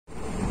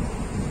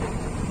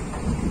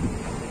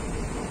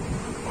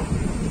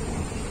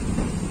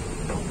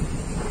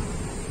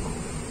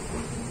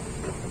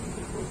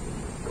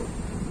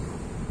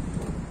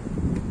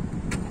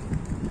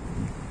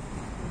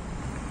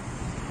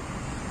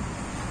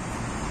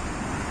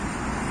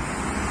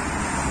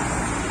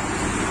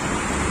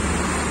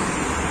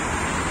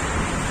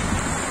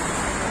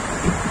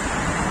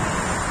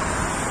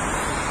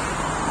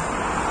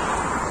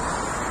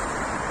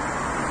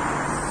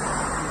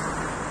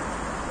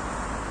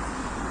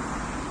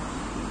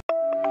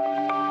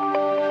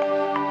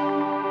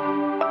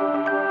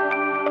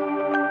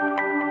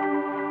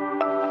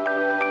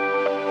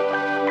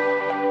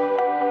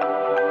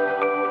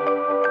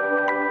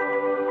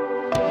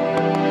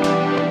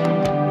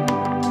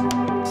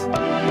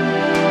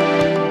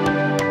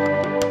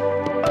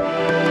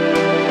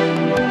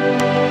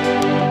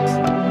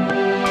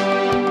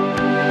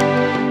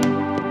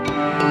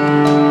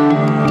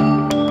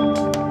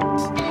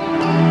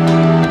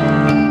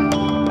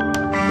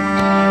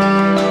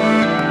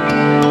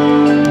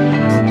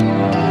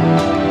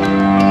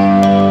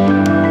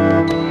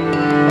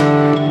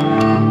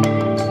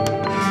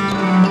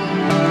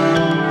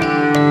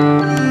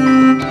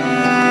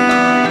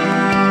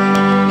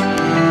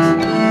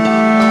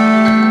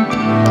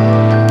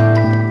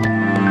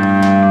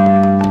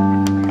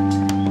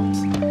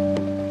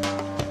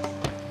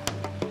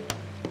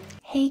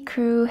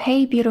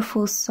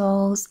beautiful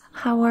souls.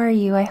 How are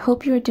you? I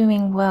hope you're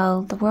doing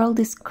well. The world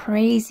is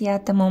crazy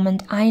at the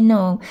moment, I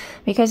know,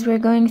 because we're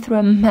going through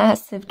a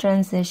massive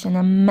transition,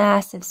 a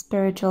massive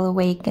spiritual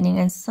awakening,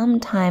 and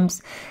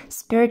sometimes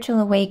spiritual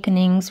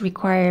awakenings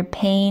require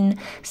pain,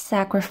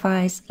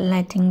 sacrifice,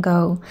 letting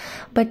go.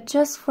 But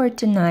just for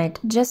tonight,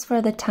 just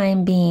for the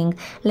time being,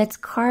 let's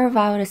carve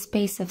out a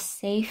space of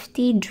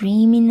safety,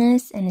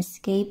 dreaminess, and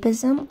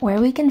escapism where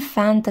we can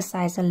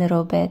fantasize a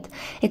little bit.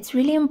 It's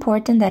really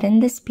important that in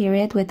this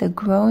period with the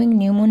growing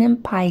new moon in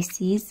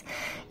Pisces,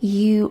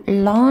 you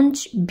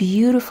launch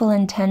beautiful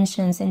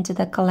intentions into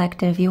the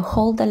collective. You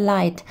hold the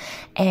light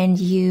and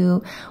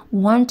you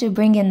want to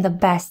bring in the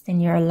best in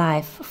your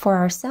life for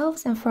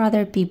ourselves and for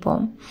other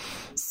people.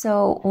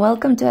 So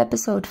welcome to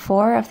episode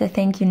 4 of the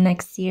Thank You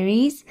Next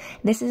series.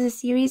 This is a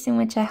series in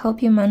which I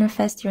hope you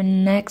manifest your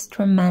next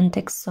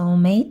romantic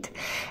soulmate.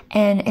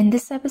 And in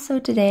this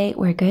episode today,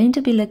 we're going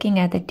to be looking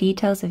at the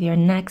details of your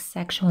next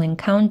sexual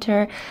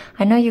encounter.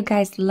 I know you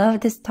guys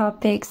love this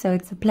topic, so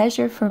it's a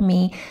pleasure for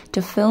me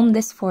to film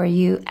this for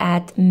you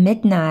at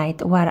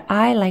midnight, what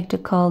I like to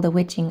call the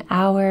witching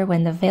hour,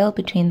 when the veil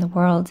between the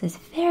worlds is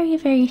very,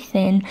 very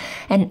thin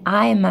and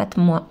I am at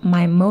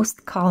my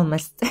most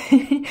calmest.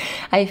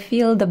 I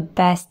feel the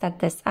best at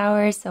this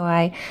hour, so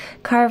I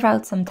carve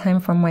out some time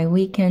from my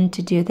weekend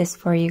to do this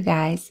for you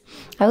guys.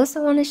 I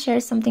also want to share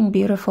something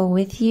beautiful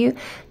with you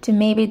to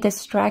maybe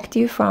distract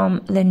you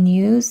from the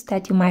news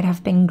that you might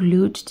have been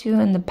glued to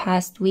in the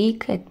past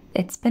week.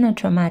 It's been a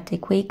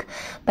traumatic week,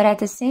 but at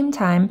the same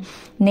time,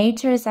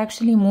 nature is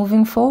actually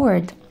moving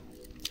forward.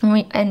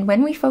 And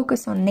when we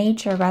focus on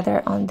nature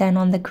rather than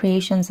on the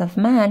creations of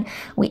man,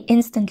 we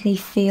instantly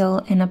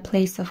feel in a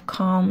place of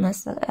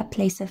calmness, a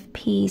place of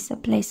peace, a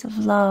place of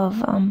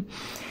love.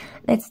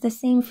 It's the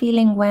same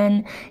feeling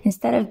when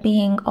instead of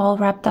being all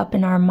wrapped up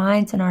in our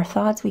minds and our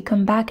thoughts, we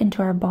come back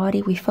into our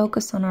body, we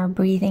focus on our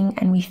breathing,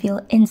 and we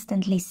feel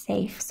instantly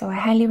safe. So I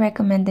highly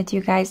recommend that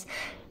you guys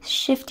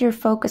shift your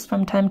focus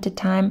from time to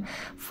time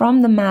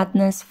from the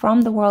madness,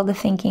 from the world of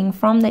thinking,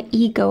 from the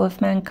ego of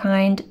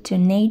mankind to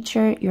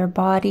nature, your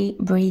body,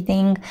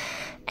 breathing,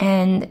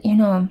 and, you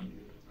know,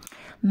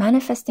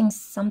 manifesting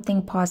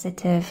something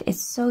positive. It's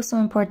so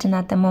important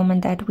at the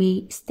moment that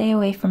we stay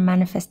away from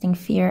manifesting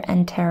fear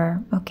and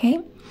terror,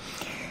 okay?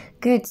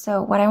 Good.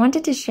 So what I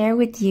wanted to share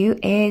with you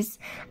is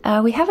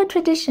we have a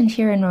tradition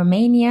here in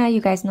Romania. You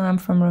guys know I'm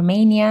from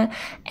Romania.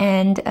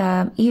 And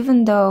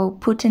even though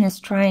Putin is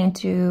trying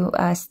to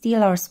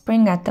steal our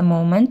spring at the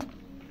moment,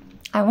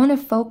 I want to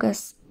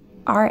focus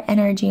our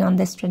energy on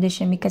this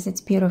tradition because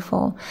it's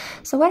beautiful.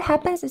 So what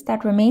happens is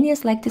that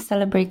Romanians like to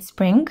celebrate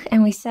spring,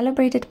 and we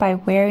celebrate it by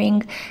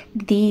wearing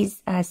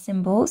these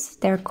symbols.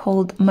 They're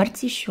called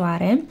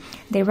mărțișoare.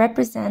 They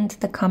represent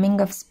the coming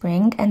of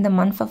spring and the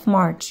month of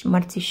March.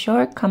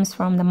 Mărțișor comes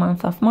from the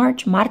month of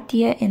March,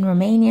 martie in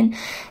Romanian,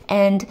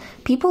 and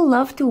people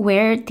love to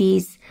wear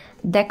these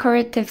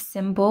decorative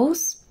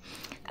symbols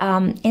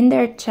in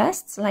their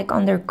chests, like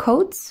on their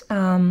coats,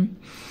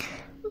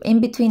 in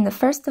between the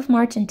 1st of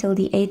March until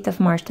the 8th of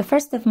March. The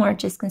 1st of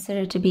March is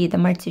considered to be the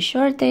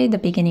Mărțișor Day, the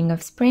beginning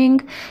of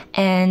spring,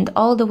 and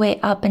all the way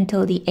up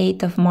until the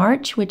 8th of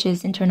March, which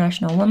is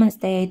International Women's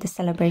Day, the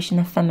celebration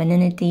of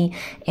femininity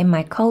in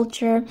my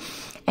culture.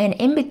 And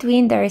in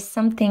between, there is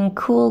something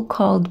cool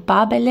called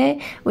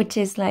Babele, which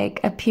is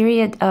like a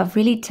period of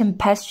really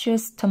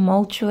tempestuous,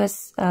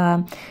 tumultuous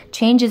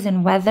changes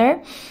in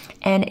weather.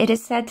 And it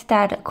is said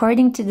that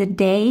according to the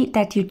day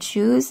that you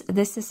choose,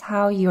 this is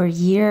how your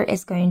year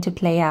is going to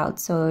play out.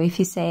 So if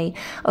you say,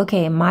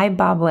 okay, my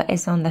Baba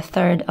is on the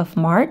 3rd of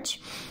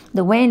March,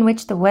 the way in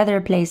which the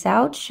weather plays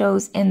out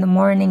shows in the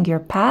morning your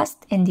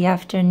past, in the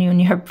afternoon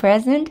your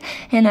present,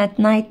 and at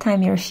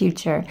nighttime your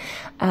future.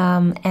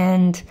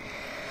 And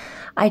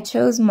I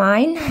chose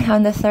mine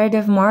on the 3rd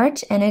of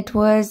March, and it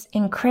was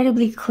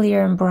incredibly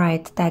clear and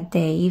bright that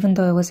day, even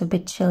though it was a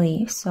bit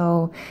chilly.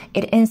 So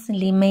it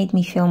instantly made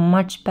me feel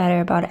much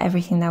better about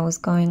everything that was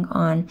going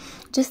on.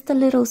 Just a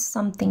little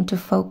something to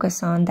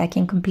focus on that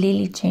can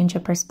completely change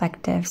your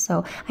perspective.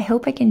 So I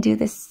hope I can do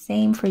the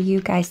same for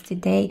you guys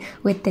today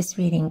with this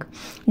reading.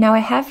 Now I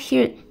have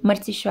here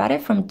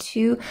mărțișoare from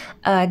two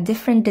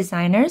different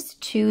designers,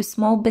 two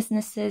small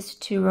businesses,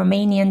 two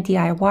Romanian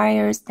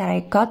DIYers that I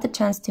got the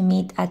chance to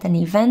meet at an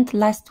event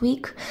last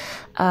week.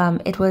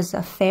 It was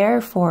a fair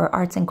for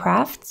arts and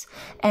crafts,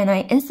 and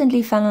I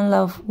instantly fell in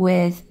love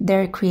with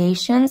their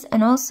creations,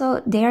 and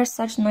also they are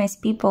such nice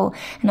people.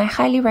 And I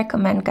highly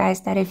recommend,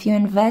 guys, that if you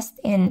invest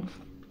in,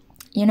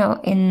 you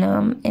know,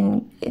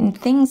 in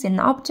things, in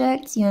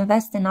objects, you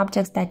invest in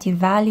objects that you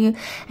value,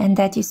 and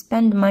that you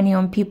spend money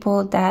on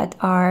people that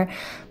are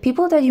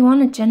people that you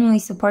want to genuinely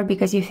support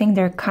because you think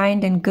they're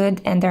kind and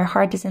good and their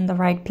heart is in the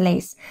right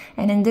place.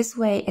 And in this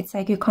way, it's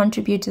like you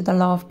contribute to the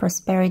law of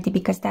prosperity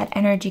because that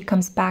energy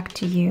comes back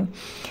to you.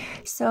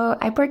 So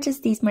I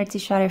purchased these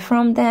Mărțișoare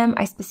from them.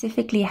 I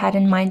specifically had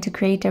in mind to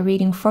create a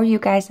reading for you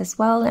guys as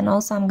well, and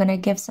also I'm going to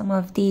give some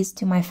of these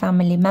to my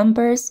family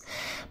members.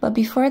 But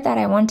before that,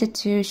 I wanted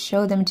to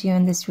show them to you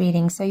in this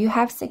reading. So you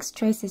have 6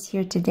 choices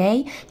here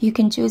today. You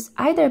can choose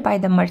either by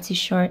the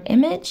Mărțișor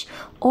image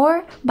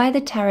or by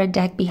the tarot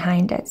deck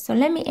behind it. So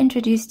let me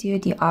introduce to you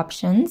the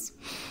options.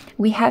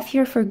 We have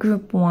here for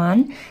group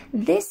 1,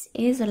 this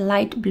is a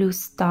light blue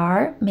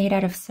star made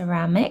out of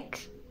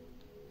ceramic.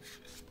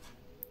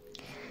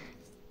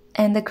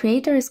 And the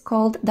creator is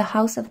called the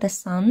House of the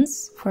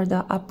Suns for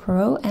the up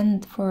row,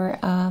 and for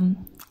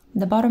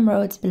the bottom row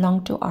it's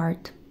belong to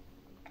art.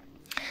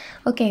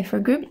 Okay, for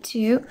group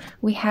 2,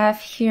 we have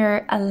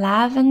here a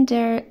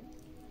lavender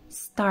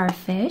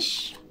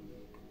starfish.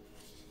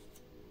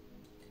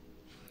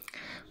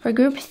 For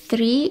group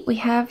 3, we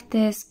have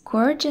this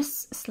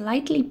gorgeous,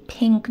 slightly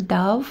pink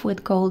dove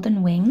with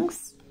golden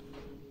wings.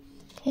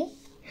 Okay.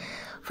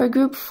 For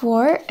group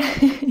 4,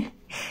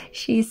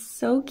 she's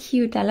so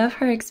cute. I love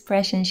her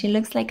expression. She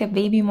looks like a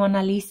baby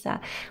Mona Lisa.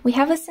 We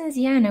have a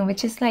Sânziana,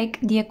 which is like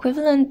the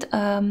equivalent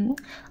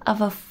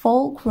of a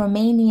folk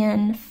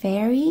Romanian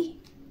fairy,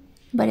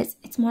 but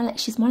it's more like,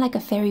 she's more like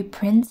a fairy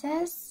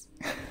princess.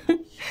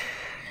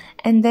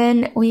 And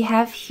then we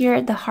have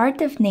here the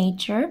heart of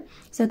nature.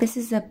 So this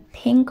is a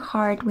pink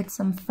heart with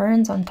some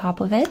ferns on top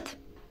of it.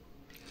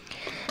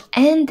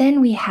 And then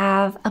we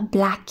have a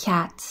black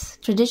cat,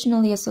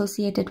 traditionally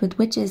associated with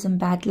witches and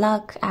bad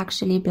luck.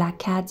 Actually, black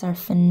cats are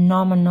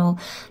phenomenal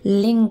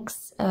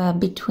links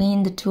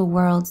between the two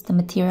worlds, the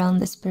material and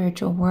the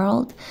spiritual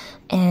world.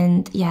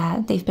 And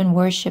yeah, they've been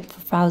worshipped for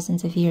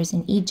thousands of years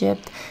in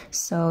Egypt.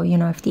 So, you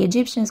know, if the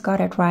Egyptians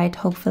got it right,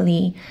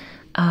 hopefully,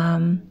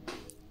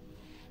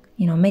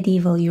 you know,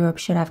 medieval Europe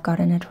should have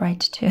gotten it right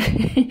too.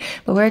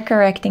 But we're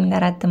correcting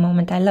that at the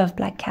moment. I love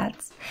black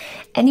cats.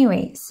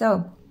 Anyway,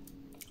 so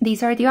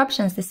these are the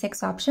options, the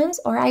 6 options,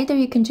 or either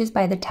you can choose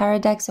by the tarot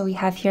deck. So we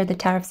have here the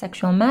Tarot of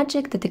Sexual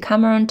Magic, the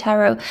Decameron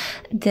Tarot,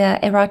 the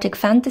Erotic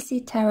Fantasy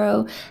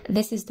Tarot.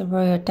 This is the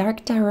Royal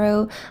Dark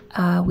Tarot.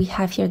 We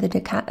have here the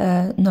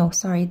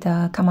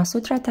the Kama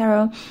Sutra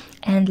Tarot.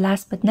 And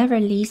last but never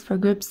least, for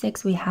group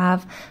 6, we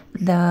have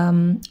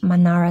the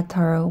Manara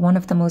Tarot, one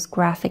of the most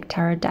graphic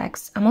tarot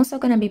decks. I'm also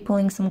going to be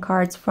pulling some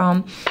cards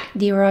from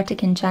the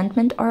Erotic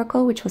Enchantment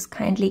Oracle, which was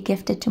kindly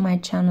gifted to my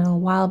channel a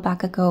while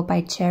back ago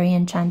by Cherry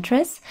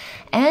Enchantress.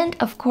 And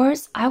of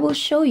course, I will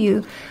show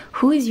you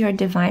who is your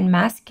divine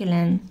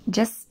masculine,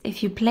 just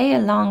if you play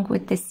along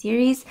with this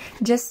series,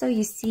 just so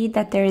you see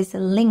that there is a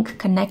link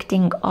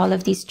connecting all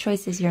of these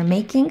choices you're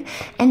making,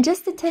 and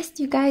just to test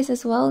you guys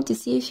as well, to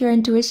see if your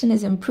intuition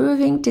is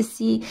improving, to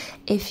see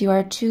if you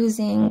are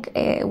choosing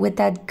with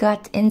that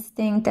gut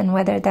instinct and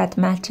whether that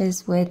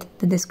matches with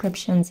the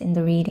descriptions in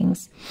the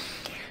readings.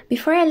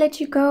 Before I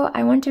let you go,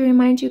 I want to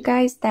remind you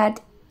guys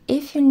that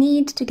if you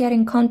need to get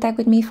in contact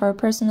with me for a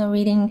personal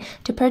reading,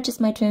 to purchase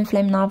my Twin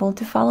Flame novel,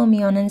 to follow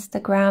me on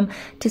Instagram,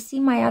 to see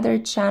my other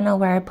channel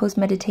where I post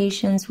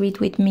meditations, read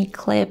with me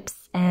clips,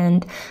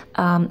 and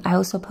I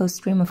also post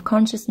stream of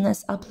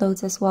consciousness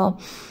uploads as well.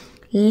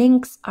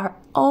 Links are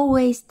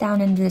always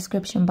down in the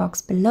description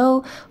box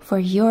below for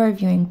your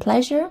viewing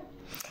pleasure.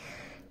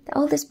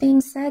 All this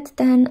being said,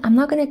 then I'm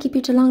not going to keep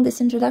you too long. This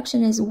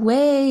introduction is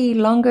way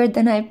longer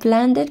than I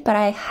planned it, but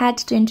I had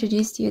to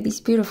introduce to you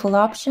these beautiful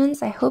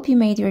options. I hope you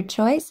made your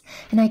choice,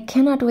 and I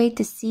cannot wait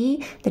to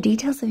see the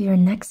details of your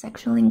next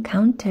sexual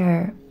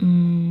encounter.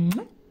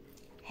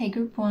 Hey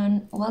group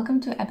 1,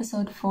 welcome to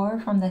episode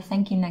 4 from the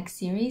Thank You Next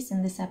series.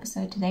 In this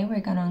episode today,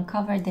 we're going to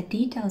uncover the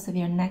details of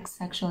your next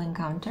sexual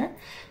encounter.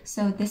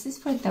 So this is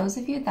for those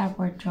of you that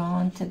were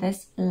drawn to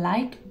this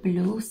light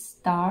blue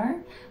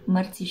star,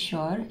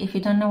 Mărțișor. If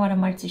you don't know what a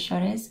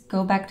Mărțișor is,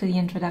 go back to the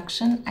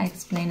introduction, I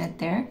explain it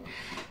there.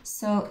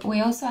 So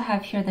we also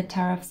have here the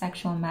Tarot of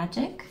Sexual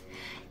Magic.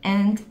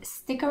 And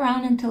stick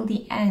around until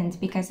the end,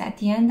 because at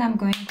the end I'm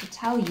going to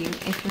tell you,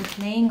 if you're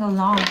playing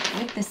along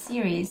with the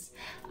series,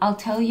 I'll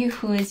tell you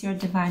who is your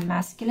divine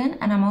masculine,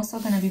 and I'm also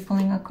going to be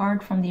pulling a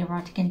card from the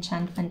Erotic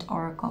Enchantment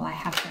Oracle. I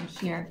have them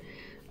here.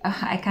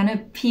 I kind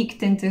of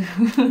peeked into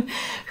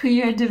who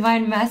your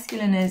divine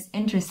masculine is.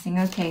 Interesting.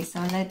 Okay, so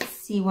let's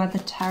see what the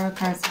tarot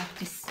cards have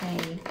to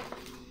say.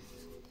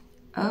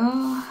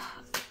 Oh,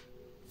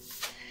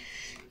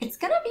 it's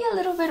going to be a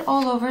little bit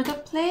all over the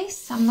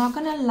place, I'm not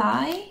going to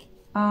lie.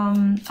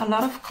 A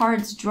lot of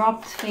cards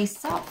dropped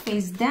face up,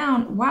 face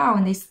down. Wow,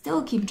 and they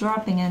still keep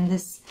dropping in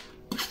this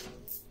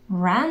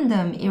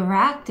random,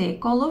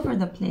 erratic, all over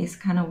the place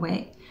kind of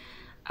way.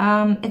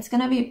 It's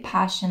gonna be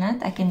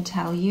passionate, I can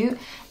tell you.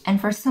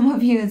 And for some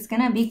of you, it's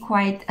gonna be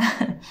quite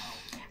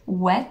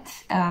wet,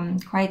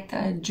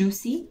 quite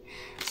juicy.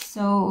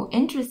 So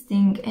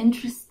interesting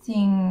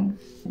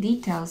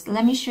details.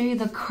 Let me show you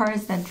the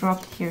cards that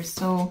dropped here.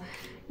 So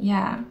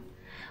yeah,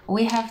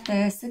 we have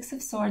the Six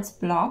of Swords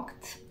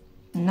blocked,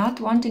 not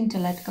wanting to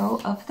let go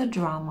of the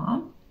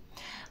drama.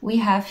 We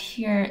have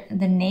here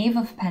the Knave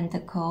of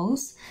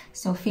Pentacles,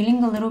 so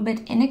feeling a little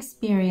bit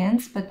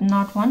inexperienced, but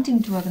not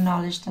wanting to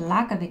acknowledge the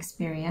lack of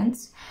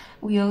experience.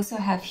 We also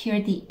have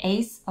here the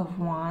Ace of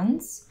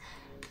Wands.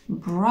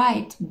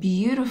 Bright,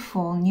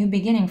 beautiful new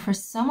beginning. For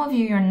some of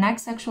you, your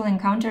next sexual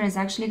encounter is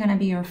actually going to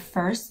be your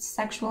first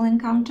sexual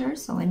encounter,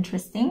 so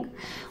interesting.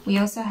 We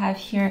also have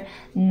here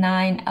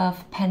Nine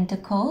of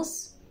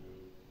Pentacles.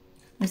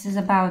 This is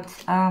about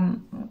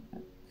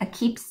a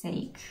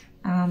keepsake.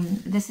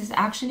 This is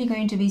actually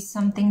going to be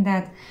something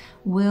that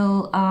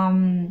will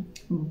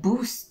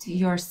boost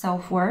your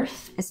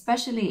self-worth,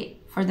 especially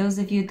for those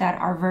of you that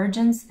are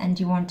virgins and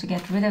you want to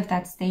get rid of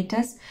that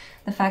status.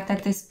 The fact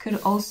that this could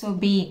also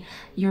be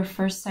your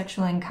first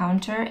sexual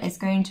encounter is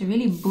going to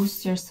really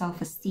boost your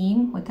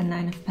self-esteem with the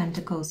Nine of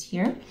Pentacles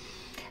here.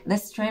 The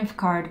Strength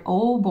card,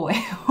 oh boy,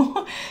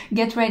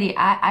 get ready.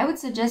 I would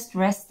suggest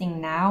resting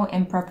now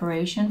in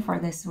preparation for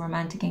this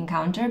romantic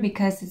encounter,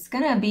 because it's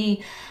gonna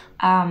be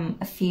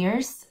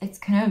fierce, it's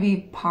gonna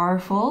be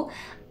powerful.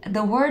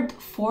 The word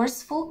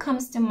forceful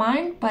comes to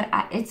mind, but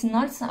it's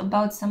not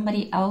about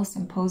somebody else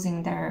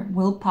imposing their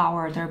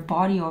willpower, their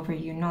body over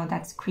you. No,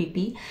 that's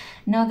creepy.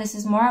 No, this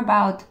is more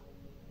about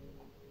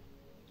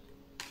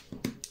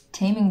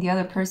taming the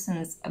other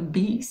person's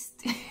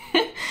beast,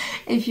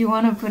 if you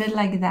want to put it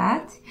like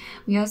that.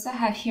 We also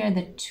have here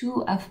the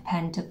Two of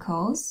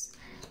Pentacles.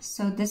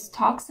 So this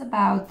talks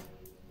about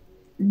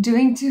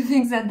doing two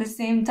things at the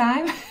same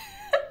time.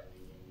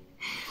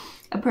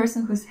 A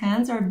person whose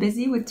hands are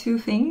busy with two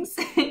things.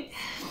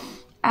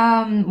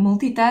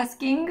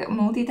 Multitasking,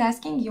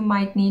 you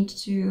might need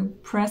to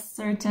press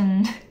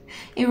certain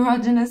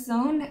erogenous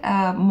zone.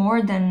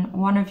 More than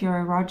one of your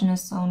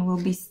erogenous zone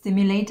will be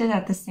stimulated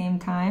at the same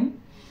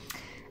time.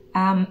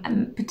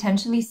 And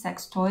potentially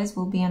sex toys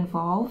will be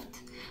involved.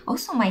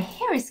 Also, my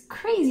hair is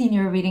crazy in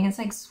your reading. It's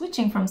like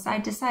switching from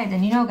side to side.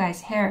 And you know,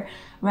 guys, hair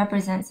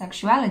represents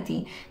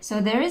sexuality.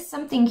 So there is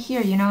something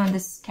here, you know, and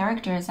this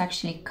character is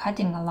actually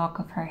cutting a lock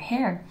of her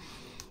hair.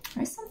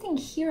 There's something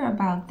here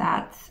about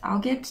that. I'll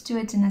get to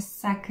it in a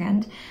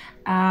second.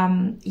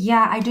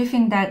 Yeah, I do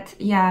think that,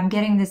 yeah, I'm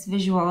getting this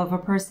visual of a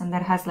person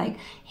that has like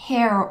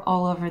hair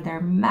all over their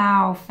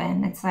mouth,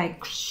 and it's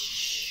like,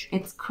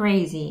 it's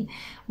crazy.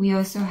 We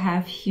also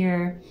have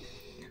here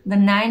the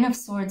Nine of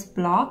Swords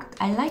blocked.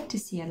 I like to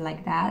see it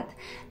like that.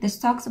 This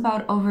talks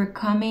about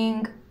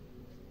overcoming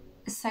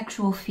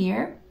sexual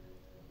fear.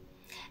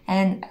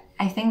 And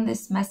I think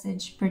this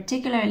message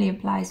particularly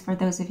applies for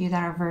those of you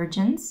that are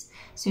virgins.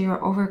 So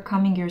you're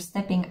overcoming, you're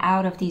stepping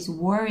out of these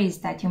worries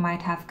that you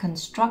might have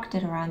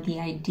constructed around the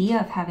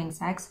idea of having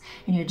sex,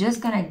 and you're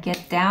just gonna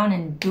get down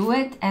and do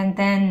it, and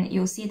then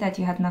you'll see that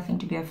you had nothing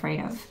to be afraid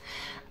of.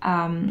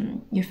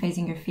 You're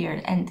facing your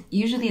fear. And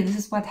usually this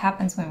is what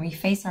happens when we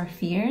face our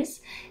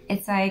fears.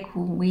 It's like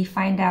we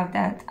find out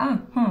that,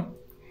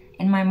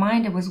 in my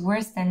mind it was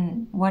worse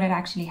than what had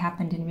actually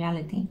happened in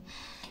reality.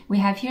 We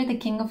have here the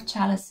King of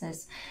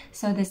Chalices.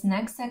 So this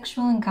next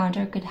sexual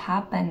encounter could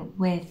happen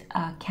with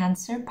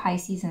Cancer,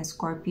 Pisces, and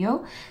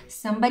Scorpio.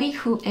 Somebody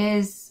who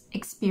is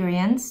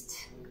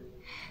experienced,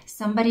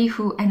 somebody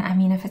who, and I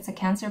mean, if it's a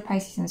Cancer,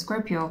 Pisces, and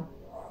Scorpio,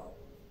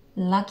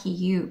 lucky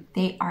you,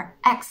 they are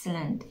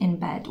excellent in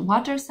bed.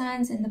 Water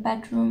signs in the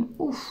bedroom,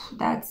 oof,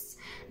 that's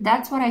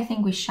what I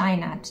think we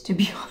shine at, to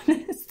be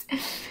honest.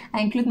 I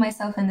include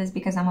myself in this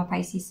because I'm a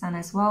Pisces Sun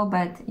as well,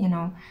 but you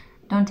know,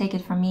 don't take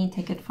it from me,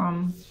 take it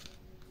from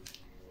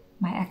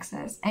my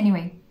exes.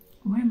 Anyway,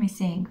 what am I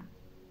saying?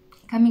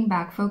 Coming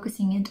back,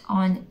 focusing it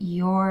on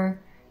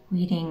your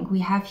reading. We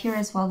have here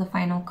as well the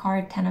final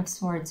card, Ten of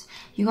Swords.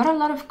 You got a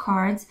lot of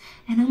cards,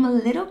 and I'm a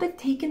little bit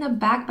taken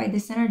aback by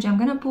this energy. I'm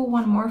gonna pull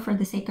one more for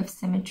the sake of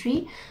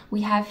symmetry.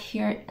 We have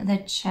here the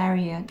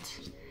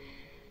Chariot.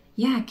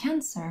 Yeah,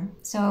 Cancer.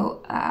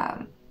 So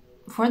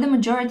for the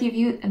majority of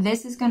you,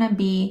 this is gonna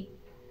be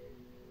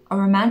a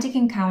romantic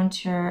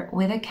encounter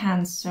with a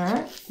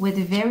Cancer with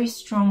a very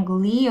strong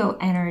Leo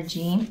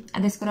energy.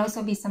 And this could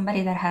also be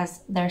somebody that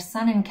has their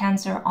Sun in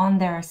Cancer on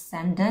their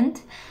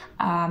ascendant,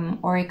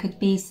 or it could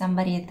be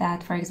somebody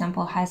that, for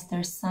example, has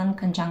their Sun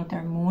conjunct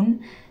their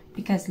Moon,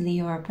 because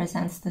Leo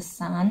represents the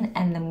Sun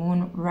and the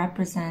Moon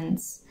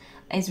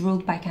is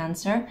ruled by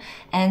Cancer.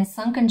 And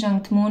Sun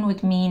conjunct Moon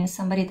would mean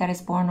somebody that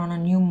is born on a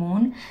new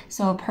moon.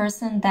 So a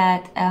person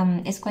that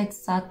is quite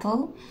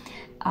subtle.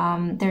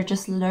 They're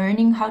just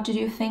learning how to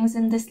do things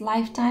in this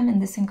lifetime, in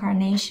this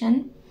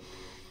incarnation.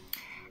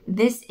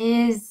 This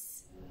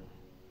is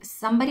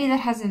somebody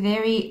that has a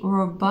very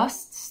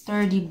robust,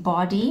 sturdy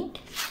body.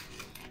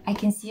 I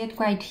can see it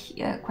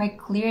quite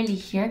clearly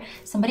here.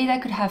 Somebody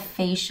that could have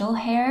facial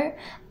hair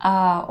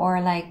or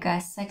like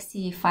a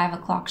sexy 5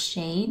 o'clock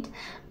shade.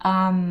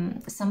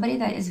 Somebody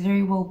that is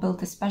very well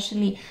built,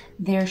 especially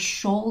their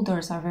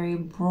shoulders are very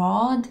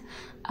broad.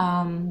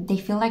 They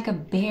feel like a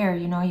bear,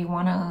 you know, you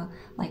want to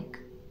like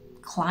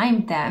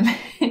climb them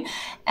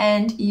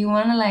and you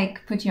want to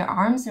like put your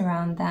arms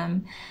around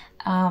them.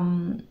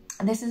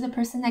 This is a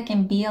person that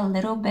can be a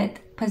little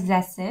bit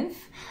possessive.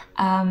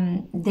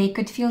 They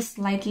could feel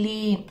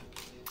slightly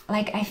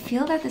like, I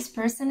feel that this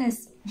person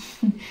is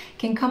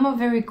can come up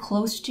very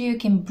close to you,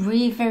 can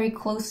breathe very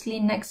closely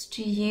next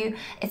to you.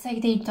 It's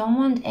like they don't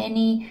want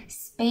any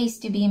space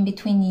to be in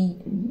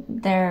between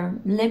their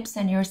lips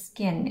and your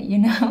skin, you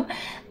know.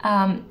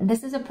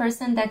 This is a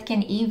person that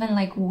can even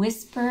like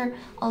whisper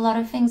a lot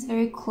of things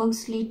very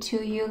closely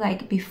to you,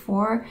 like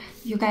before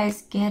you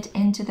guys get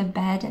into the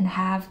bed and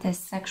have this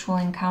sexual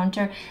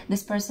encounter.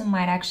 This person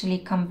might actually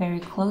come very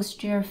close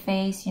to your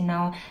face, you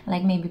know,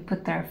 like maybe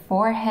put their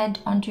forehead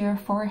onto your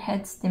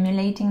forehead,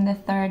 stimulating the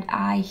third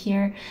eye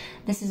here.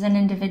 This is an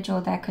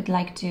individual that could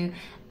like to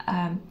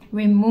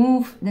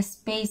remove the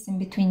space in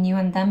between you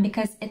and them,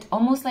 because it's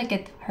almost like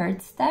it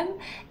hurts them.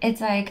 It's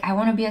like, I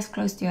want to be as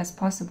close to you as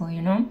possible,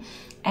 you know.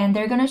 And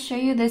they're gonna show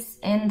you this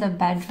in the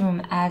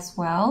bedroom as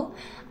well.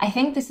 I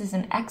think this is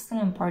an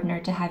excellent partner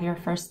to have your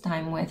first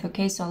time with,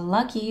 okay? So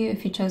lucky you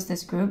if you chose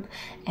this group,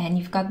 and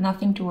you've got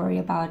nothing to worry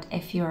about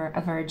if you're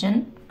a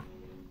virgin.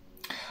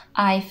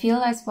 I feel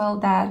as well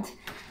that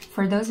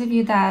for those of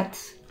you that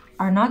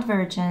are not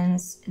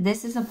virgins,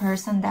 this is a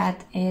person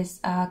that is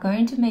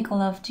going to make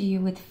love to you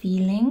with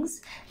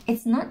feelings.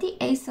 It's not the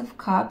Ace of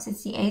Cups,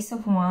 it's the Ace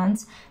of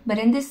Wands, but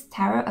in this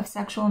tarot of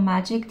sexual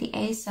magic, the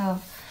Ace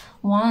of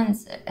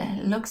Wands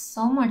looks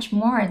so much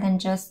more than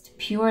just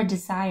pure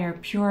desire,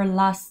 pure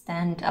lust,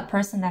 and a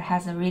person that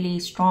has a really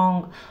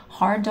strong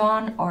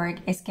hard-on or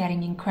is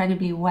getting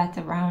incredibly wet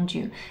around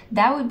you.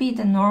 That would be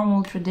the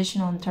normal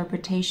traditional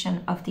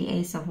interpretation of the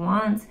Ace of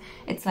Wands.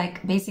 It's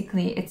like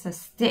basically it's a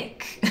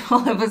stick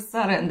all of a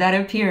sudden that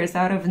appears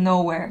out of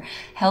nowhere,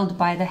 held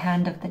by the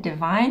hand of the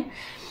divine.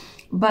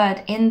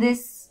 But in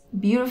this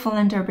beautiful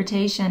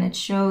interpretation, it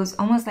shows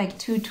almost like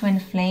two twin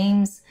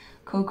flames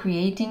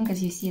co-creating,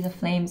 because you see the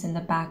flames in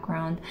the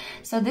background.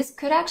 So this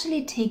could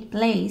actually take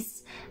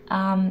place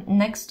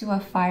next to a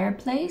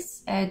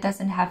fireplace. It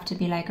doesn't have to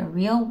be like a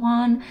real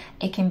one.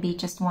 It can be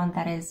just one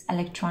that is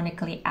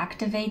electronically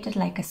activated,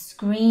 like a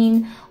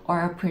screen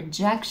or a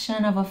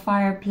projection of a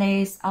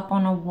fireplace up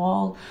on a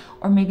wall,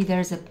 or maybe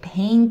there's a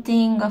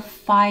painting of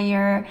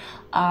fire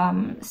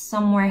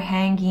somewhere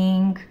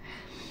hanging.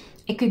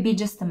 It could be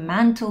just a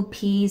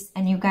mantelpiece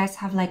and you guys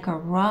have like a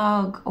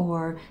rug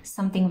or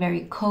something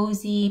very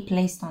cozy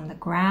placed on the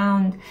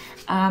ground.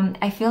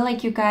 I feel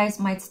like you guys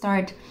might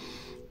start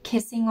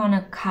kissing on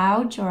a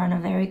couch or on a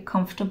very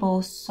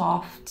comfortable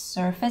soft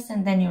surface,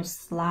 and then you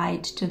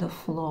slide to the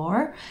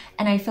floor.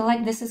 And I feel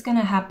like this is going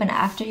to happen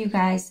after you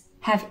guys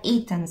have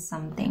eaten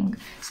something.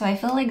 So I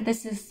feel like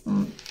this is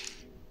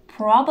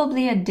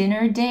probably a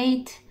dinner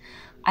date.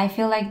 I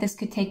feel like this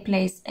could take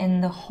place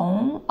in the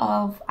home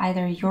of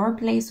either your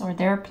place or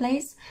their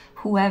place.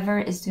 Whoever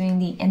is doing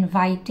the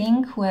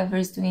inviting, whoever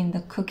is doing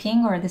the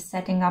cooking or the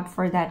setting up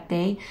for that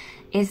day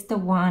is the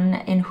one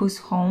in whose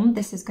home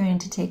this is going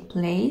to take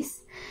place.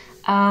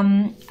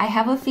 I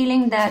have a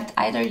feeling that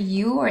either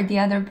you or the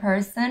other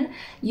person,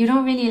 you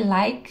don't really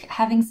like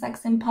having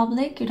sex in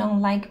public. You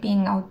don't like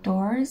being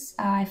outdoors.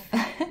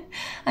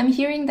 I'm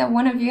hearing that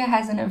one of you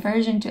has an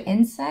aversion to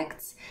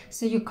insects,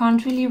 so you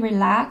can't really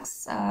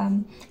relax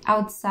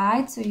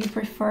outside, so you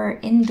prefer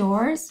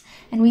indoors.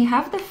 And we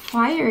have the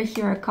fire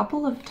here a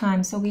couple of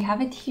times, so we have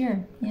it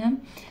here, yeah?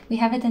 We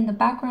have it in the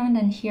background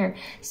and here.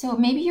 So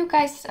maybe you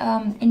guys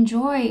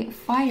enjoy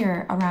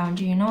fire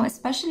around you, you know,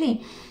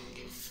 especially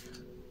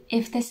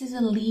if this is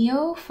a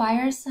Leo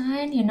fire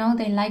sign, you know,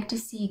 they like to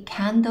see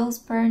candles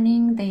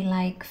burning. They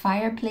like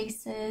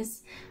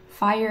fireplaces.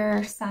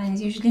 Fire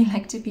signs usually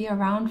like to be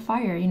around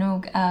fire, you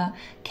know,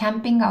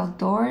 camping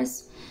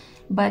outdoors.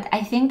 But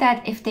I think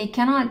that if they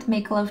cannot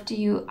make love to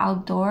you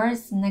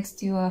outdoors next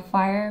to a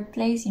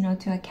fireplace, you know,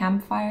 to a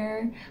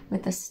campfire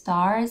with the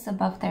stars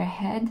above their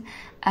head,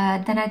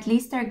 then at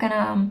least they're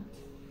gonna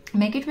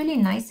make it really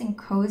nice and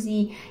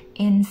cozy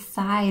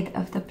inside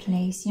of the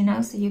place, you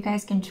know, so you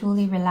guys can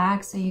truly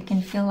relax, so you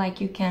can feel like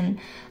you can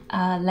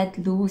let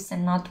loose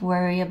and not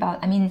worry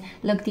about, I mean,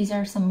 look, these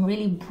are some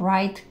really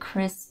bright,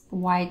 crisp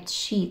white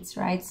sheets,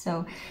 right?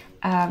 So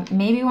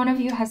maybe one of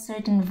you has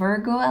certain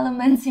Virgo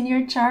elements in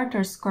your chart,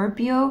 or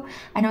Scorpio.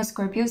 I know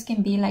Scorpios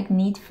can be like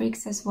neat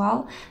freaks as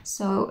well.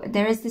 So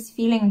there is this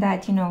feeling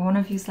that, you know, one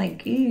of you is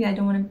like, ew, I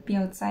don't want to be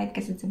outside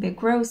because it's a bit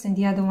gross, and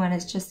the other one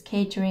is just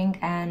catering,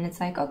 and it's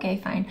like, okay,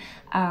 fine,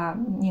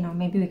 you know,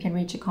 maybe we can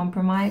reach a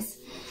compromise.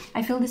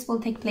 I feel this will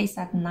take place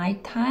at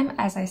nighttime,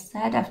 as I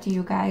said, after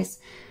you guys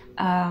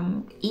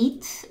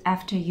eat,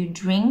 after you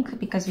drink,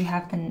 because we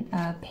have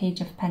the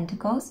Page of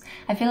Pentacles.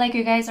 I feel like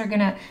you guys are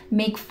gonna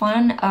make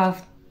fun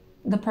of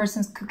the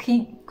person's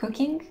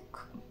cooking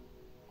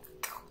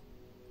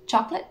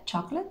chocolate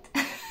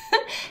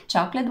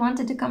chocolate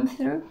wanted to come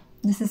through.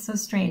 This is so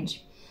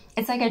strange.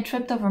 It's like I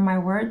tripped over my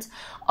words.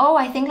 Oh,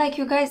 I think like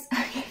you guys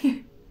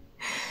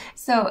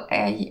so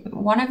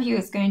one of you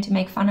is going to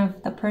make fun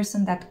of the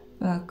person that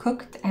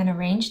cooked and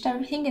arranged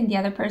everything, and the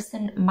other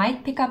person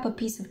might pick up a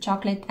piece of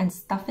chocolate and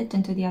stuff it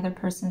into the other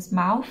person's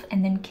mouth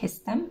and then kiss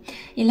them.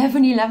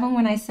 11/11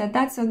 when I said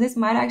that, so this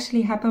might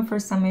actually happen for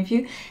some of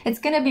you. It's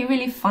gonna be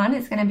really fun.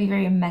 It's gonna be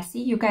very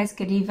messy. You guys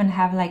could even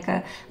have like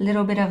a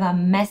little bit of a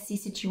messy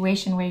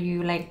situation where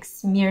you like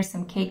smear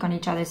some cake on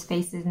each other's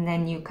faces and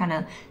then you kind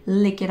of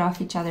lick it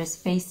off each other's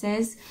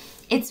faces.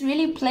 It's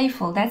really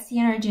playful. That's the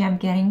energy I'm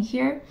getting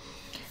here.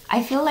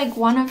 I feel like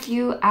one of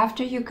you,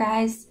 after you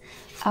guys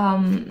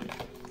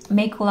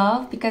make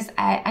love, because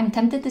I'm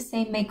tempted to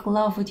say make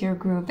love with your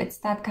group, it's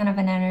that kind of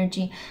an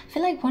energy. I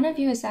feel like one of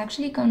you is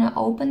actually gonna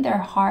open their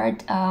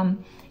heart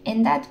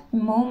in that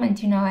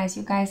moment, you know, as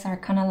you guys are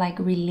kind of like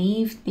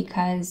relieved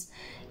because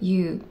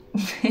you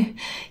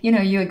you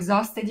know, you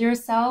exhausted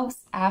yourselves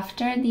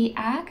after the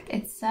act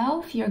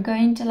itself. You're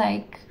going to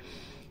like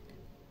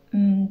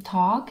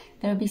talk.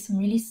 There'll be some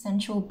really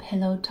sensual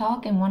pillow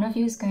talk, and one of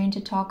you is going to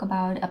talk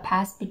about a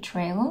past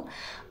betrayal,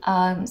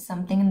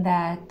 something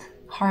that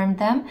harmed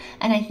them.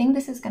 And I think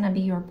this is going to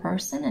be your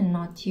person and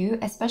not you,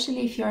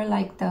 especially if you're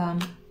like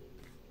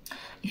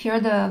if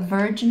you're the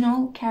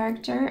virginal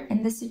character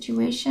in the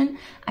situation.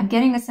 I'm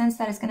getting a sense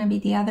that it's going to be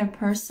the other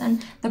person,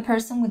 the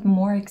person with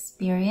more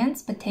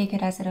experience, but take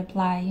it as it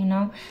applies, you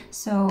know.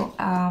 So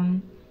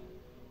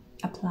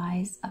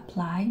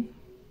apply.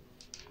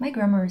 My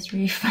grammar is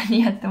really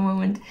funny at the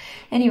moment.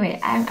 Anyway,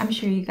 I'm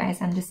sure you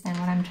guys understand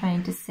what I'm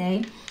trying to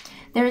say.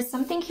 There is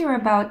something here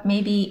about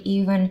maybe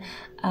even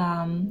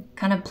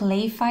kind of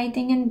play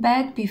fighting in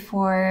bed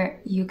before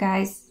you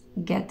guys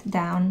get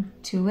down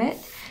to it.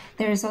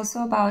 There is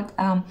also about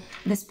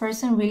this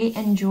person really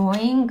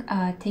enjoying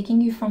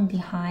taking you from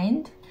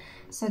behind.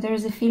 So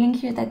there's a feeling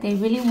here that they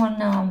really want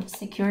to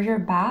secure your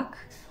back.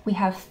 We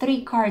have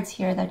 3 cards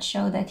here that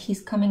show that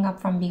he's coming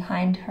up from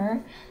behind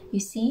her, you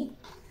see,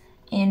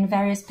 in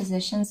various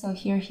positions. So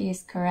here he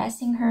is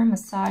caressing her,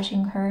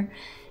 massaging her.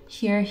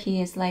 Here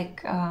he is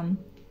like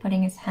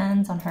putting his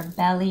hands on her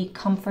belly,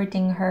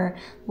 comforting her,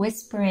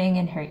 whispering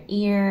in her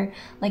ear,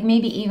 like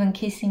maybe even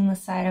kissing the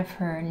side of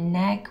her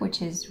neck,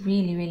 which is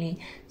really, really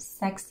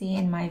sexy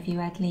in my view,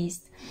 at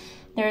least.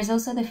 There is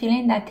also the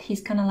feeling that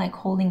he's kind of like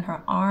holding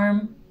her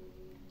arm,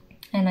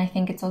 and I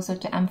think it's also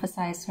to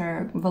emphasize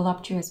her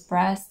voluptuous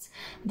breasts.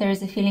 There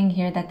is a feeling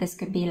here that this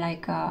could be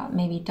like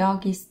maybe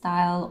doggy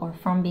style or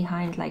from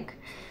behind, like,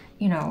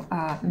 you know,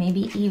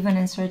 maybe even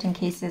in certain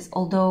cases,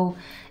 although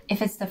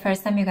if it's the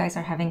first time you guys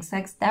are having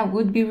sex, that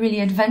would be really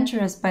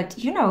adventurous. But,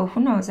 you know, who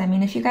knows? I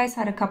mean, if you guys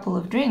had a couple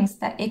of drinks,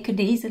 that it could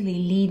easily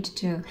lead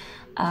to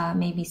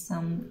maybe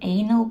some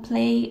anal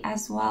play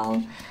as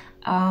well.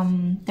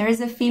 There is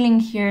a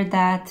feeling here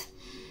that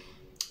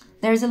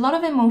there's a lot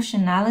of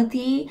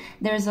emotionality,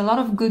 there's a lot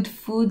of good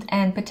food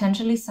and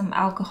potentially some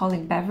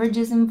alcoholic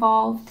beverages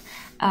involved.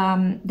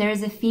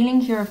 There's a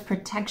feeling here of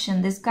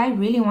protection. This guy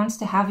really wants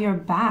to have your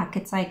back.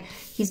 It's like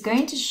he's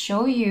going to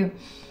show you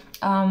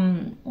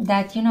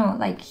that, you know,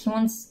 like he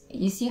wants,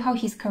 you see how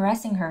he's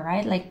caressing her,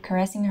 right? Like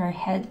caressing her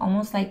head,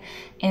 almost like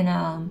in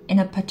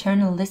a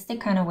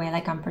paternalistic kind of way,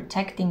 like I'm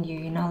protecting you,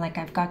 you know, like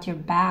I've got your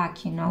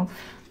back, you know,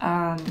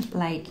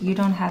 like you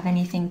don't have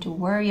anything to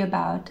worry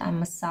about. I'm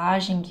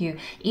massaging you.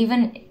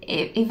 Even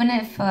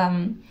if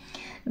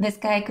this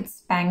guy could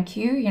spank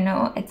you, you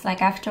know, it's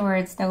like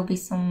afterwards there will be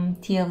some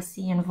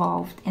TLC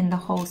involved in the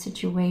whole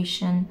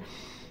situation.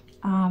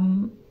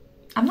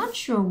 I'm not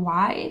sure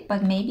why,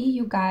 but maybe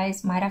you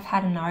guys might have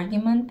had an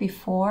argument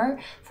before.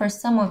 For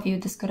some of you,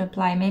 this could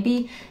apply.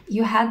 Maybe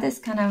you had this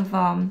kind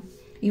of,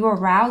 you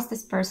aroused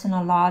this person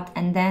a lot,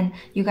 and then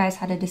you guys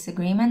had a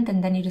disagreement,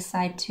 and then you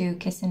decide to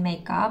kiss and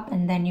make up,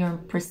 and then you're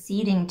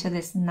proceeding to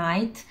this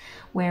night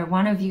where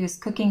one of you is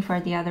cooking for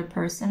the other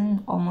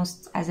person,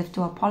 almost as if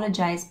to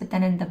apologize, but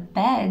then in the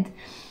bed,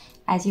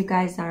 as you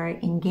guys are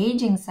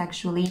engaging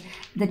sexually,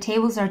 the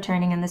tables are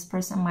turning and this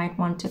person might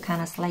want to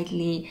kind of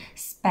slightly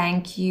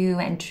spank you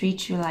and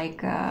treat you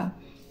like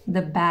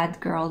the bad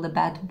girl, the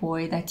bad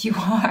boy that you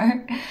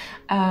are.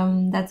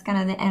 That's kind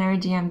of the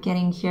energy I'm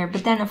getting here.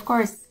 But then, of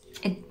course,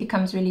 it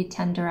becomes really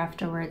tender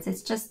afterwards.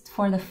 It's just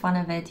for the fun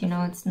of it, you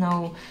know. It's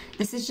no,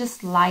 this is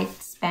just light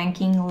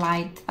spanking,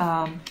 light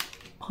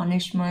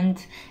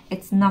punishment.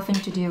 It's nothing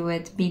to do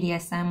with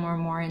BDSM or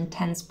more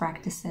intense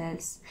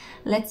practices.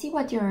 Let's see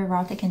what your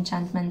erotic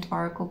enchantment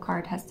oracle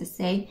card has to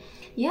say.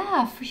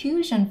 Yeah,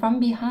 fusion from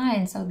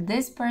behind. So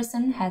this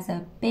person has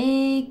a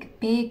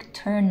big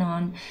turn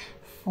on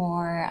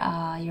for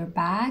your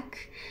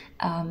back.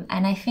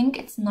 And I think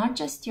it's not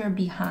just your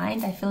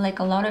behind. I feel like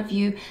a lot of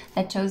you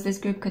that chose this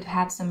group could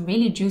have some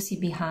really juicy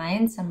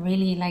behind, some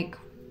really like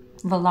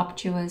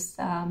voluptuous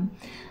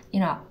you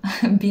know,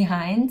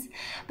 behind.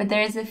 But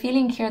there is a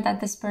feeling here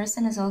that this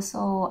person is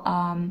also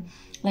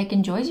like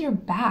enjoys your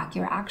back,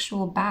 your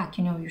actual back,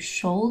 you know, your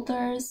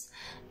shoulders.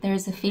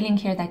 There's a feeling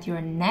here that your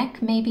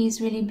neck maybe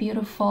is really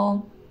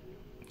beautiful,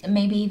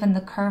 maybe even the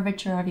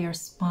curvature of your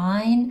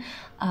spine.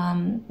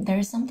 There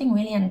is something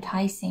really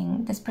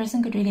enticing. This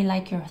person could really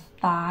like your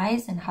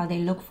thighs and how they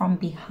look from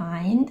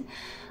behind.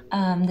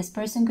 This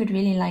person could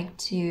really like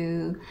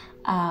to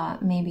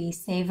maybe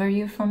savor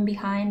you from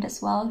behind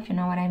as well, if you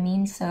know what I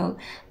mean. So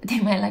they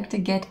might like to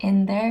get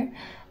in there,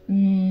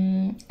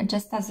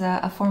 just as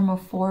a form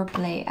of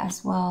foreplay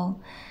as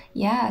well.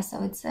 Yeah,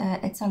 so it's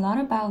a lot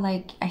about,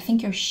 like, I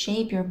think your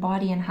shape, your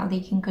body, and how they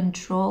can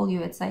control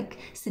you. It's like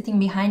sitting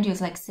behind you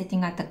is like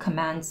sitting at the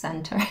command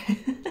center.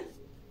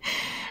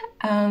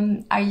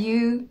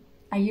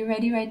 Are you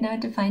ready right now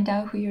to find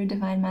out who your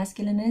divine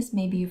masculine is?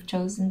 Maybe you've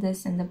chosen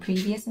this in the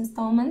previous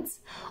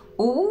installments.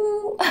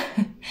 Oh,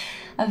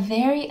 a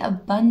very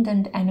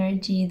abundant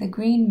energy, the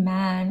green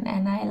man.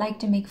 And I like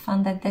to make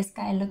fun that this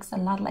guy looks a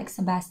lot like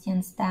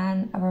Sebastian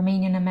Stan, a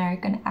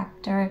Romanian-American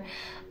actor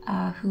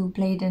who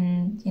played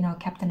in, you know,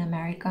 Captain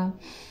America.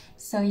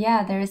 So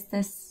yeah, there's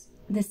this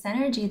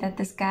energy that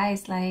this guy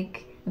is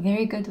like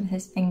very good with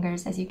his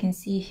fingers, as you can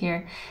see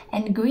here.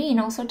 And green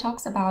also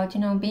talks about,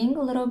 you know, being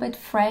a little bit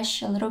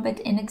fresh, a little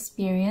bit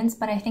inexperienced,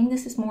 but I think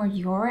this is more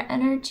your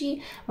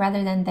energy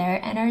rather than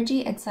their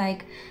energy. It's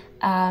like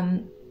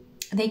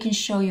they can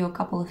show you a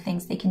couple of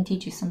things, they can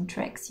teach you some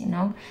tricks, you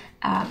know,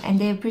 and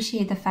they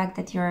appreciate the fact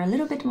that you're a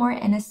little bit more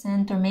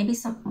innocent, or maybe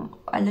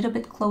a little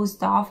bit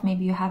closed off.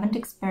 Maybe you haven't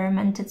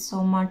experimented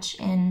so much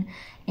in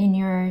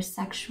your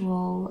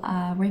sexual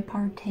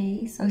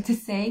repartee, so to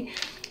say.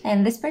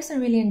 And this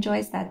person really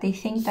enjoys that. They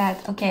think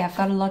that, okay, I've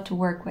got a lot to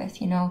work with,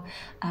 you know.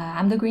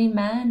 I'm the green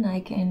man.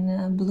 I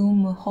can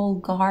bloom a whole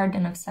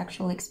garden of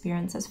sexual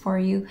experiences for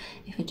you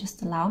if you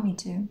just allow me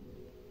to.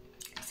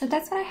 So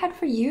that's what I had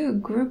for you,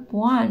 group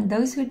 1.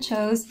 Those who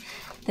chose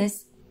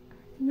this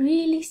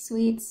really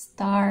sweet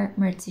star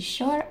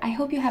Mertishor. I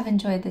hope you have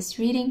enjoyed this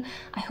reading.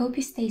 I hope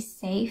you stay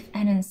safe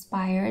and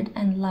inspired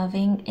and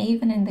loving,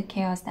 even in the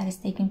chaos that is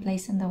taking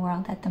place in the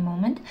world at the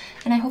moment.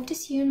 And I hope to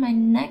see you in my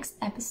next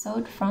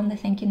episode from the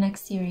Thank You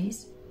Next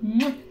series.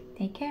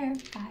 Take care.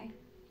 Bye.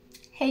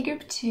 Hey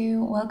group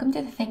 2, welcome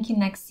to the Thank You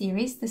Next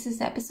series. This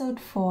is episode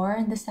 4.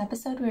 In this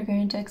episode we're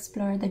going to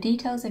explore the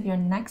details of your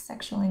next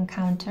sexual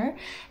encounter,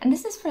 and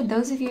this is for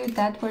those of you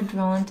that were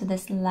drawn to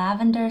this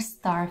lavender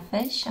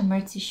starfish, a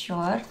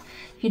Mertishor.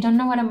 If you don't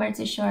know what a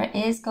Mertishor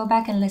is, go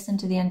back and listen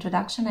to the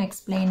introduction. I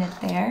explain it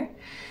there.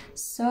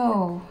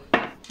 So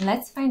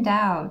let's find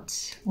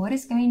out what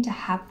is going to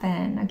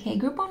happen. Okay,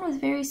 group 1 was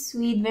very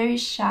sweet, very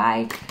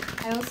shy.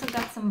 I also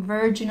got some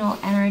virginal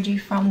energy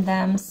from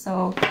them,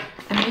 so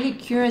I'm really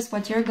curious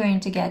what you're going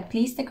to get.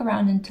 Please stick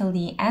around until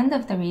the end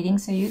of the reading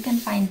so you can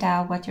find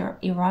out what your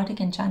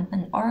erotic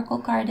enchantment oracle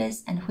card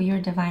is and who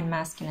your divine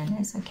masculine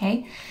is,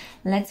 okay?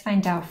 Let's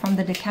find out from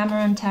the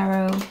Decameron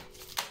Tarot.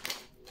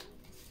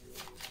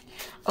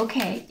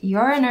 Okay,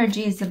 your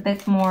energy is a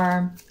bit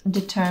more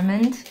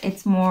determined.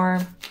 It's more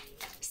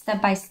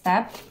step by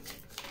step.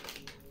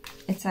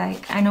 It's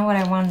like, I know what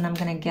I want and I'm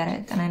gonna get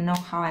it, and I know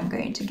how I'm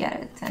going to get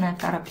it, and I've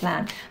got a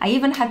plan. I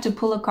even had to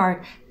pull a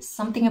card,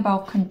 something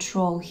about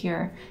control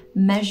here,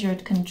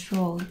 measured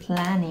control,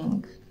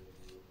 planning.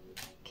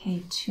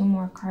 Okay, 2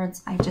 more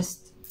cards. A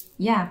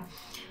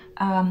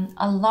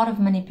lot of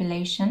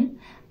manipulation,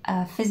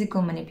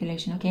 physical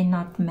manipulation, okay,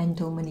 not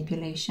mental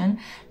manipulation.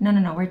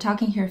 No, we're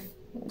talking here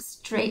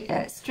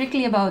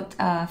strictly about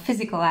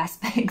physical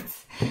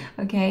aspects.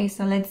 Okay,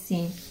 so let's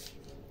see.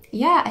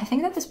 Yeah, I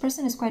think that this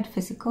person is quite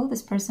physical.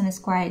 This person is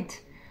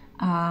quite,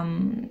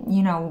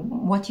 you know,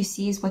 what you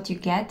see is what you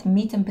get.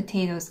 Meat and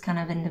potatoes kind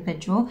of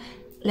individual.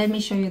 Let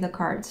me show you the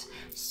cards.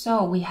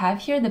 So we have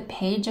here the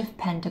Page of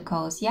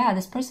Pentacles. Yeah,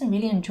 this person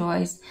really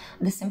enjoys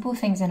the simple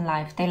things in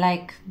life. They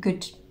like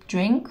good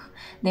drink.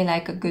 They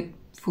like a good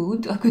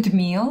food, a good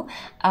meal.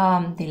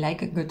 They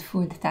like a good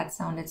food. That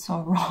sounded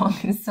so wrong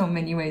in so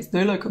many ways.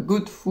 They like a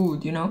good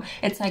food, you know.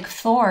 It's like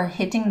Thor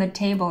hitting the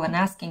table and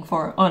asking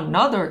for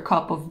another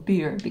cup of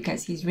beer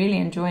because he's really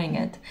enjoying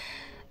it.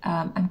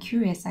 I'm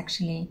curious,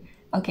 actually.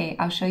 Okay,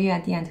 I'll show you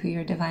at the end who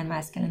your divine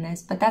masculine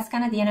is, but that's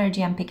kind of the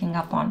energy I'm picking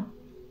up on.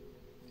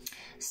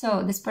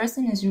 So this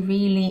person is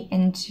really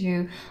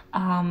into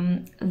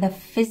the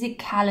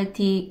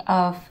physicality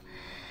of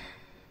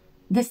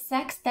the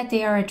sex that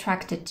they are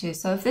attracted to.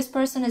 So if this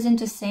person is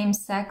into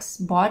same-sex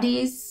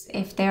bodies,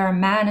 if they're a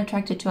man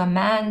attracted to a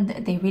man,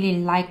 they really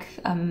like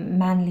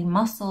manly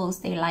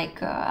muscles, they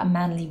like a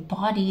manly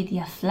body, the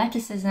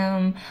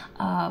athleticism,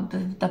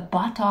 the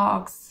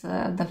buttocks,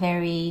 the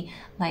very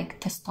like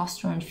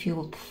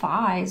testosterone-fueled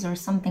thighs or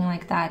something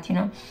like that, you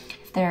know.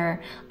 If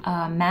they're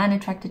a man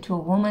attracted to a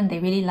woman, they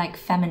really like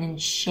feminine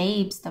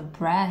shapes, the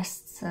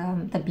breasts,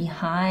 the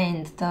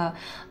behind, the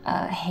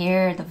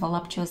hair, the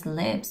voluptuous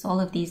lips, all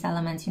of these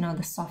elements, you know,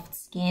 the soft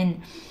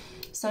skin.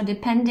 So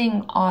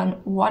depending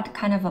on what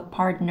kind of a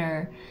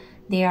partner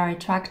they are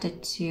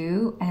attracted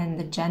to and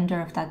the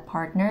gender of that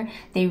partner,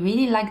 they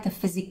really like the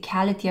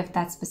physicality of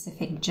that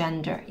specific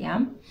gender,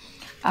 yeah?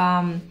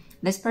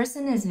 This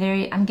person is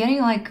very, I'm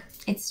getting like,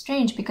 it's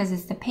strange because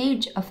it's the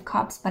Page of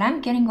Cups, but I'm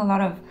getting a lot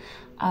of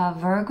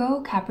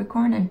Virgo,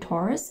 Capricorn, and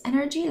Taurus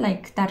energy,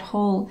 like that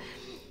whole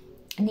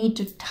need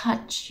to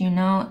touch, you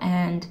know,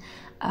 and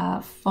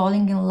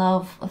falling in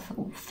love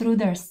through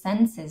their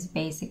senses,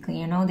 basically.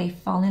 You know, they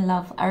fall in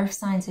love, earth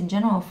signs in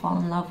general fall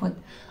in love with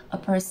a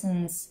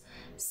person's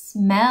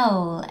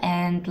smell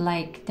and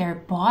like their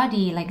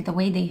body, like the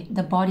way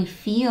the body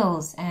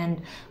feels,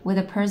 and with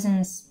a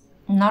person's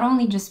not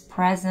only just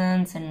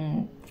presence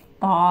and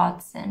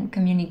thoughts and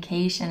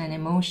communication and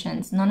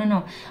emotions.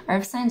 No.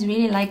 Earth signs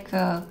really like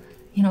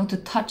you know, to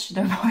touch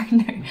their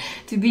partner,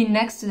 to be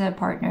next to their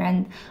partner,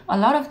 and a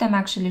lot of them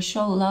actually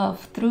show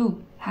love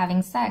through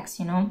having sex,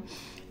 you know.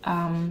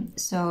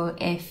 So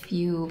if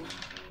you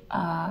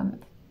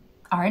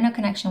are in a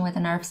connection with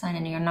an earth sign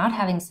and you're not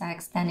having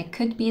sex, then it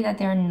could be that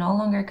they're no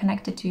longer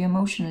connected to you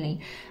emotionally,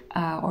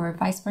 or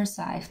vice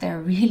versa. If they're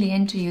really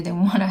into you, they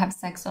want to have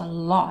sex a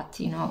lot,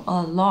 you know,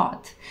 a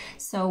lot.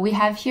 So we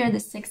have here the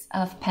Six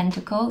of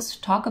Pentacles,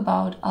 talk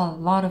about a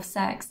lot of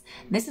sex.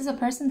 This is a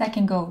person that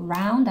can go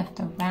round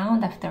after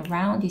round after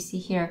round. You see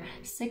here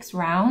 6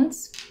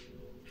 rounds.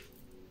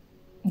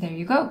 There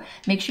you go.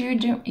 Make sure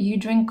you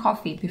drink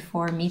coffee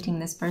before meeting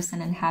this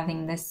person and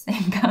having this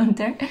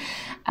encounter.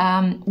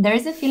 There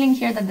is a feeling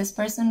here that this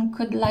person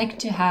could like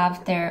to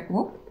have their...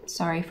 Whoop,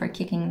 sorry for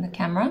kicking the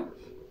camera.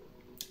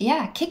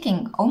 Yeah,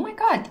 kicking. Oh my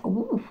God.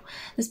 Ooh.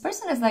 This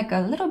person is like a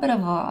little bit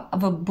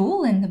of a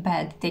bull in the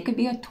bed. They could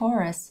be a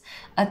Taurus.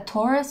 A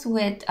Taurus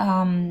with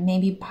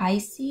maybe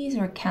Pisces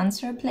or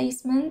Cancer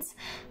placements.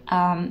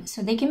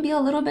 So they can be a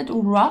little bit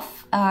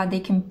rough. They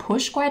can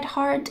push quite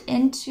hard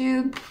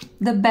into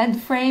the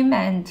bed frame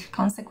and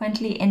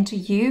consequently into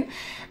you.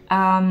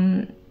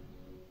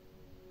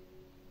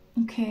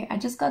 Okay, I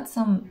just got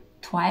some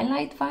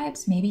Twilight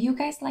vibes. Maybe you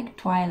guys like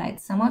Twilight.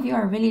 Some of you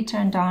are really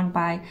turned on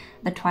by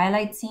the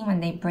Twilight scene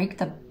when they break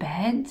the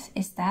bed.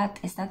 Is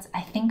that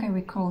I think I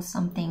recall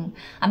something.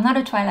 I'm not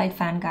a Twilight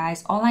fan,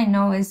 guys. All I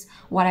know is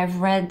what I've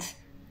read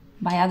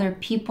by other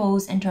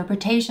people's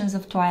interpretations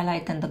of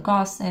Twilight and the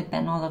gossip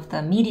and all of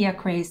the media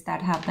craze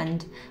that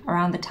happened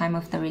around the time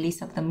of the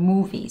release of the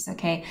movies,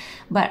 okay?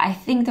 But I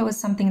think there was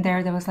something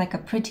there. There was like a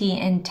pretty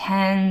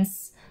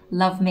intense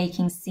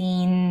lovemaking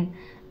scene,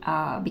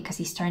 because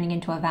he's turning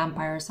into a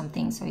vampire or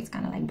something, so he's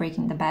kind of like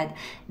breaking the bed.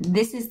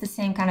 This is the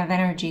same kind of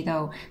energy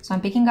though. So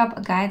I'm picking up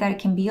a guy that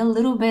can be a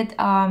little bit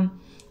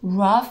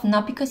rough,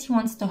 not because he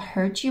wants to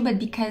hurt you, but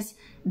because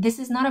this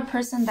is not a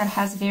person that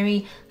has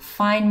very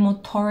fine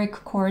motoric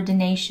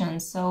coordination.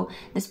 So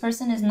this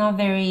person is not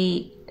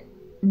very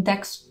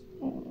dexterous.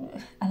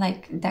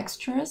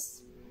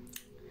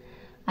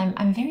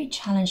 I'm very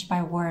challenged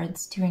by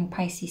words during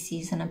Pisces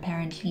season,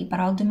 apparently, but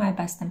I'll do my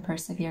best and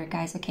persevere,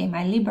 guys, okay?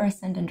 My Libra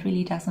ascendant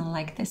really doesn't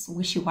like this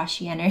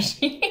wishy-washy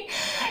energy.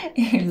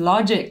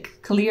 Logic,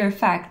 clear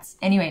facts.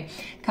 Anyway,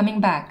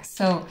 coming back.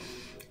 So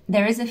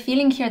there is a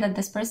feeling here that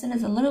this person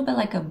is a little bit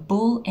like a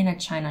bull in a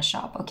china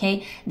shop,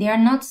 okay? They are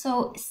not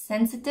so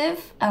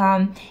sensitive.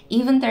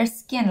 Even their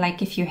skin,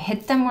 like if you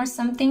hit them or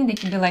something, they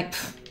can be like,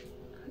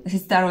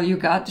 is that all you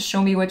got?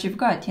 Show me what you've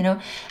got, you know?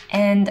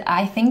 And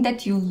I think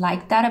that you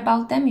like that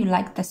about them. You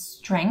like the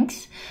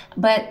strength,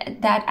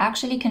 but that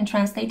actually can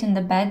translate in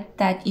the bed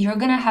that you're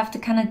gonna have to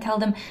kind of tell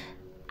them,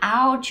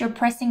 ouch, you're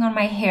pressing on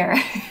my hair,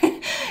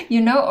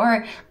 you know?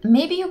 Or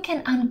maybe you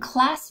can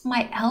unclasp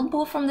my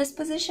elbow from this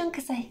position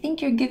because I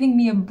think you're giving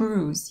me a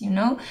bruise, you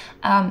know?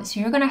 So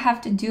you're gonna have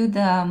to do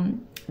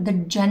the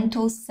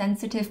gentle,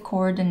 sensitive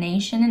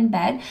coordination in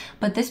bed,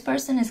 but this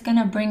person is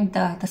gonna bring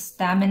the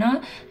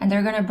stamina, and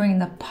they're gonna bring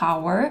the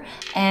power,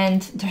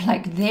 and they're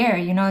like there,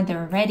 you know,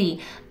 they're ready.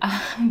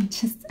 I'm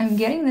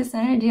getting this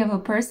energy of a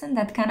person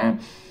that kind of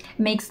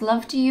makes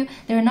love to you.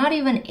 They're not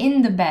even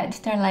in the bed.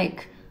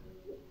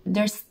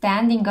 They're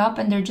standing up,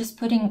 and they're just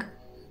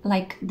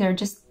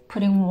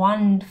putting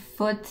one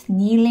foot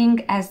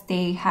kneeling as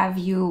they have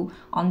you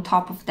on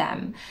top of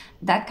them.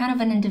 That kind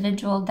of an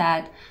individual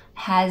that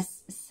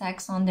has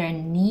sex on their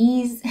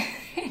knees.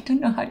 I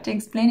don't know how to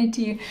explain it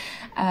to you.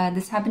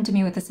 This happened to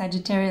me with a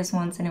Sagittarius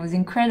once, and it was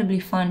incredibly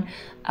fun.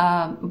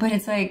 But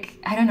it's like,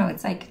 I don't know,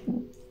 it's like,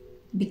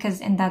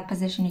 because in that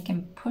position you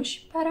can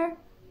push better.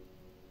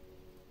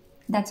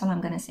 That's all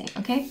I'm gonna say,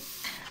 okay?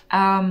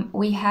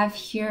 We have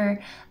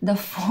here the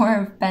Four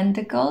of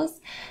Pentacles.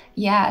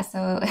 Yeah,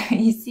 so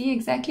you see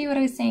exactly what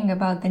I was saying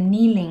about the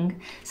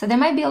kneeling. So there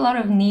might be a lot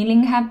of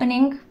kneeling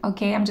happening,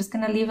 okay? I'm just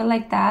gonna leave it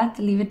like that.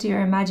 Leave it to your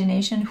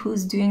imagination,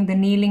 who's doing the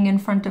kneeling in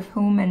front of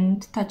whom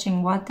and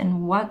touching what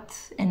and what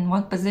in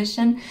what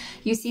position.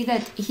 You see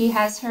that he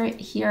has her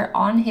here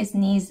on his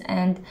knees,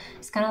 and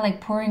it's kind of like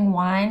pouring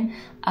wine,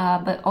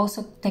 but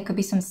also there could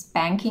be some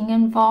spanking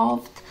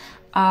involved.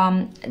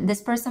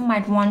 This person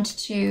might want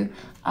to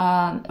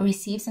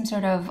receive some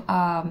sort of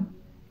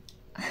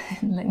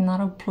not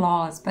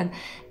applause, but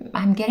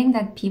I'm getting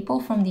that people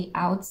from the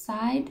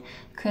outside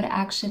could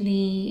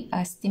actually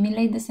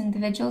stimulate this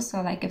individual.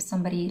 So like if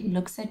somebody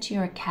looks at you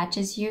or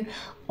catches you,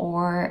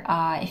 or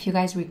if you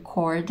guys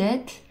record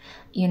it,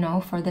 you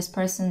know, for this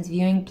person's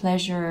viewing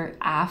pleasure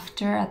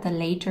after, at the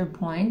later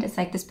point, it's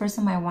like this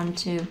person might want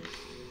to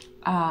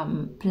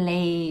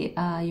play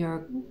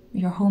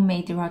your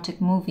homemade erotic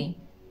movie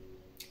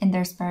in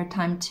their spare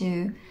time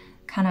to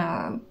kind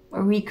of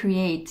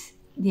recreate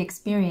the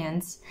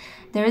experience.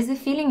 There is a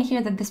feeling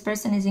here that this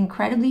person is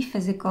incredibly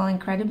physical,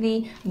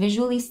 incredibly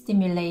visually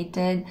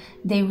stimulated.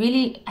 They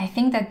really, I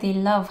think that they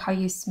love how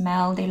you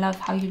smell, they love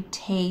how you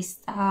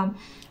taste.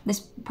 This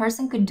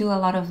person could do a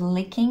lot of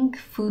licking.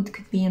 Food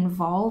could be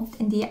involved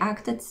in the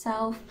act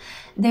itself.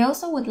 They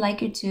also would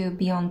like you to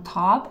be on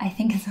top. I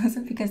think it's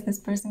also because this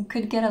person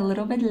could get a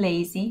little bit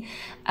lazy,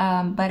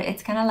 but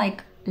it's kind of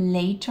like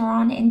later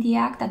on in the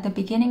act. At the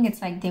beginning,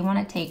 it's like they want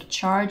to take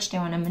charge, they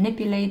want to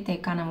manipulate, they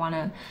kind of want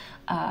to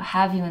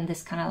have you in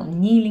this kind of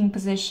kneeling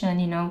position,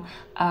 you know,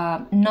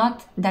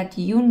 not that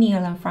you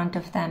kneel in front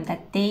of them,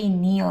 that they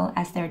kneel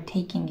as they're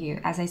taking you,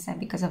 as I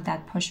said, because of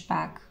that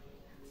pushback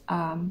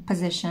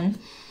position.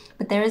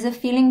 But there is a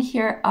feeling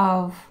here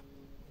of,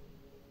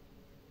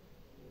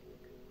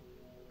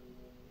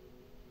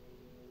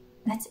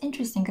 that's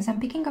interesting because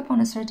I'm picking up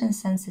on a certain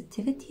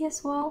sensitivity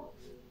as well.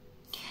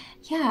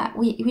 Yeah,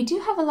 we do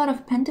have a lot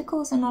of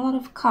pentacles and a lot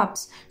of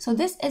cups. So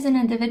this is an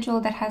individual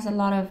that has a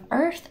lot of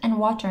earth and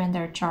water in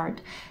their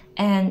chart,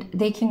 and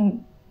they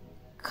can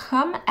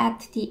come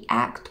at the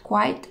act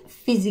quite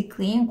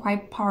physically and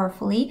quite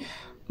powerfully,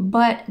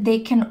 but they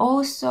can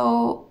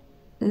also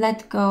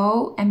let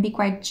go and be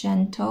quite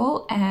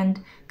gentle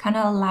and kind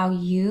of allow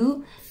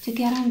you to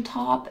get on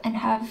top and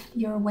have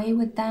your way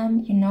with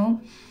them, you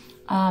know.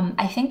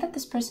 I think that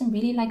this person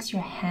really likes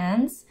your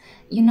hands.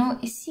 You know,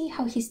 you see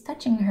how he's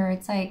touching her.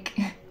 It's like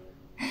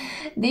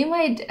they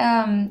might,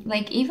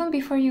 like even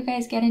before you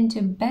guys get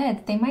into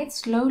bed, they might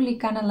slowly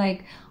kind of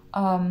like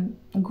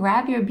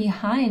grab your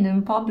behind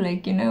in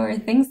public, you know, or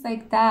things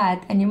like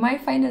that. And you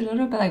might find it a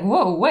little bit like,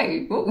 whoa,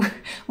 wait, whoa,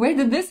 where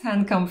did this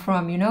hand come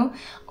from, you know?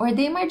 Or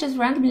they might just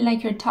randomly,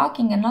 like you're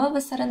talking and all of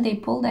a sudden they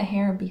pull the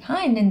hair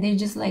behind and they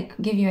just like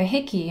give you a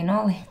hickey, you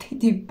know, like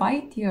they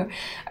bite you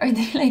or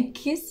they like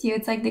kiss you.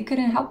 It's like they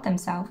couldn't help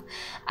themselves.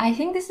 I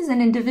think this is an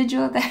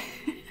individual that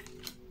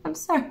I'm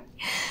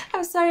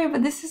sorry,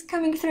 but this is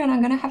coming through and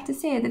I'm gonna have to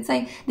say it. It's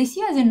like they see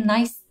you as a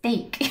nice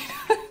steak.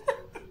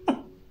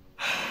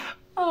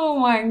 Oh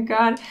my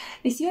god,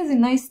 they see you as a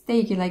nice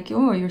steak. You're like,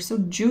 oh, you're so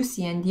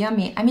juicy and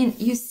yummy. I mean,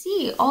 you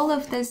see all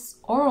of this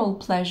oral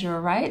pleasure,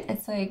 right?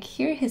 It's like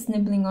here he's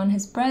nibbling on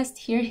his breast,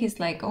 here he's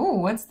like, oh,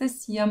 what's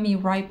this yummy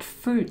ripe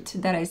fruit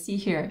that I see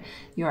here?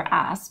 Your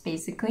ass,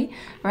 basically,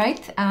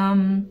 right?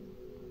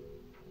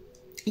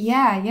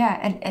 Yeah,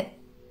 and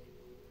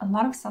a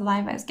lot of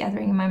saliva is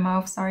gathering in my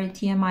mouth, sorry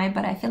TMI,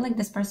 but I feel like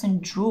this person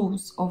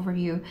drools over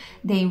you.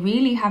 They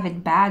really have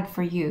it bad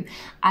for you.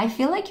 I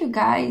feel like you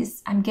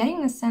guys, I'm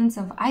getting a sense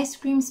of ice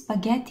cream,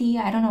 spaghetti.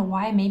 I don't know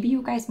why. Maybe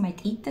you guys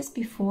might eat this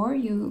before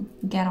you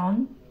get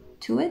on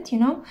to it, you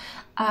know.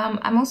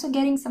 I'm also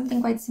getting something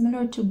quite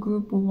similar to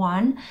group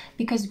 1,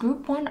 because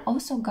group 1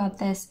 also got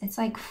this. It's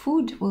like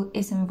food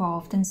is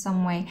involved in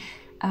some way.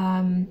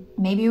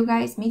 Maybe you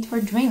guys meet for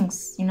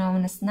drinks, you know,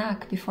 and a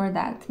snack before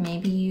that.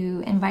 Maybe you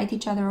invite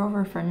each other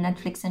over for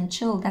Netflix and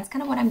chill. That's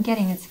kind of what I'm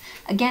getting. It's,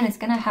 again, it's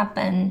gonna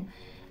happen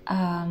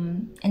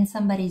in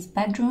somebody's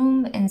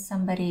bedroom, in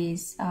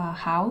somebody's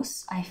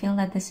house. I feel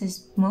that this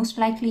is most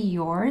likely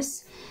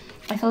yours.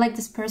 I feel like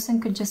this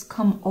person could just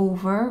come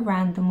over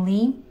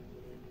randomly.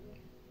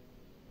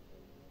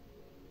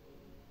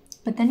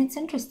 But then it's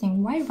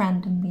interesting, why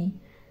randomly?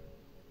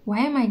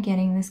 Why am I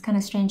getting this kind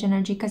of strange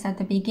energy? Because at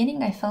the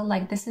beginning, I felt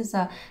like this is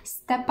a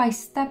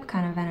step-by-step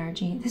kind of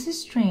energy. This is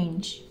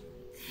strange.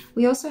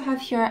 We also have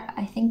here,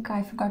 I think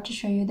I forgot to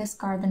show you this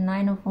card, the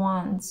 9 of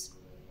Wands.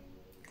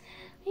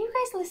 Are you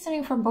guys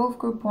listening for both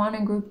group 1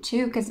 and group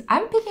 2? Because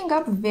I'm picking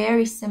up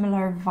very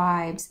similar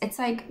vibes. It's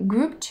like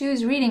group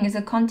 2's reading is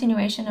a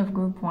continuation of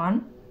group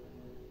 1.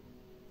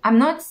 I'm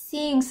not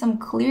seeing some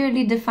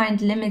clearly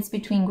defined limits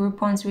between group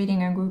 1's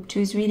reading and group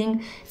 2's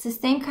reading. It's the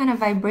same kind of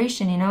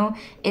vibration, you know.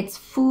 It's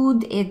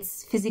food,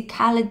 it's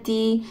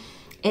physicality,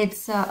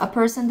 it's a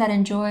person that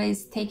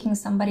enjoys taking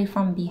somebody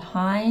from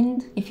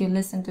behind. If you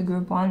listen to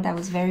group 1, that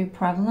was very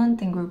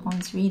prevalent in group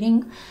 1's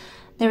reading.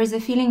 There is a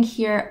feeling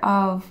here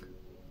of,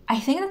 I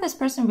think that this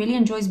person really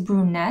enjoys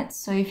brunettes.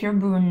 So if you're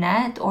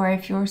brunette or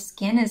if your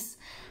skin is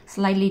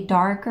slightly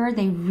darker,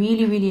 they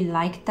really, really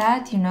like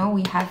that. You know,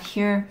 we have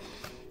here,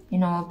 you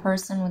know, a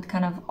person with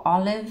kind of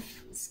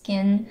olive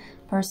skin,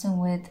 person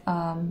with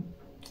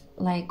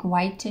like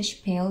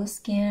whitish pale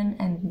skin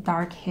and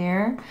dark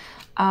hair.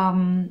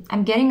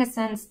 I'm getting a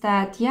sense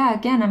that, yeah,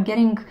 again, I'm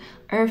getting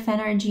earth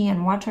energy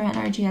and water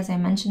energy, as I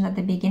mentioned at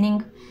the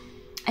beginning.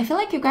 I feel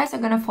like you guys are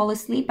gonna fall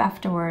asleep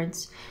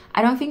afterwards.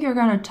 I don't think you're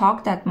gonna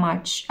talk that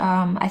much.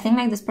 I think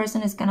like this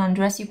person is gonna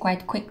undress you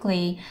quite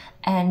quickly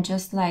and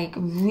just like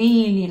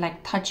really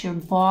like touch your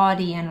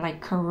body and like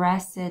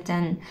caress it,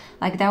 and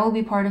like that will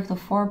be part of the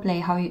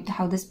foreplay,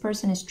 how this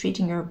person is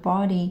treating your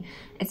body.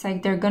 It's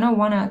like they're gonna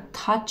wanna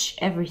touch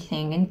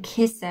everything and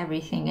kiss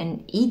everything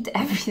and eat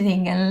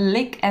everything and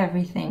lick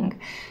everything.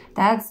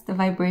 That's the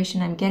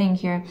vibration I'm getting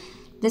here.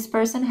 This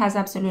person has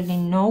absolutely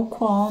no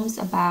qualms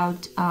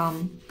about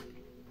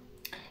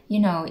you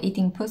know,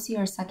 eating pussy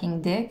or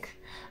sucking dick.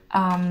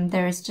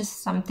 There is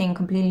just something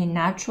completely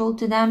natural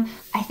to them.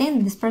 I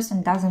think this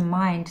person doesn't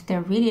mind.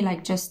 They're really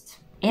like just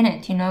in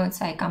it, you know,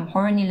 it's like, I'm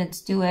horny,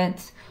 let's do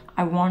it.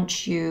 I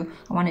want you,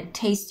 I want to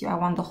taste you, I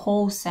want the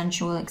whole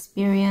sensual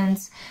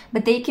experience.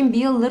 But they can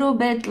be a little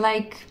bit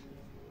like,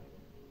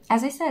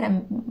 as I said,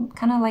 I'm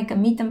kind of like a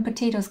meat and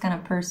potatoes kind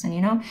of person,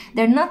 you know?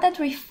 They're not that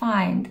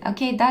refined,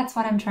 okay? That's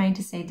what I'm trying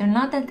to say. They're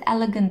not that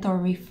elegant or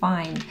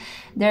refined.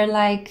 They're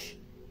like,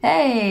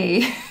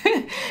 hey,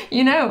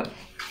 you know,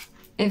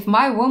 if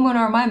my woman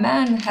or my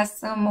man has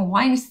some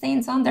wine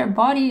stains on their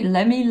body,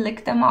 let me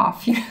lick them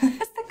off. You know,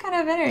 that's the kind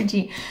of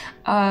energy.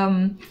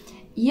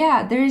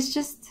 Yeah, there's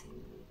just,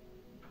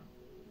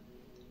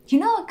 you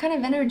know what kind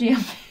of energy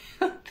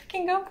I'm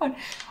picking up on?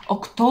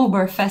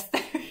 Oktoberfest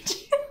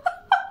energy.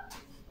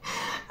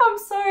 I'm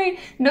sorry,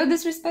 no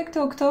disrespect to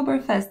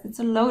Oktoberfest. It's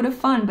a load of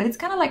fun, but it's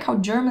kind of like how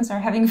Germans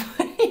are having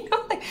fun, you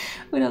know, like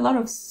with a lot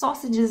of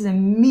sausages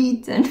and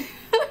meat and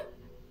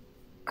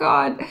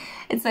God,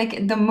 it's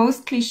like the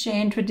most cliche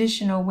and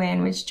traditional way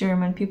in which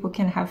German people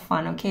can have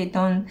fun, okay?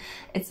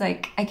 It's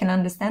like, I can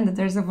understand that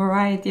there's a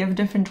variety of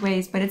different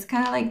ways, but it's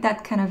kind of like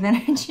that kind of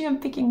energy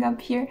I'm picking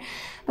up here.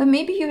 But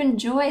maybe you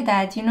enjoy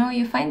that, you know,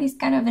 you find these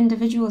kind of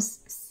individuals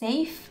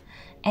safe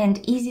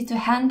and easy to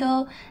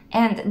handle.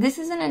 And this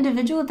is an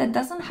individual that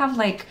doesn't have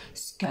like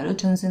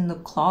skeletons in the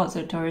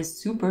closet or is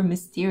super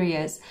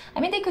mysterious. I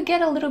mean, they could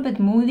get a little bit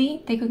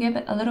moody, they could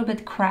get a little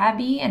bit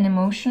crabby and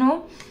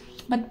emotional,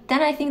 but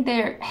then I think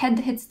their head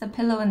hits the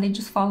pillow and they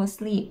just fall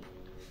asleep.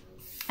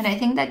 And I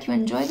think that you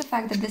enjoy the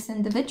fact that this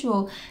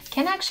individual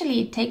can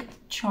actually take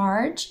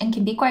charge and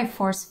can be quite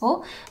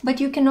forceful, but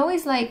you can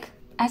always, like,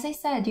 as I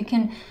said, you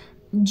can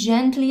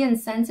gently and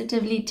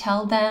sensitively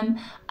tell them,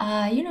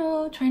 you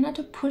know, try not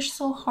to push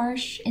so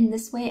harsh in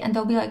this way, and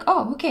they'll be like,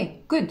 oh,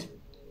 okay, good,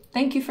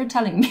 thank you for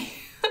telling me.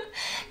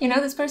 You know,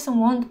 this person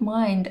won't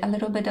mind a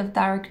little bit of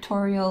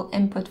directorial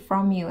input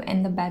from you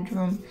in the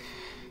bedroom.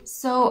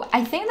 So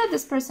I think that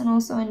this person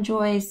also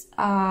enjoys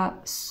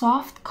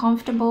soft,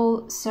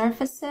 comfortable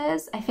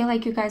surfaces. I feel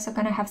like you guys are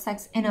gonna have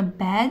sex in a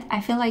bed. I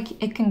feel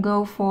like it can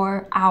go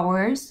for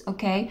hours,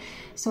 okay?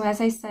 So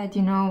as I said,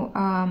 you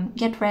know,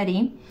 get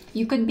ready.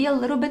 You could be a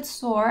little bit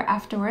sore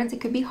afterwards. It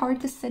could be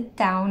hard to sit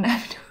down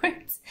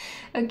afterwards,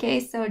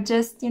 okay? So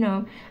just, you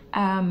know,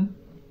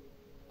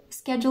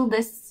 schedule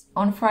this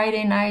on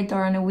Friday night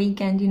or on a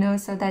weekend, you know,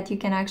 so that you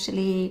can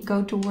actually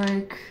go to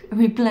work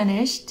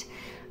replenished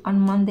on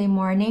Monday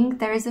morning.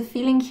 There is a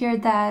feeling here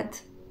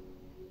that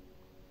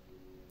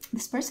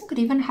this person could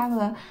even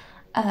have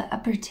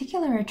a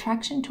particular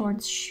attraction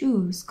towards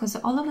shoes, because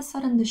all of a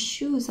sudden the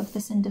shoes of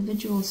this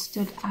individual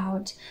stood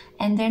out,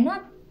 and they're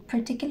not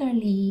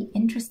particularly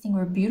interesting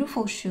or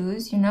beautiful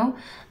shoes, you know.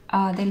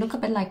 They look a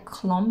bit like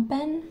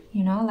klompen,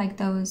 you know, like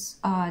those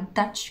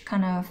Dutch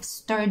kind of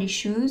sturdy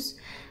shoes,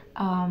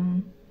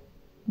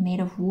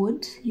 made of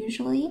wood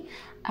usually,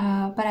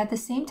 but at the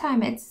same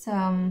time it's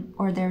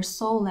or their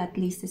sole at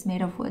least is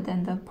made of wood,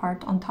 and the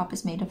part on top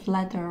is made of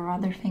leather or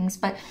other things.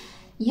 But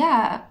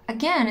yeah,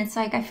 again, it's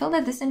like I feel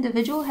that this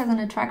individual has an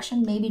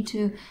attraction maybe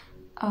to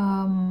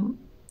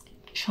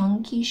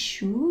chunky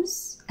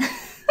shoes.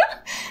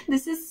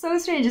 This is so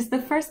strange. It's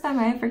the first time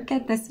I ever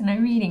get this in a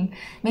reading.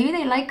 Maybe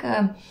they like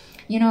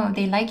you know,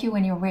 they like you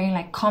when you're wearing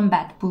like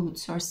combat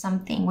boots or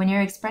something, when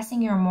you're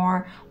expressing your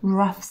more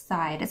rough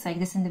side. It's like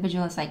this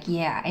individual is like,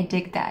 yeah, I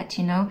dig that,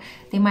 you know.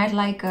 They might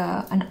like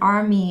an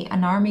army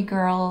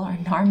girl or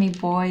an army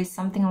boy,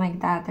 something like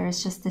that.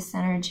 There's just this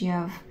energy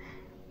of,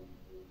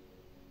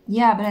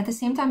 yeah, but at the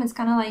same time it's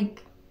kind of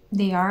like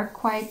they are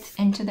quite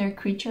into their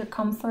creature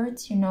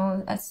comforts, you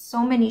know.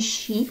 So many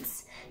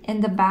sheets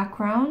in the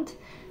background,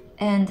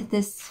 and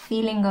this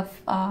feeling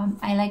of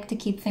I like to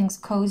keep things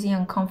cozy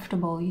and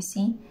comfortable, you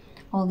see,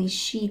 all these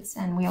sheets.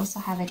 And we also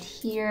have it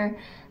here,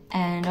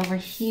 and over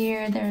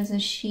here there's a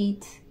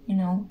sheet, you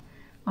know,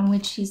 on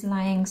which she's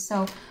lying.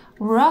 So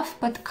rough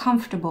but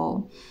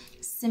comfortable,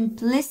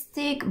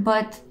 simplistic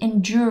but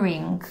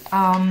enduring,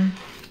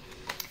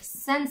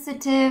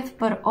 sensitive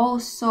but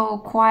also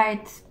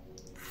quite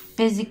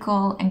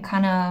physical and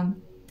kind of,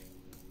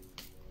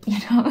 you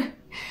know,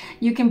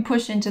 you can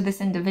push into this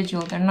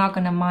individual. They're not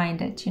going to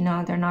mind it, you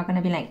know. They're not going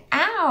to be like,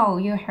 ow,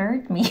 you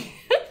hurt me.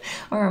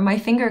 Or my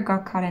finger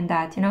got caught in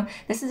that, you know.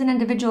 This is an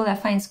individual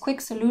that finds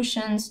quick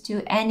solutions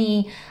to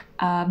any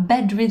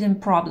bedridden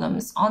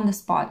problems on the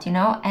spot, you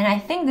know. And I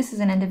think this is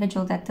an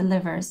individual that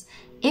delivers,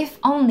 if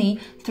only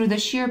through the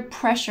sheer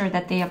pressure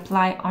that they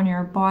apply on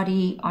your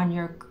body, on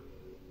your,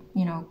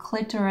 you know,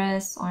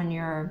 clitoris, on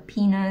your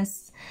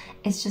penis.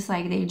 It's just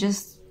like they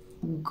just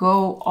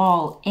go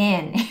all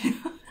in.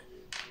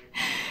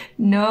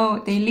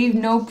 No, they leave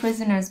no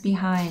prisoners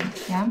behind,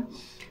 yeah.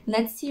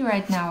 Let's see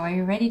right now. Are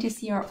you ready to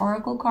see our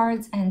oracle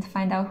cards and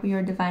find out who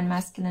your divine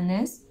masculine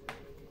is?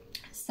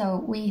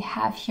 So we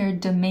have here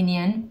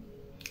Dominion.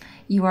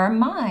 You are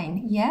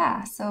mine.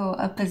 Yeah, so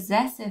a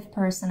possessive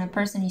person, a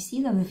person, you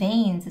see the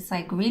veins. It's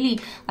like really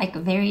like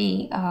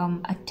very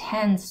a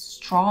tense,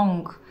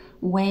 strong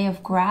way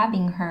of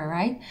grabbing her,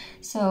 right?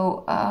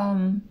 So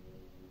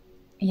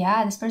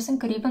Yeah, this person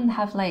could even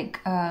have like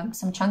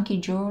some chunky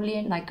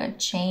jewelry, like a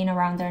chain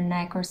around their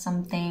neck or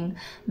something,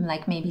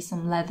 like maybe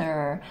some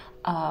leather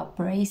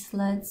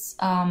bracelets.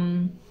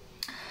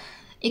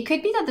 It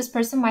could be that this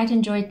person might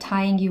enjoy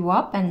tying you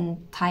up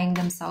and tying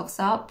themselves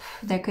up.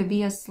 There could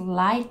be a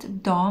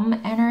slight dom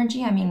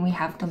energy. I mean, we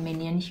have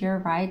dominion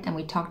here, right? And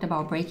we talked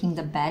about breaking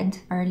the bed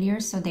earlier,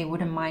 so they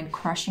wouldn't mind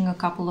crushing a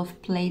couple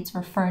of plates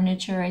or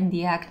furniture in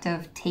the act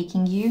of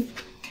taking you.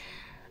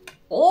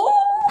 Oh,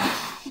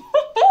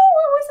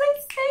 what was I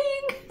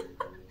saying?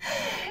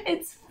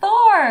 It's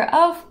Thor,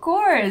 of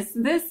course.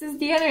 This is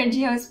the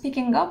energy I was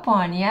picking up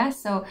on, yeah?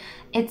 So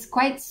it's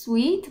quite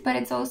sweet, but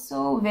it's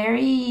also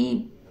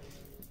very,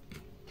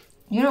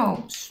 you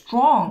know,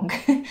 strong.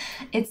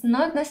 It's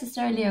not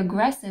necessarily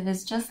aggressive.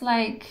 It's just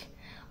like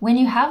when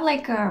you have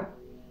like a,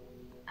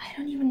 I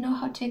don't even know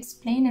how to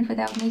explain it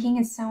without making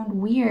it sound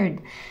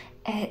weird.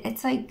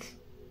 It's like,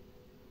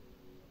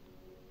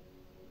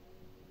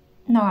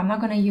 no, I'm not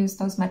going to use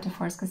those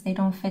metaphors because they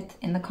don't fit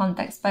in the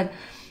context. But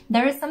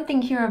there is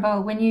something here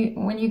about when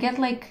you get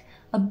like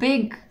a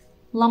big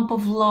lump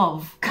of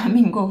love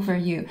coming over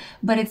you,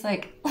 but it's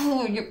like,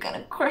 oh, you're kind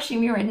of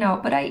crushing me right now.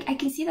 But I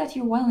can see that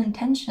you're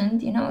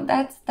well-intentioned, you know,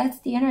 that's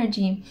the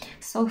energy.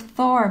 So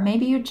Thor,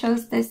 maybe you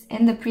chose this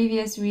in the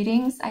previous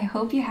readings. I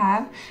hope you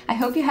have. I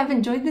hope you have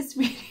enjoyed this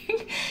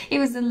reading. It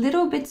was a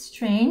little bit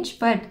strange,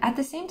 but at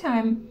the same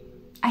time,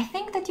 I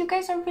think that you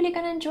guys are really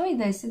going to enjoy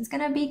this. It's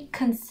going to be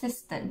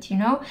consistent, you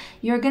know?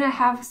 You're going to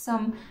have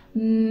some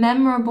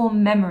memorable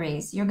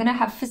memories. You're going to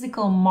have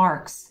physical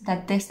marks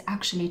that this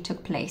actually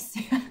took place.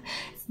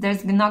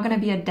 There's not going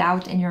to be a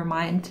doubt in your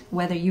mind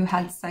whether you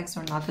had sex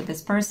or not with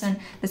this person.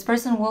 This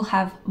person will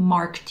have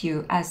marked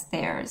you as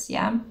theirs,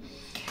 yeah?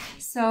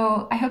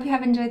 So I hope you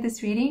have enjoyed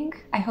this reading.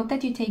 I hope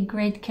that you take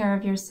great care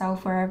of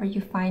yourself wherever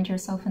you find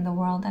yourself in the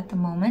world at the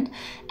moment.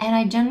 And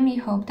I genuinely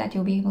hope that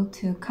you'll be able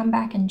to come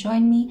back and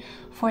join me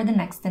for the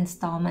next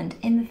installment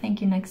in the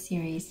Thank You Next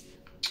series.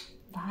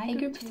 Bye,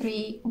 Group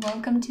 3.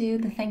 Welcome to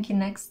the Thank You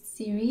Next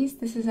series.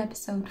 This is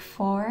episode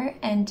 4,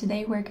 and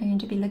today we're going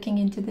to be looking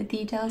into the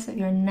details of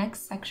your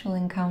next sexual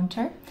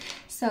encounter.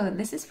 So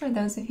this is for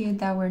those of you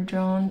that were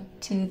drawn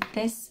to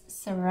this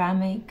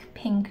ceramic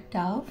pink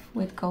dove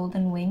with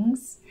golden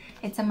wings.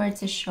 It's a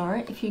Mertz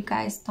short. If you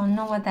guys don't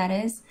know what that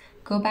is,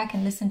 go back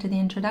and listen to the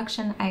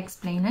introduction. I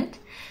explain it.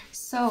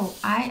 So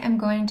I am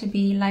going to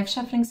be live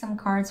shuffling some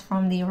cards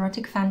from the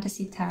Erotic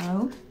Fantasy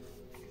Tarot.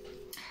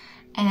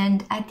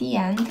 And at the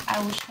end,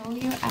 I will show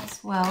you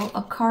as well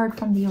a card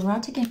from the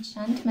Erotic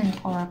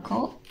Enchantment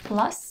Oracle.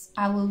 Plus,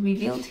 I will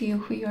reveal to you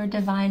who your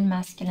Divine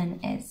Masculine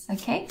is.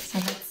 Okay, so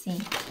let's see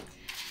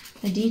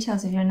the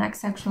details of your next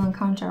sexual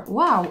encounter.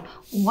 Wow,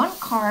 one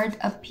card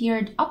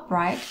appeared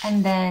upright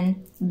and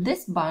then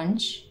this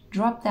bunch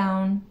dropped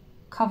down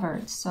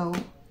covered, so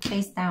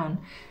face down.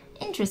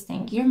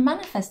 Interesting. You're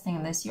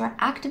manifesting this. You're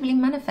actively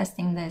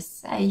manifesting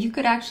this. You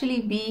could actually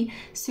be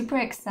super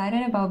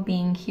excited about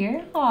being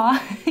here.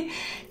 Aw,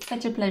 it's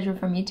such a pleasure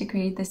for me to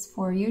create this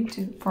for you,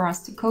 for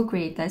us to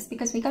co-create this,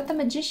 because we got the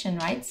Magician,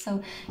 right?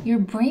 So you're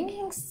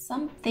bringing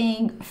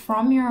something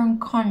from your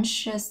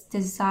unconscious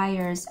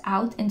desires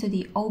out into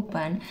the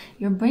open.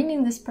 You're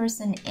bringing this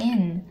person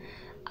in.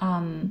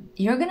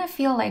 You're gonna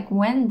feel like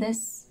when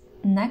this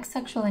next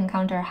sexual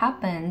encounter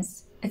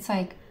happens, it's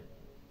like,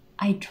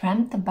 I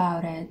dreamt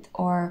about it,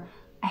 or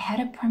I had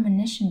a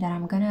premonition that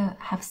I'm gonna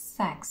have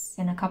sex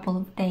in a couple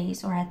of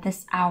days or at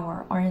this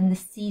hour or in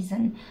this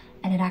season,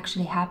 and it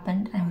actually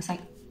happened, and I was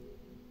like,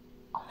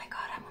 oh my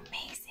god, I'm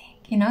amazing.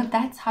 You know,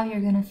 that's how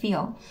you're gonna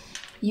feel.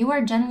 You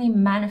are generally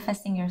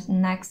manifesting your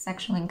next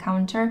sexual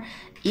encounter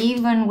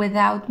even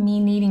without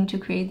me needing to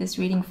create this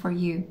reading for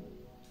you.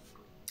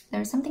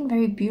 There's something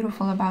very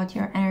beautiful about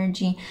your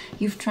energy.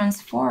 You've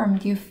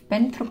transformed, you've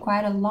been through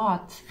quite a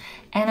lot.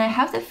 And I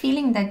have the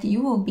feeling that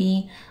you will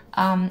be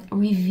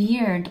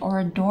revered or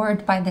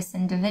adored by this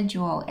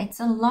individual. It's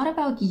a lot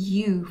about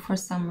you for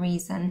some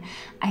reason.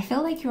 I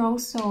feel like you're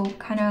also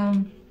kind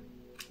of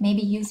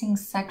maybe using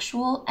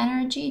sexual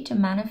energy to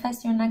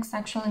manifest your next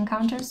sexual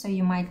encounter. So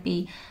you might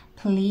be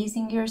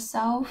pleasing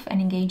yourself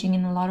and engaging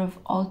in a lot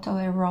of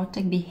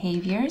autoerotic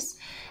behaviors.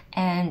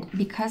 And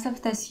because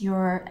of this,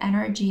 your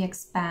energy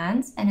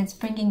expands and it's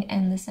bringing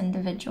in this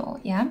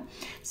individual, yeah?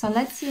 So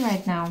let's see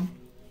right now.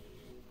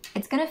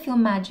 It's gonna feel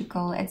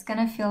magical. It's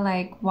gonna feel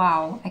like,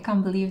 wow, I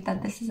can't believe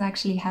that this is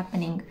actually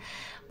happening.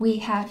 We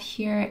have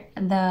here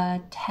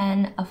the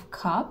 10 of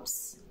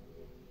Cups.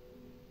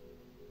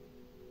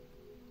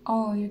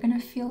 Oh, you're gonna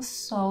feel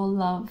so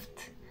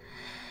loved.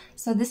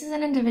 So this is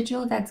an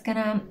individual that's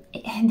gonna,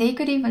 they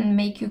could even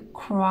make you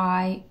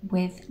cry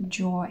with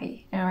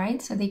joy, all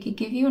right? So they could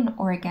give you an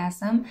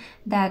orgasm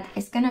that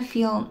is gonna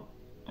feel,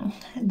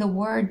 the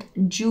word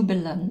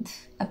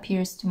jubilant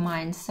appears to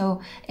mind.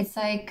 So it's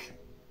like,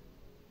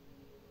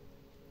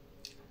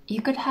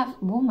 you could have,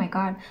 oh my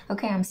god,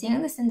 okay, I'm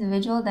seeing this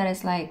individual that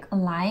is like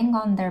lying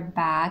on their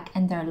back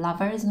and their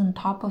lover is on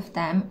top of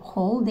them,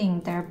 holding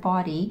their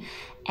body.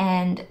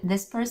 And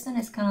this person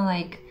is kind of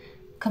like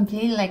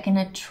completely like in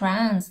a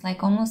trance,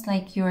 like almost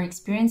like you're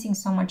experiencing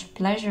so much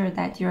pleasure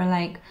that you're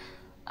like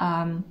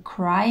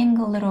crying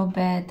a little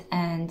bit,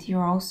 and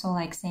you're also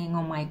like saying,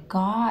 oh my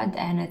god,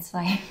 and it's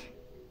like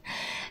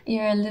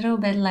you're a little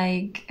bit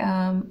like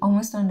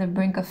almost on the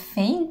brink of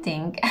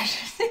fainting.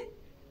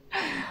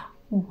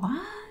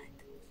 What?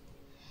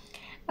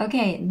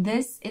 Okay,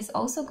 this is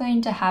also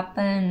going to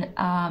happen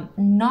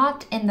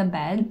not in the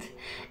bed.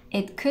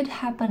 It could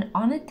happen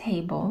on a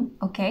table,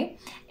 okay?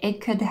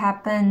 It could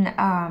happen,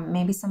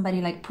 maybe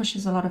somebody like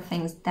pushes a lot of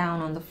things down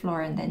on the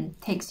floor and then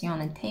takes you on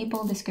a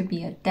table. This could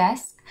be a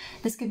desk.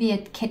 This could be a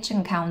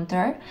kitchen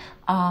counter.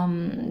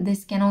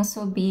 This can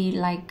also be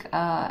like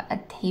a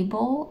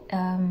table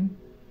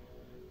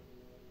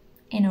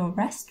in a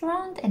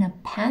restaurant, in a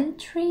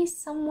pantry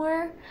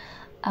somewhere.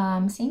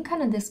 Seeing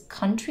kind of this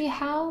country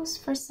house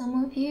for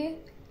some of you.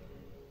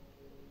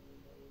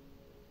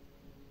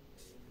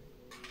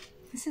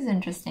 This is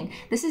interesting.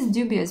 This is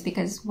dubious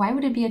because why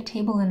would it be a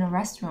table in a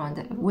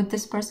restaurant? Would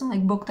this person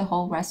like book the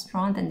whole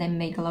restaurant and then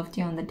make love to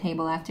you on the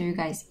table after you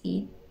guys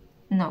eat?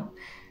 No,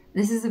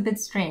 this is a bit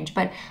strange,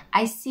 but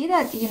I see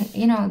that,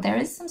 you know, there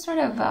is some sort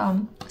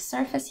of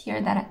surface here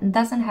that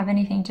doesn't have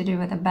anything to do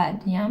with a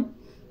bed, yeah?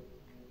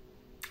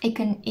 It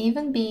can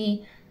even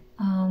be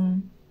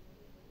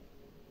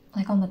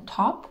like on the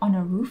top, on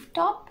a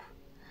rooftop.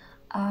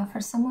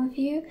 For some of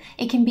you,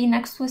 it can be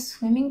next to a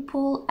swimming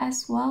pool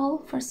as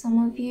well. For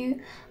some of you,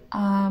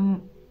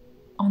 on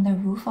the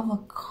roof of a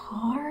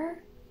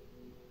car.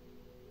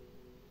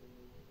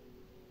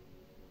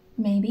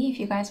 Maybe if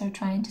you guys are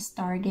trying to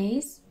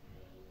stargaze.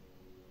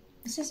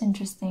 This is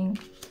interesting.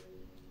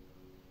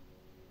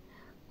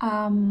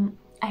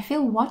 I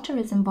feel water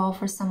is involved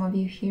for some of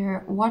you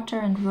here. Water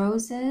and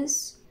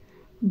roses,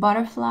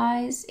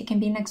 butterflies. It can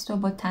be next to a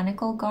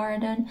botanical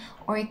garden,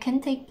 or it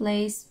can take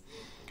place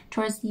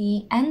towards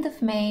the end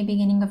of May,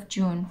 beginning of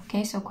June.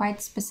 Okay, so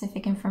quite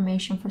specific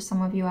information for some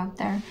of you out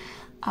there.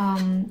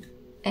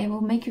 It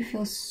will make you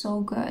feel so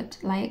good.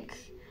 Like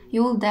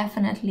you will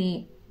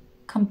definitely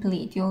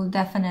complete. You'll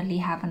definitely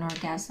have an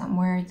orgasm.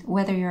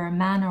 Whether you're a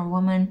man or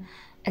woman,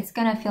 it's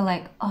gonna feel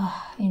like,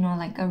 oh, you know,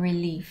 like a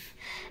relief.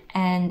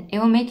 And it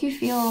will make you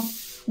feel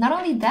not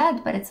only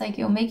that, but it's like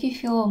it'll make you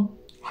feel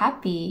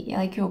happy.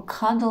 Like you'll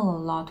cuddle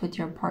a lot with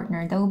your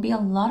partner. There will be a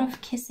lot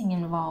of kissing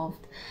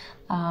involved.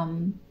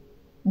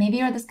 Maybe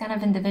you're this kind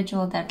of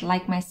individual that,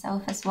 like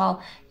myself as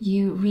well,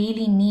 you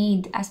really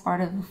need, as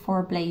part of a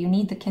foreplay, you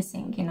need the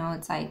kissing. You know,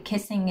 it's like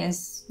kissing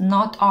is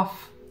not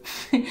off,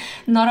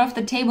 not off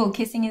the table.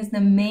 Kissing is the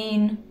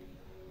main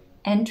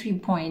entry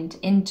point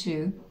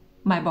into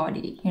my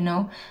body, you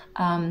know.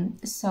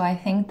 So I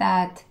think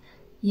that,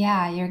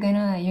 yeah, you're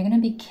gonna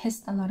be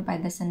kissed a lot by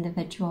this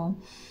individual.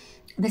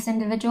 This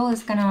individual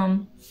is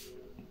gonna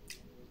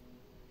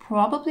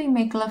probably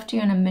make love to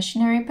you in a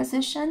missionary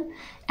position,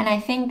 and I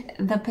think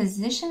the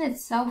position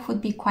itself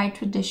would be quite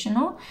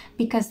traditional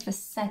because the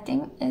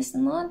setting is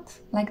not.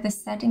 Like the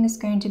setting is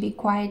going to be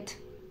quite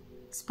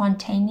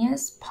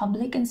spontaneous,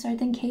 public in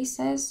certain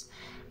cases.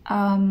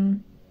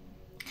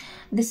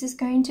 This is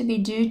going to be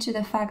due to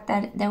the fact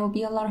that there will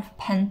be a lot of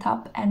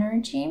pent-up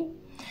energy.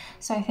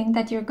 So I think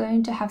that you're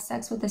going to have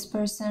sex with this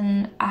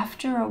person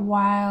after a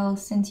while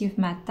since you've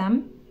met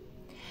them.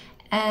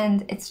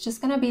 And it's just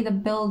gonna be the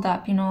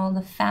build-up, you know, all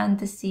the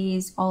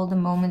fantasies, all the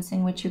moments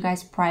in which you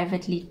guys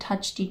privately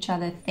touched each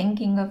other,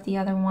 thinking of the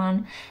other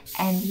one.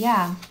 And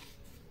yeah,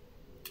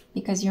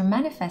 because you're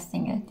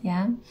manifesting it,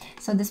 yeah?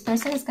 So this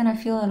person is gonna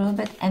feel a little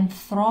bit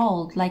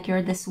enthralled, like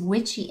you're this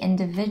witchy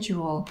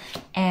individual,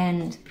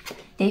 and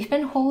they've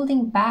been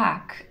holding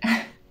back.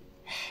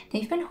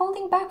 They've been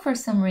holding back for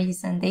some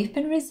reason. They've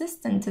been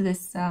resistant to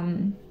this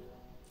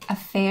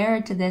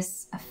affair,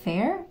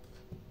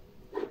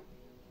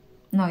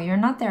 No, you're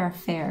not their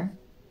affair.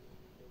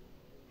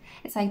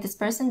 It's like this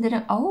person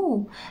didn't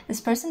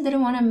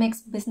want to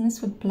mix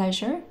business with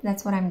pleasure.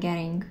 That's what I'm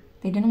getting.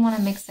 They didn't want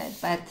to mix it,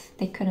 but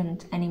they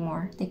couldn't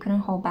anymore. They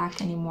couldn't hold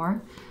back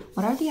anymore.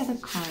 What are the other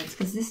cards?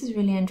 Because this is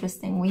really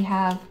interesting. We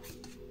have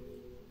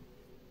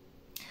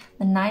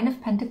the Nine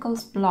of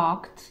Pentacles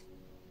blocked.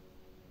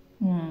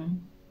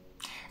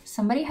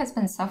 Somebody has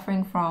been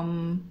suffering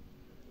from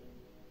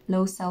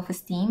low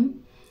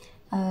self-esteem,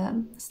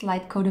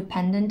 slight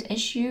codependent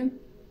issue.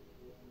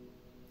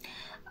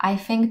 I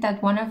think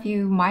that one of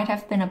you might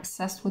have been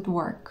obsessed with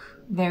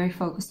work, very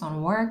focused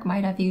on work,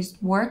 might have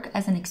used work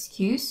as an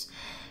excuse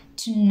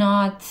to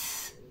not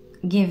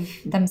give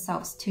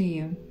themselves to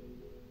you.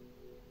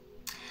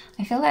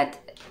 I feel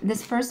that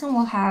this person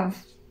will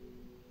have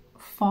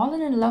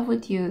fallen in love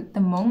with you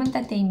the moment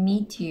that they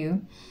meet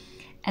you,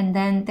 and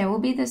then there will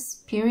be this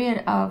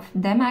period of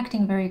them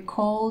acting very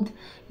cold,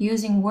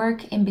 using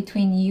work in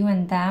between you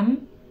and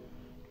them,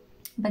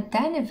 but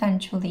then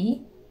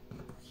eventually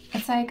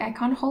it's like, I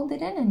can't hold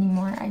it in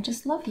anymore. I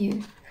just love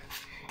you.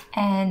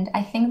 And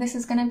I think this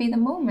is going to be the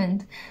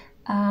moment.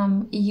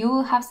 You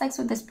will have sex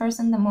with this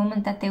person the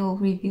moment that they will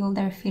reveal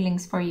their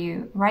feelings for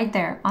you. Right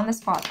there, on the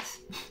spot.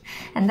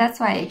 And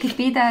that's why it could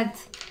be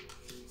that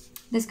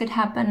This could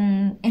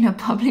happen in a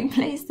public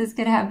place. This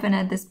could happen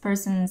at this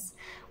person's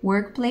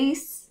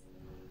workplace.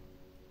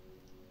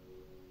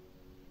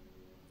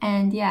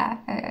 And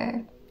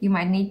yeah, you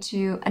might need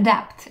to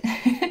adapt.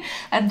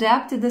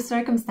 Adapt to the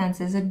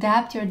circumstances.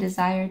 Adapt your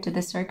desire to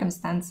the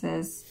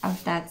circumstances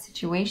of that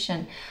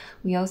situation.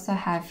 We also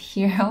have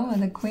here, oh,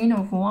 the Queen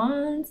of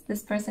Wands.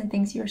 This person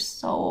thinks you're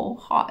so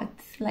hot,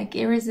 like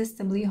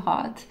irresistibly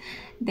hot.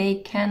 They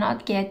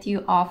cannot get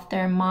you off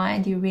their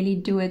mind. You really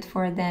do it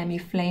for them. You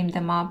flame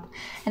them up.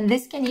 And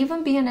this can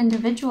even be an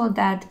individual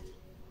that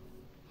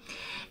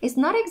is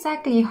not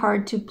exactly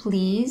hard to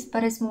please,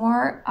 but it's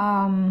more,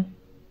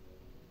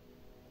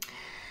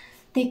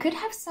 they could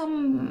have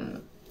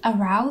some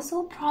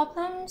arousal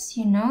problems,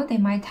 you know. They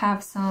might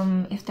have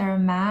some, if they're a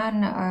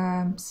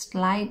man,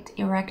 slight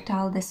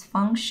erectile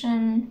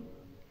dysfunction.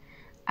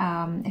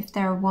 If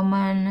they're a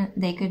woman,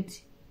 they could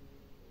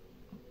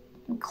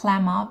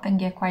clam up and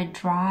get quite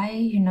dry,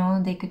 you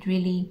know. They could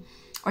really,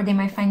 or they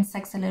might find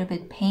sex a little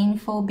bit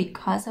painful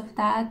because of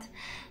that.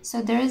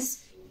 So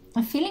there's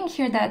a feeling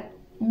here that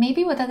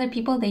maybe with other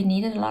people they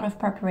needed a lot of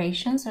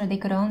preparations, or they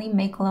could only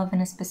make love in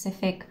a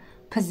specific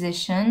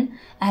position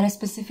at a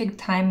specific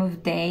time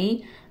of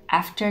day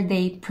after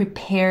they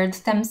prepared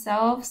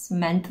themselves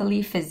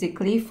mentally,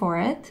 physically for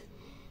it.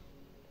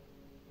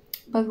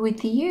 But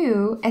with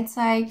you, it's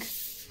like,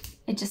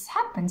 it just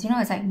happens, you know.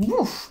 It's like,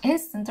 woof,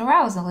 instant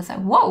arousal. It's like,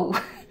 whoa.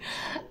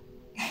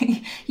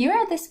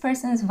 You're this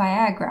person's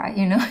Viagra,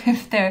 you know,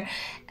 if they're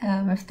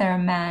a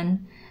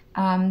man.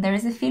 There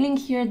is a feeling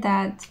here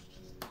that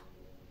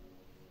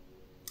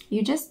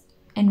you just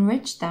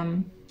enrich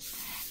them.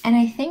 And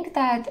I think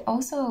that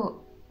also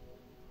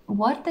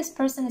what this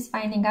person is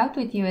finding out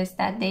with you is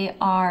that they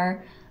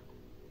are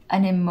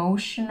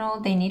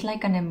they need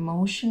like an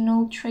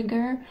emotional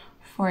trigger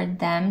for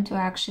them to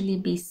actually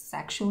be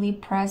sexually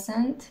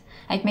present.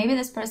 Like maybe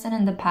this person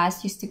in the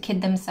past used to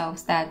kid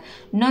themselves that,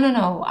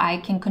 no, I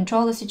can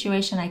control the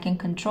situation, I can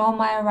control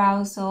my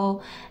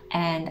arousal,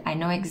 and I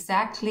know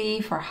exactly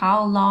for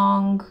how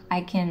long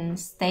I can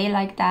stay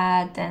like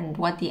that, and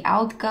what the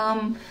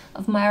outcome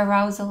of my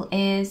arousal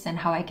is, and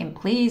how I can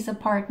please a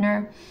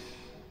partner.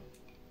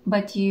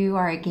 But you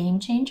are a game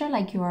changer,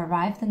 like you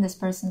arrived in this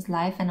person's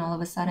life and all of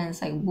a sudden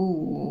it's like,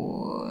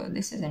 whoa,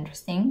 this is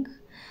interesting.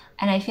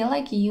 And I feel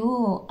like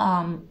you'll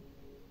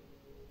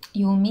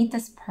meet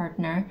this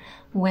partner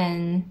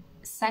when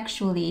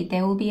sexually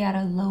they will be at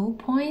a low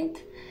point.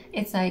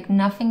 It's like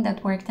nothing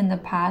that worked in the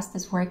past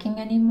is working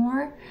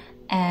anymore.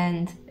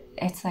 And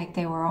it's like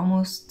they were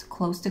almost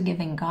close to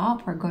giving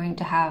up, or going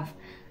to have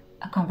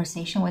a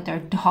conversation with their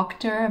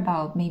doctor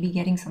about maybe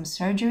getting some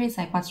surgery. It's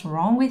like, what's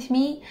wrong with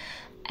me?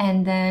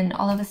 And then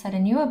all of a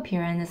sudden you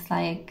appear and it's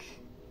like,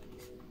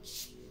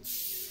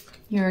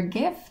 you're a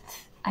gift.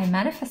 I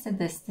manifested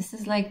this. This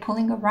is like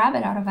pulling a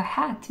rabbit out of a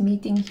hat.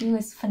 Meeting you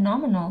is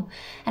phenomenal.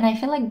 And I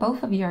feel like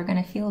both of you are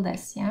going to feel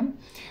this, yeah?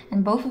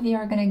 And both of you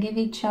are going to give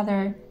each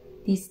other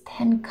these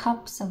 10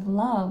 cups of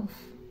love.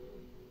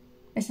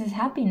 This is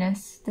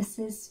happiness. This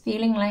is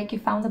feeling like you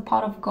found a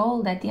pot of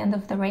gold at the end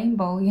of the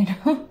rainbow, you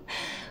know?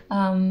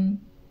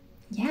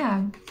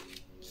 Yeah.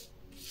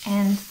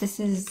 And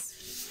this is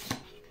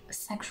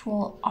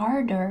sexual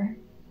ardor,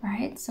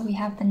 right? So we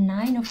have the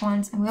 9 of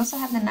Wands, and we also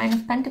have the 9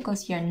 of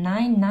Pentacles here.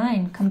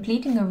 9-9,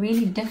 completing a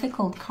really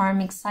difficult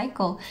karmic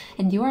cycle.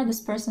 And you are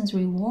this person's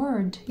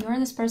reward. You are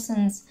this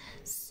person's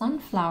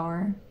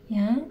sunflower,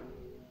 yeah?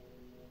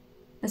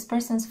 This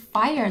person's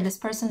fire, this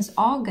person's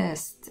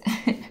August.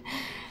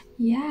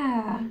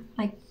 Yeah,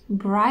 like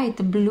bright,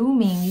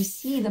 blooming. You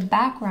see the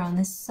background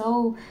is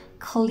so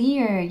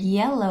clear,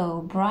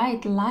 yellow,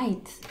 bright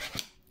light.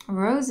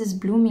 Roses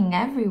blooming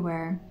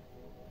everywhere.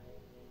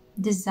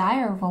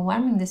 Desire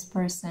overwhelming this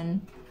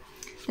person.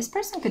 This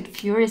person could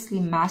furiously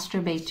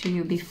masturbate to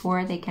you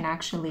before they can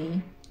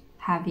actually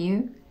have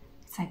you.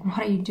 It's like, what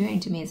are you doing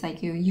to me? It's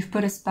like you've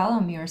put a spell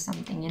on me or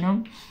something, you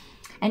know?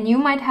 And you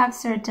might have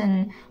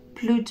certain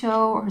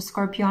Pluto or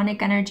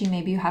Scorpionic energy.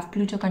 Maybe you have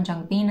Pluto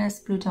conjunct Venus,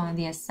 Pluto in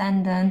the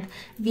ascendant,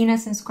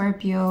 Venus in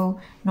Scorpio,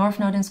 North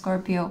Node in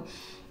Scorpio.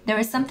 There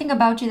is something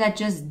about you that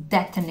just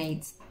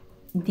detonates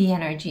the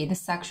energy, the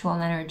sexual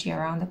energy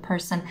around the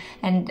person.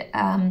 And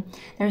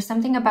there's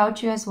something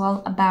about you as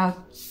well about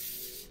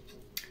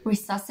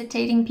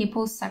resuscitating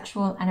people's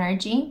sexual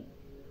energy,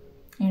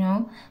 you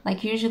know,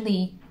 like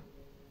usually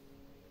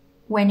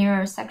when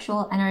your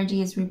sexual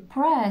energy is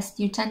repressed,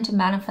 you tend to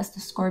manifest a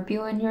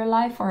Scorpio in your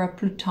life, or a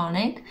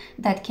Plutonic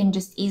that can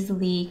just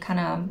easily kind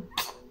of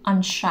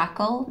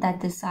unshackle that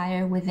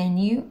desire within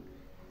you.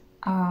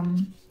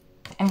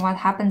 And what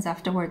happens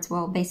afterwards?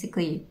 Well,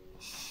 basically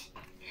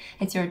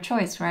it's your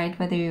choice, right?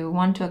 Whether you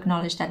want to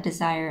acknowledge that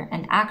desire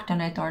and act on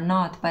it or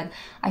not. But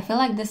I feel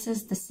like this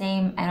is the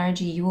same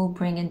energy you will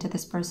bring into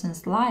this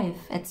person's life.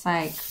 It's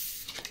like,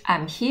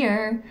 I'm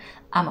here,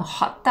 I'm a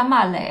hot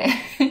tamale,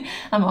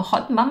 I'm a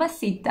hot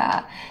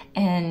mamacita,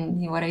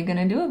 and what are you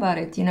gonna do about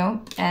it, you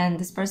know? And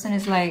this person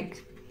is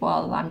like,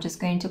 well, I'm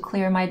just going to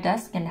clear my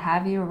desk and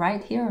have you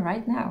right here,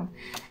 right now.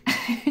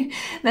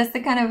 That's the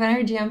kind of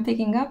energy I'm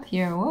picking up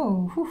here.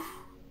 Whoa, whew.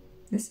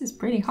 This is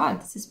pretty hot.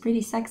 This is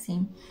pretty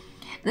sexy.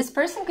 This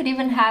person could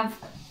even have,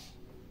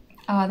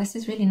 oh, this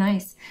is really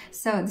nice.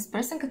 So this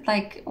person could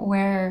like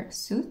wear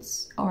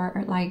suits,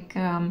 or like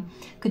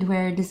could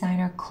wear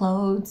designer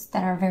clothes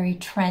that are very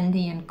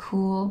trendy and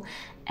cool.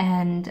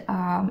 And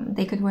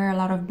they could wear a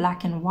lot of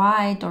black and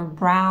white or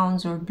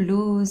browns or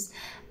blues.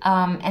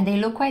 And they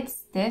look quite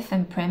stiff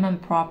and prim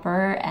and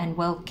proper and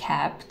well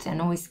kept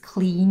and always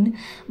clean.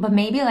 But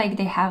maybe like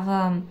they have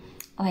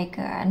like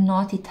a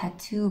naughty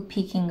tattoo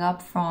peeking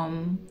up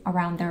from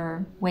around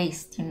their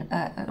waist, you know,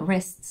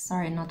 wrists,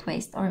 sorry, not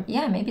waist. Or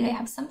yeah, maybe they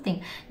have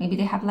something. Maybe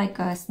they have like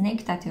a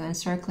snake tattoo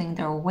encircling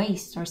their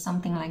waist or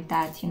something like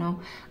that, you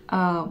know.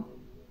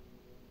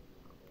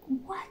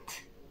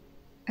 What?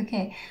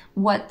 Okay,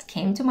 what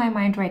came to my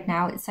mind right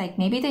now, it's like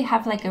maybe they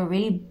have like a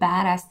really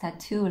badass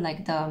tattoo,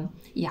 like the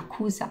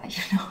Yakuza,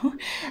 you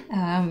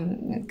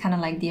know, kind of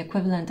like the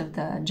equivalent of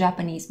the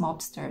Japanese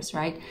mobsters,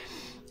 right?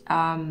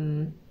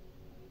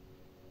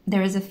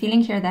 There is a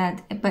feeling here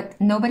that, but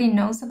nobody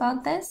knows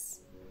about this,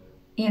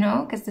 you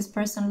know, because this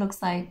person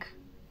looks like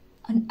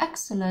an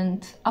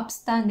excellent,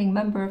 upstanding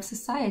member of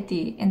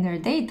society in their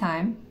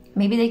daytime.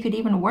 Maybe they could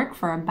even work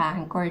for a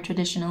bank or a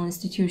traditional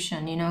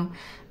institution, you know.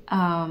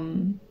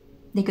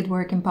 They could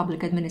work in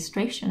public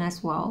administration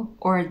as well,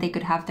 or they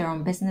could have their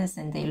own business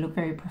and they look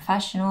very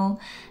professional.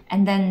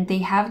 And then they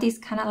have these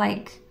kind of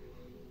like,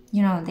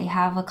 you know, they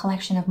have a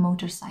collection of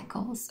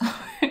motorcycles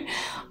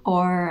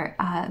or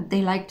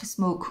they like to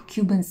smoke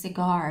Cuban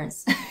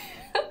cigars.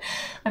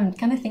 I'm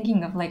kind of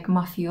thinking of like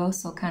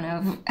mafioso kind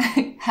of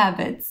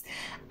habits.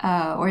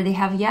 Or they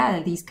have,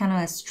 yeah, these kind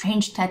of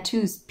strange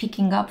tattoos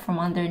peeking up from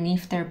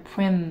underneath their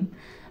prim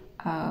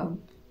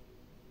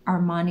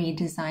Armani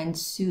designed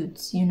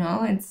suits, you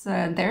know. It's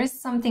there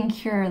is something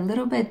here a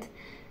little bit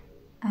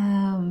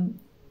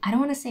I don't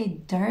want to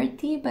say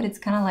dirty, but it's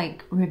kind of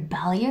like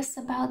rebellious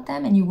about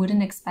them, and you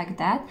wouldn't expect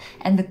that.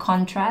 And the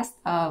contrast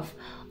of,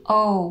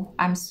 oh,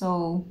 I'm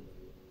so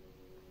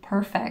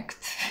perfect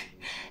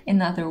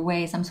in other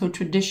ways, I'm so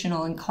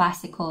traditional and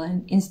classical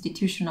and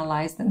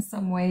institutionalized in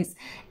some ways,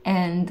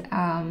 and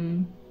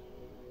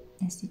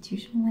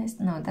institutionalized,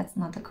 no, that's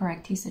not the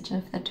correct usage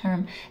of the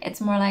term.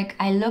 It's more like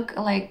I look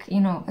like, you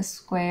know, a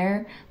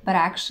square, but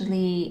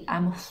actually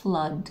I'm a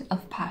flood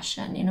of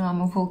passion, you know,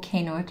 I'm a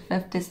volcano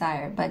of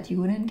desire, but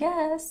you wouldn't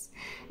guess.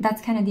 That's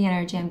kind of the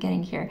energy I'm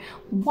getting here.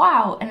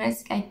 Wow. And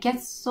I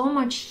get so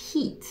much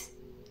heat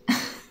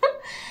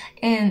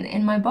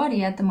in my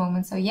body at the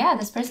moment. So yeah,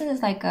 this person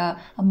is like a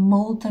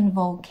molten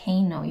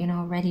volcano, you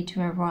know, ready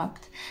to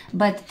erupt.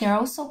 But they're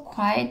also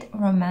quite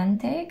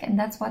romantic, and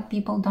that's what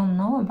people don't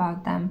know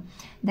about them.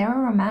 They're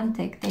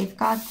romantic. They've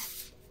got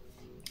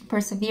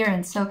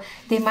perseverance. So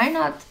they might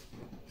not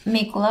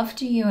make love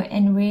to you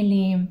in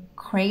really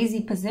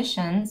crazy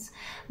positions,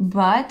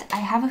 but I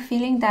have a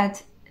feeling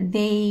that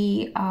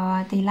they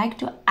like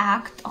to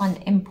act on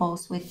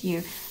impulse with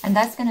you, and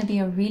that's going to be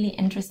a really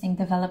interesting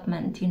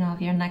development, you know,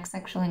 of your next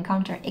sexual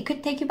encounter. It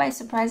could take you by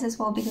surprise as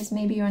well, because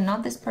maybe you're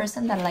not this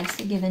person that likes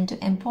to give in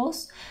to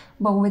impulse,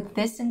 but with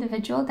this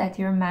individual that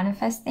you're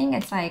manifesting,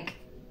 it's like,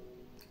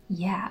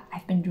 yeah,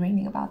 I've been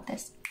dreaming about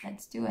this,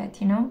 let's do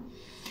it, you know.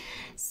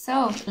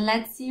 So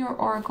let's see your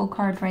oracle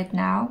card right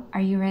now.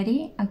 Are you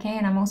ready? Okay,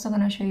 and I'm also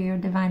going to show you your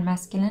divine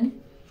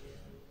masculine.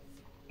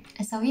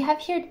 So we have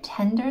here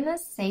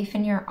tenderness, safe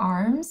in your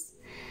arms,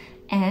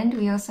 and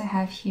we also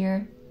have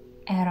here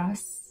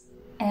eros,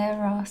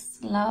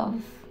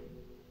 love.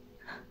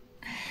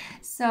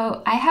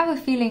 So I have a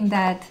feeling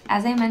that,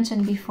 as I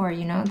mentioned before,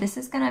 you know, this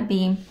is gonna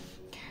be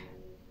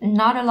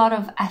not a lot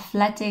of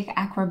athletic,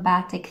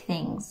 acrobatic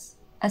things,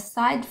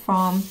 aside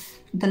from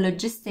the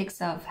logistics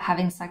of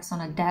having sex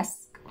on a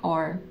desk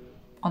or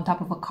on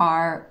top of a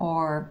car,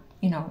 or,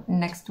 you know,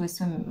 next to a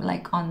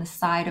like on the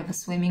side of a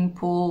swimming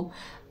pool.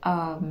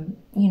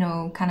 You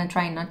know, kind of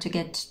trying not to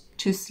get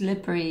too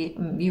slippery.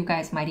 You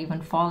guys might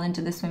even fall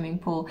into the swimming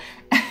pool.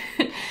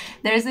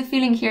 There's a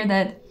feeling here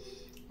that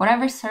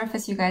whatever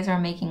surface you guys are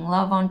making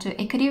love onto,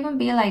 it could even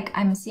be like,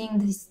 I'm seeing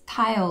these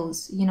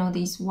tiles, you know,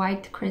 these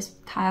white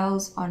crisp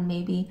tiles on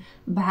maybe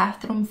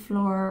bathroom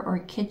floor or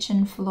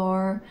kitchen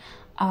floor,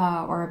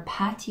 or a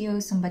patio,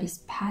 somebody's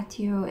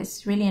patio.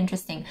 It's really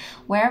interesting.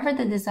 Wherever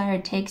the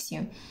desire takes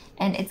you.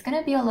 And it's going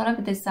to be a lot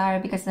of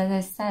desire because, as I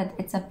said,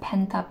 it's a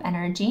pent-up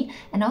energy.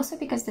 And also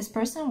because this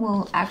person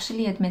will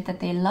actually admit that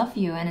they love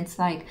you. And it's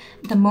like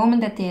the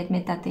moment that they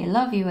admit that they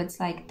love you, it's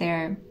like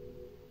their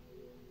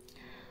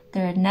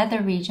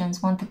nether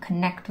regions want to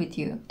connect with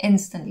you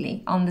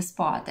instantly on the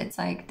spot. It's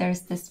like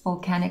there's this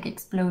volcanic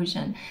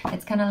explosion.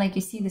 It's kind of like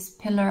you see this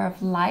pillar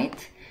of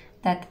light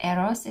that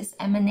Eros is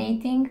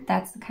emanating.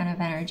 That's the kind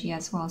of energy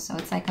as well. So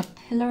it's like a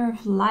pillar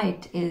of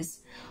light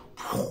is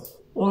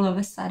all of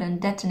a sudden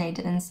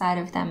detonated inside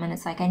of them, and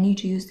it's like, I need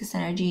to use this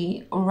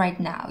energy right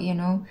now, you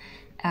know.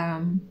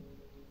 And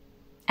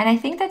I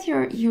think that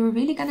you're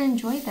really gonna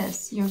enjoy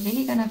this. You're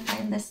really gonna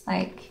find this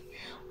like,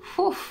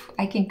 whew,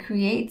 I can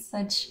create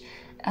such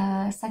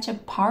such a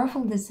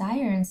powerful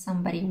desire in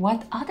somebody.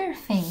 What other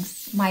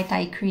things might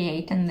I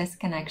create in this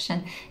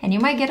connection? And you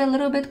might get a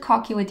little bit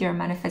cocky with your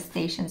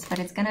manifestations, but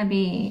it's gonna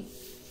be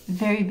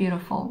very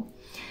beautiful.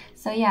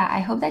 So yeah, I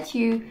hope that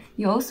you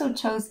also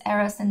chose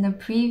Eros in the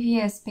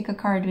previous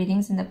PickACard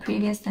readings, in the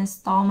previous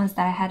installments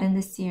that I had in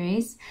this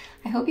series.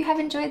 I hope you have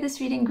enjoyed this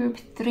reading, group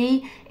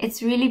 3.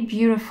 It's really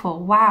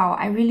beautiful. Wow,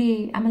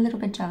 I'm a little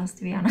bit jealous,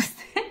 to be honest.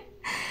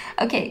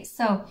 Okay,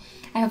 so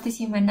I hope to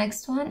see you in my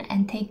next one,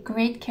 and take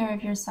great care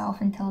of yourself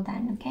until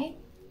then, okay?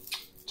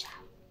 Ciao.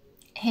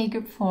 Hey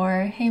group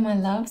 4, hey my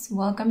loves,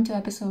 welcome to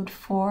episode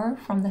 4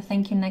 from the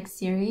Thank You Next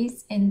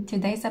series. In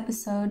today's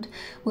episode,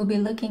 we'll be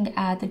looking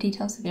at the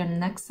details of your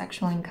next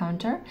sexual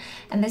encounter.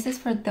 And this is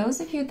for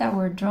those of you that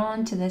were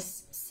drawn to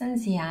this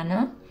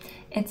Sânziana.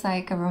 It's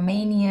like a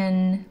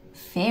Romanian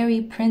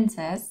fairy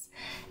princess.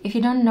 If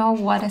you don't know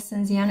what a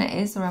Sânziana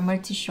is or a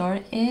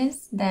mărțișor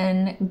is,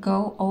 then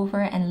go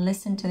over and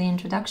listen to the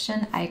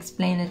introduction. I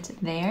explain it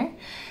there.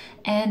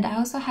 And I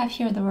also have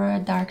here the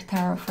Royal Dark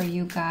Tarot for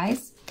you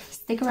guys.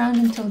 Stick around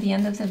until the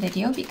end of the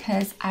video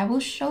because I will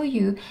show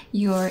you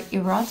your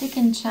erotic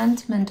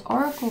enchantment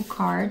oracle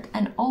card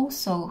and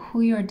also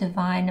who your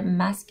divine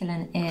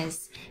masculine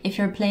is if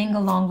you're playing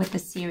along with the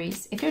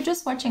series. If you're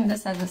just watching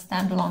this as a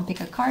standalone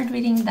PickACard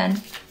reading,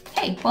 then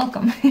hey,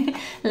 welcome.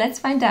 Let's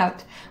find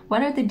out.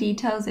 What are the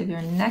details of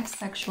your next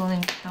sexual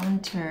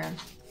encounter?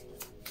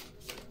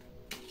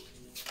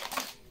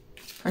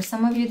 For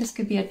some of you, this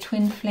could be a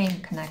twin flame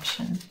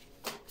connection.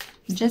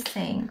 Just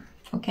saying,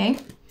 okay?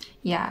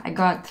 Yeah, I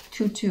got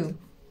 2-2.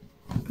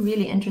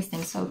 Really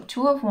interesting. So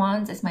 2 of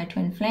Wands is my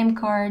twin flame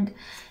card,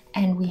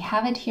 and we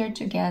have it here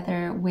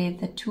together with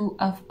the 2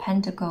 of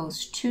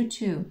Pentacles,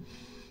 2-2.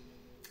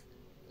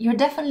 You're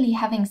definitely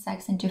having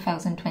sex in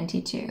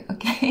 2022,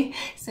 okay?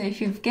 So if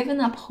you've given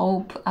up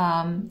hope,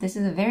 this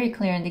is a very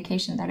clear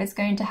indication that it's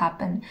going to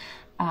happen.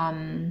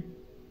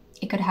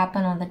 It could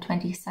happen on the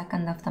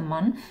 22nd of the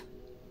month.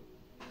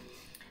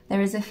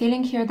 There is a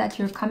feeling here that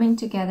you're coming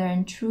together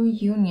in true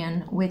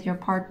union with your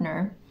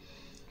partner.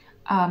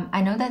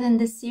 I know that in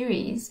this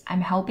series,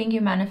 I'm helping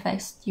you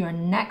manifest your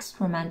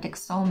next romantic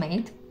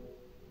soulmate.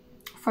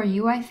 For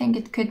you, I think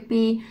it could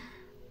be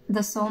the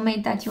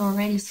soulmate that you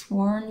already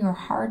sworn your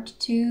heart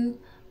to,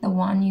 the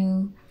one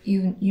you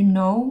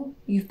know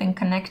you've been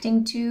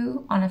connecting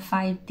to on a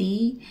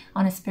 5D,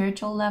 on a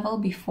spiritual level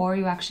before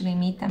you actually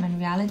meet them in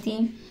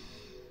reality.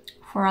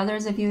 For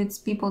others of you, it's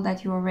people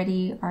that you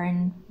already are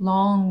in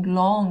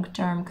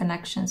long-term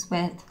connections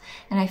with.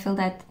 And I feel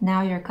that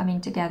now you're coming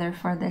together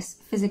for this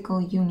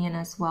physical union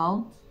as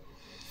well.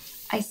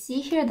 I see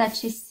here that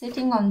she's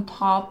sitting on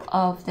top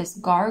of this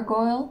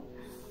gargoyle,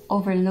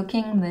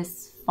 overlooking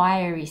this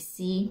fiery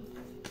sea.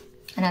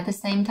 And at the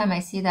same time, I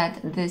see that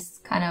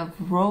this kind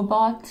of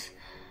robot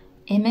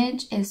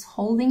image is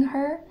holding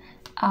her.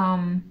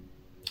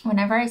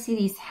 Whenever I see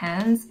these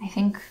hands, I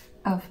think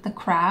of the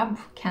crab,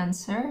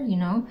 Cancer, you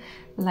know,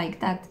 like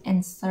that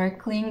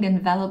encircling,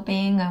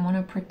 enveloping, I want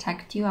to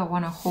protect you, I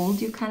want to hold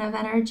you kind of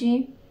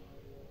energy.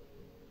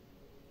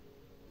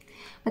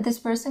 But this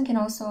person can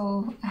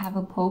also have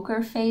a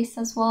poker face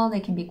as well. They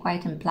can be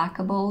quite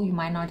implacable. You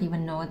might not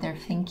even know what they're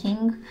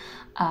thinking.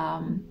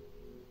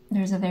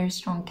 There's a very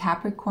strong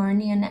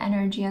Capricornian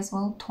energy as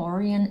well,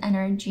 Taurian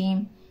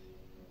energy.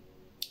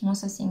 I'm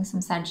also seeing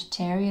some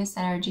Sagittarius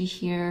energy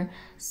here,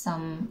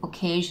 some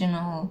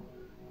occasional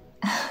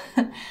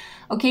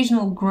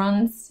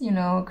grunts, you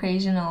know,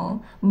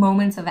 occasional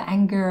moments of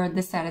anger or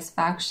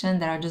dissatisfaction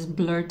that are just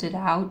blurted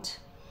out.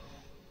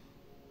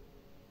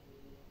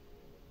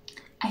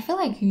 I feel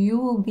like you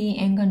will be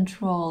in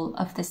control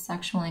of this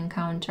sexual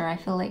encounter. I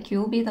feel like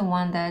you'll be the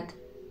one that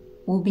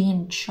will be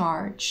in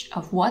charge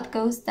of what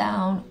goes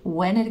down,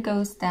 when it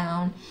goes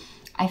down.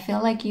 I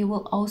feel like you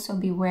will also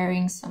be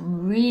wearing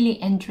some really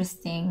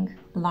interesting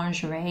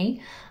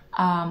lingerie,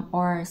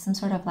 or some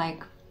sort of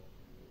like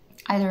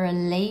either a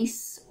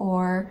lace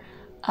or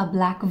a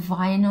black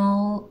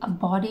vinyl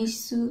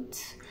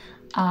bodysuit.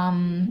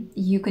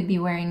 You could be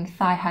wearing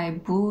thigh-high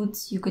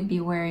boots, you could be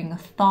wearing a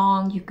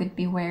thong, you could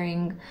be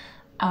wearing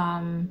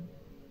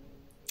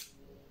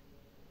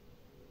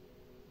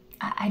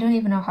I don't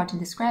even know how to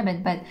describe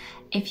it, but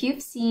if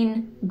you've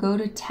seen Go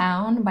to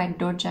Town by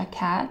Doja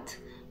Cat,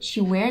 she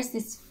wears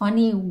this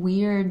funny,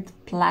 weird,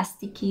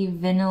 plasticky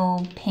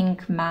vinyl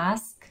pink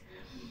mask.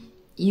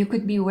 You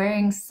could be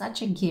wearing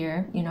such a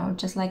gear, you know,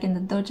 just like in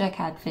the Doja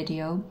Cat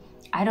video.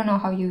 I don't know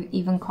how you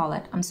even call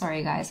it. I'm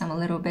sorry, guys. I'm a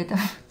little bit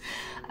of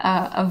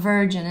a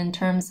virgin in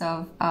terms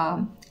of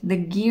the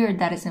gear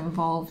that is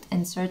involved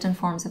in certain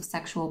forms of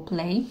sexual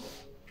play.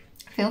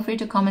 Feel free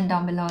to comment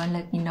down below and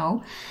let me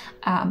know.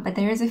 But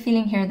there is a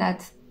feeling here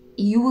that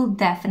you will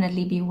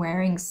definitely be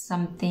wearing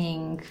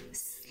something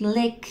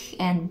slick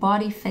and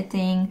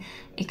body-fitting.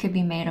 It could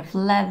be made of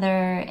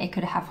leather, it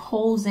could have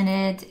holes in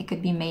it, it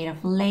could be made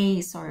of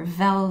lace or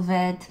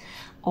velvet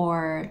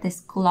or this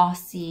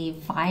glossy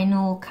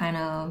vinyl kind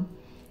of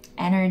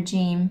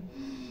energy.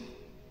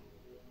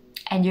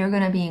 And you're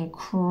gonna be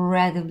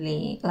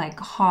incredibly like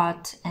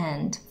hot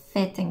and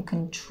fit and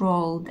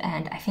controlled,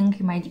 and I think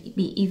you might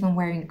be even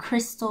wearing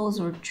crystals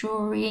or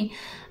jewelry.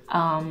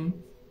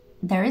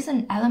 There is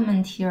an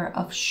element here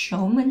of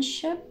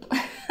showmanship.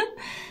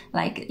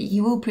 Like,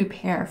 you will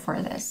prepare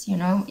for this, you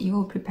know, you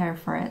will prepare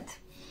for it.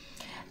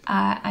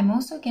 I'm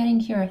also getting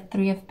here a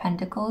Three of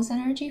Pentacles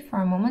energy. For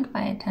a moment,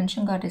 my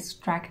attention got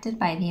distracted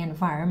by the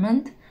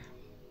environment.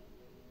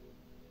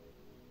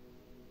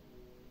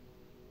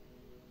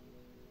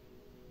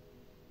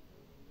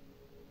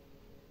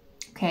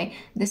 Okay,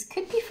 this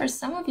could be for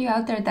some of you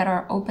out there that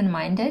are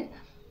open-minded.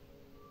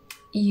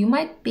 You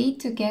might be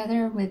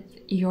together with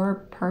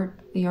your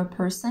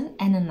person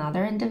and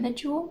another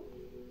individual.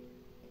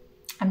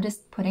 I'm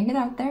just putting it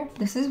out there.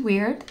 This is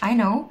weird, I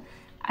know.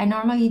 I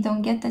normally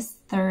don't get this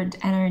third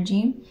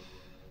energy,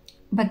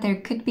 but there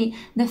could be,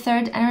 the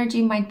third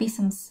energy might be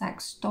some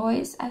sex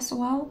toys as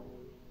well.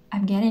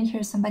 I'm getting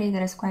here somebody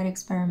that is quite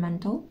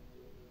experimental.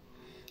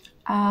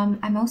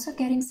 I'm also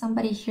getting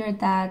somebody here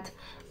that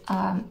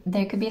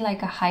there could be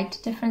like a height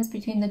difference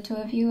between the two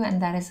of you,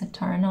 and that is a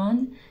turn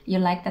on. You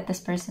like that this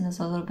person is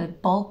a little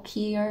bit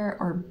bulkier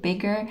or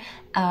bigger.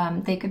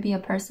 They could be a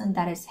person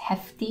that is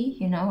hefty,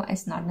 you know,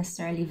 is not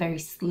necessarily very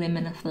slim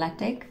and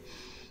athletic.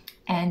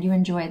 And you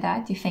enjoy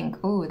that. You think,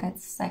 oh,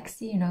 that's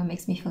sexy, you know, it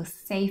makes me feel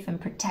safe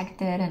and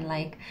protected, and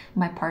like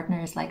my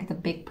partner is like the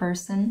big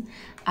person.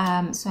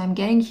 So I'm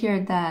getting here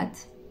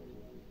that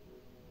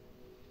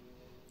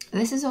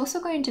this is also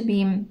going to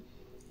be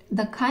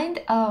the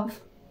kind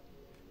of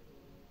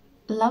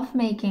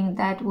lovemaking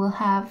that will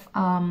have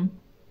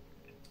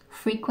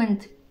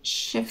frequent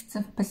shifts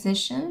of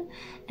position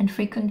and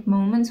frequent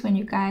moments when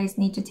you guys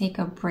need to take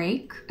a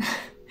break.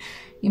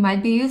 You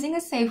might be using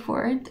a safe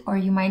word, or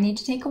you might need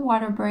to take a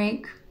water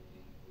break,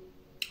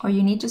 or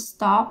you need to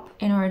stop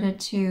in order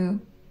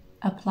to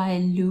apply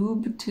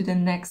lube to the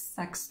next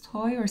sex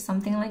toy or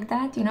something like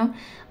that, you know,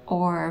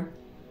 or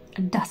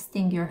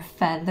dusting your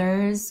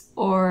feathers,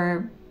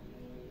 or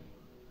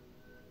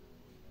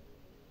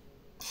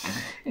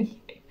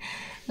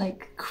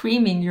like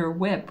creaming your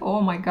whip. Oh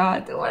my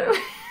god.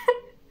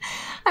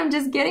 I'm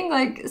just getting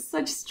like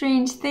such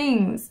strange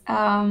things.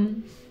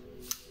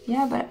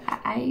 Yeah, but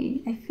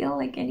I feel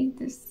like I need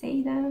to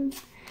say them.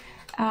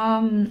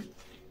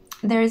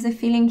 There is a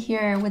feeling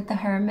here with the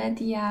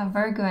Hermit, yeah,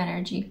 Virgo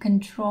energy,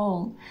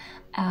 control,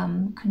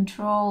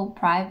 control,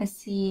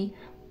 privacy,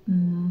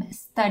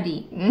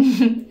 study.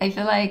 I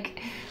feel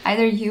like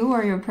either you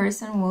or your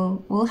person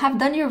will have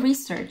done your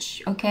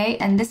research, okay?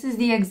 And this is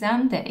the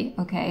exam day,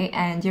 okay?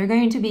 And you're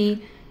going to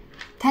be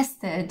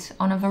tested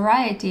on a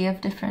variety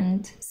of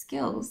different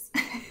skills.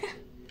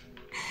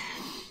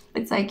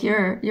 It's like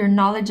your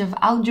knowledge of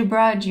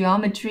algebra,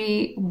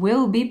 geometry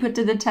will be put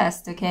to the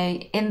test,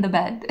 okay? In the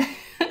bed.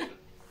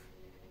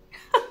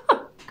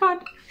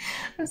 God,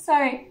 I'm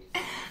sorry.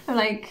 I'm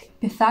like,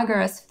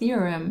 Pythagoras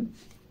theorem,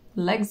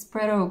 legs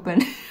spread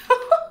open.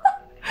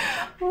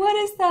 What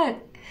is that?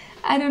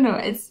 I don't know.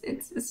 It's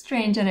a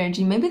strange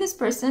energy. Maybe this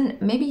person,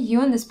 maybe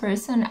you and this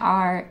person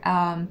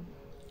are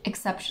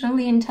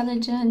exceptionally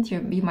intelligent.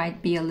 You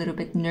might be a little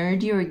bit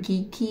nerdy or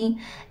geeky,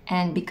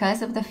 and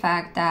because of the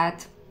fact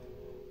that,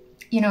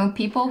 you know,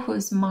 people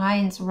whose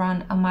minds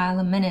run a mile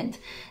a minute,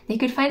 they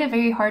could find it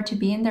very hard to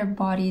be in their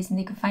bodies, and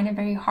they could find it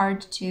very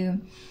hard to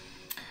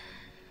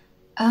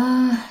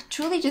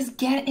truly just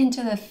get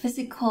into the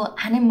physical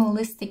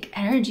animalistic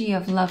energy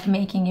of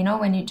lovemaking, you know,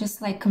 when you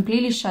just like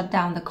completely shut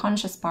down the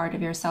conscious part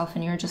of yourself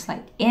and you're just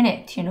like in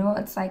it, you know,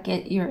 it's like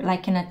you're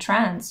like in a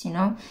trance, you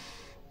know,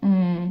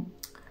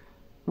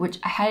 which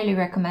I highly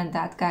recommend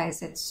that,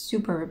 guys. It's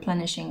super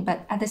replenishing.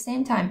 But at the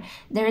same time,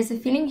 there is a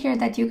feeling here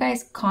that you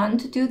guys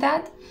can't do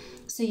that.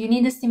 So you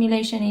need the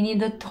stimulation, you need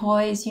the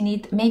toys, you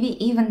need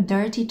maybe even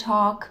dirty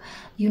talk,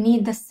 you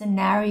need the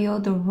scenario,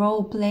 the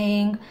role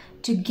playing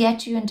to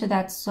get you into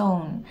that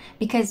zone.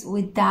 Because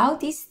without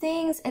these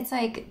things, it's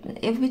like,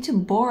 it would be too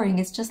boring.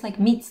 It's just like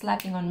meat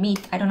slapping on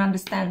meat. I don't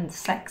understand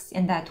sex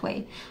in that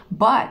way.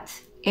 But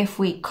if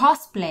we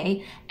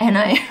cosplay and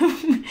I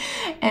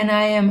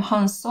am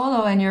Han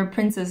Solo and you're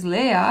Princess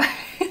Leia,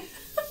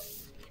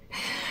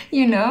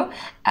 you know,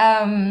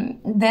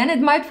 then it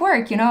might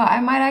work, you know, I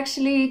might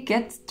actually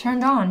get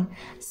turned on.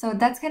 So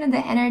that's kind of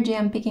the energy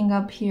I'm picking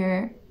up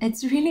here.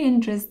 It's really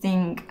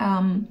interesting.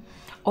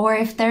 Or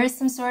if there is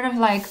some sort of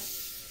like,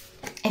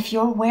 if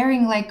you're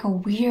wearing like a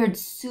weird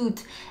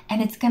suit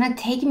and it's gonna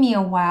take me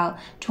a while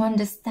to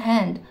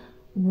understand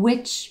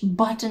which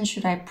button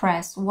should I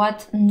press,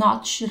 what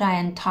knot should I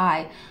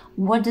untie,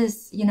 what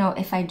does, you know,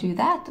 if I do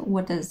that,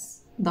 what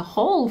does the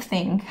whole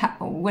thing,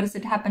 what does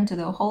it happen to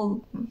the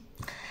whole,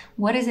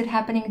 what is it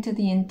happening to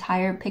the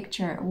entire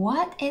picture?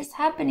 What is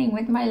happening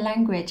with my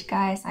language,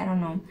 guys? I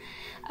don't know.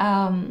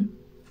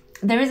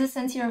 There is a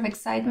sense here of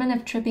excitement,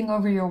 of tripping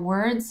over your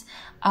words.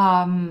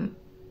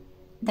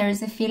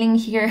 There's a feeling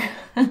here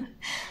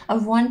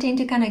of wanting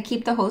to kind of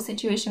keep the whole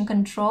situation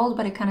controlled,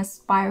 but it kind of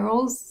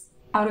spirals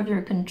out of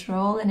your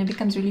control and it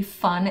becomes really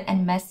fun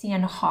and messy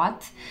and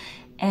hot.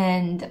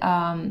 And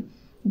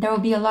there will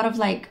be a lot of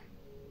like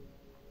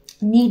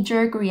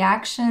knee-jerk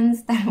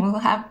reactions that will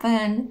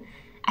happen.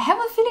 I have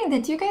a feeling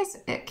that you guys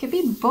could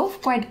be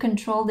both quite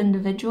controlled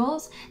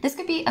individuals. This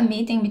could be a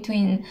meeting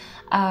between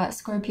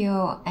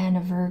Scorpio and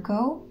a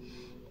Virgo.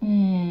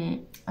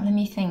 Let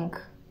me think.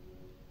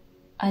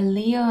 A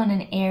Leo and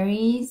an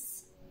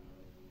Aries.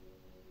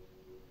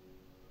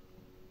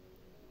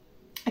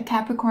 A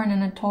Capricorn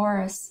and a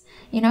Taurus.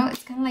 You know,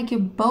 it's kind of like you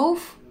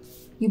both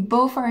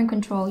are in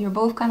control. You're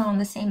both kind of on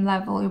the same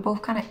level. You're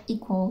both kind of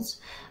equals.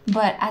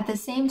 But at the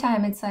same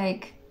time, it's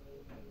like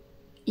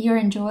you're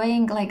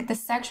enjoying, like, the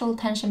sexual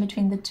tension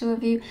between the two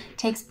of you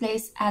takes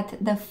place at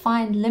the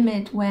fine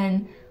limit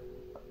when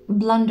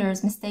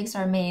blunders, mistakes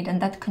are made,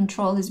 and that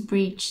control is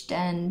breached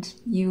and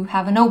you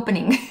have an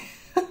opening.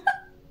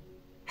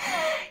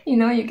 You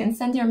know, you can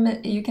send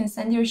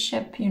your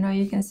ship, you know,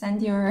 you can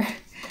send your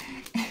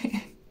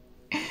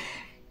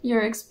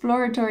your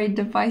exploratory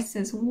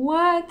devices.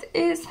 What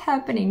is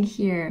happening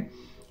here?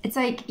 It's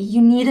like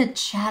you need a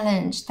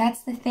challenge.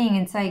 That's the thing.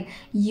 It's like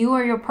you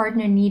or your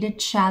partner need a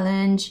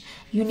challenge.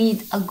 You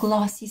need a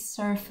glossy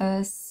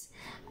surface.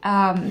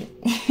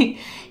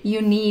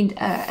 You need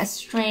a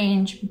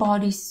strange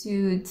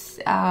bodysuit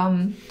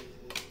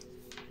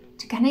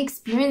to kind of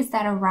experience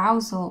that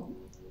arousal.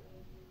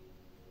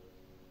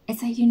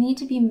 It's like you need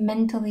to be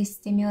mentally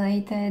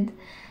stimulated,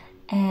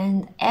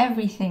 and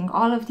everything,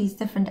 all of these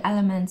different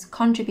elements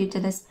contribute to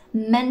this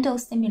mental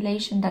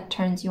stimulation that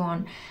turns you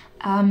on.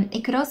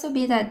 It could also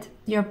be that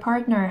your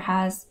partner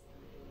has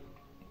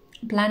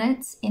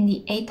planets in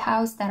the 8th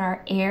house that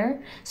are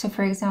air. So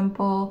for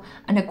example,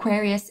 an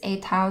Aquarius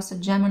 8th house, a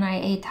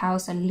Gemini 8th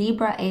house, a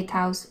Libra 8th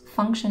house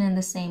function in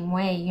the same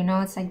way. You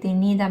know, it's like they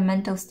need that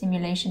mental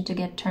stimulation to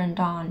get turned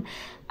on.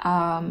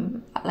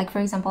 Like for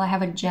example, I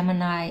have a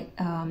Gemini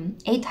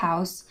 8th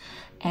house,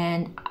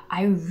 and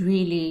I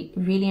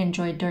really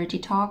enjoy dirty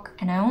talk,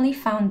 and I only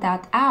found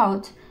that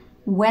out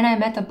when I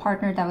met a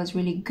partner that was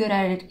really good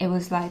at it. It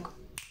was like,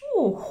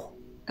 oh,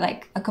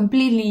 like a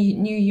completely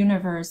new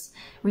universe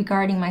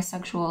regarding my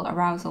sexual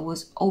arousal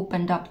was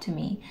opened up to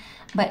me.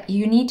 But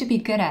you need to be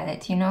good at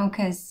it, you know,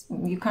 because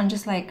you can't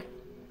just like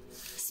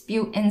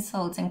spew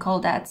insults and call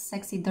that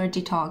sexy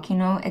dirty talk. You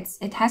know,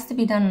 it has to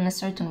be done in a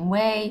certain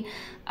way.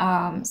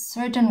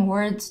 Certain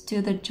words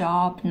do the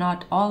job,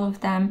 not all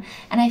of them.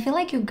 And I feel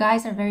like you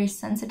guys are very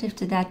sensitive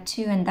to that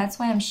too, and that's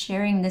why I'm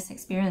sharing this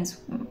experience,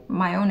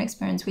 my own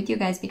experience, with you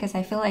guys, because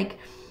I feel like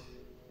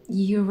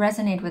you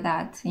resonate with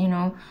that, you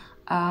know.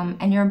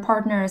 And your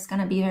partner is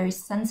going to be very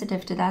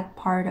sensitive to that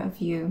part of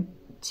you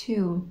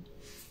too.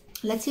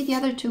 Let's see the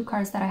other two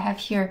cards that I have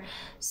here.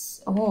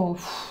 Oh,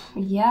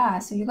 yeah.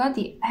 So you got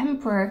the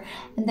Emperor,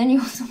 and then you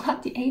also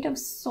got the 8 of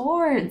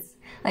Swords.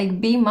 Like,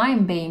 be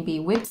mine, baby.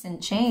 Whips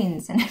and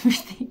chains and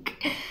everything.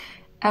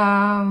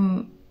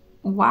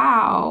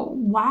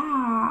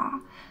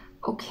 Wow.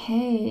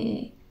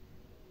 Okay.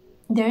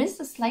 There is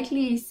a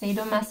slightly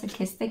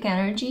sadomasochistic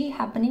energy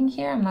happening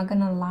here. I'm not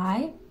going to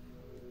lie.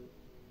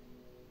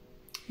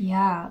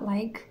 Yeah,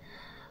 like,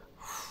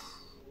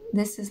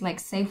 this is like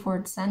safe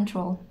word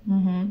central.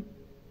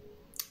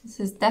 This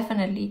is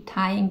definitely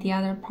tying the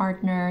other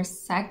partner,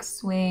 sex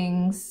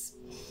swings,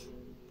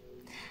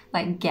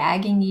 like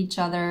gagging each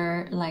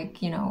other,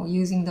 like, you know,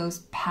 using those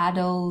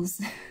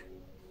paddles.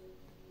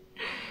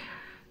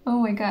 Oh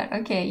my god.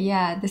 Okay,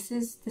 yeah, this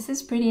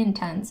is pretty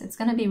intense. It's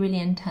gonna be really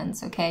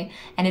intense, okay?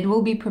 And it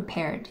will be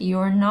prepared.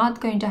 You're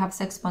not going to have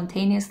sex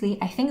spontaneously.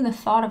 I think the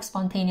thought of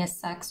spontaneous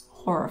sex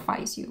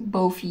horrifies you,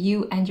 both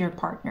you and your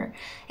partner.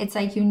 It's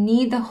like you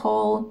need the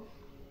whole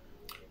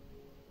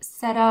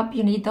setup,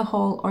 you need the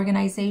whole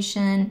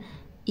organization,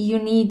 you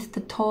need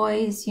the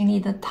toys, you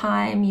need the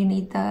time, you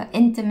need the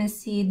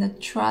intimacy, the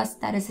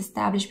trust that is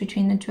established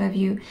between the two of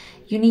you.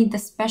 You need the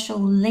special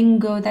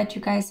lingo that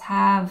you guys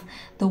have,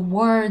 the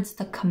words,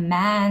 the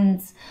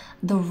commands,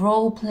 the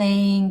role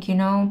playing, you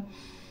know.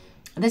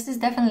 This is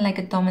definitely like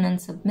a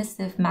dominant,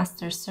 submissive,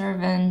 master,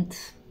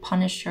 servant,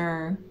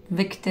 punisher,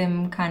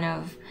 victim kind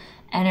of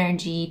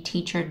energy,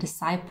 teacher,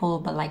 disciple,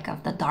 but like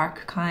of the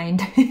dark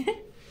kind.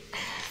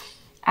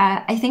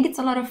 I think it's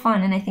a lot of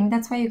fun, and I think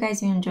that's why you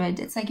guys enjoyed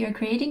it. It's like you're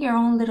creating your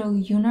own little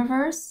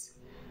universe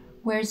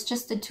where it's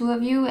just the two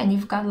of you, and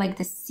you've got like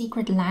this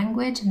secret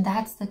language, and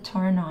that's the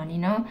turn on, you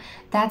know?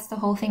 That's the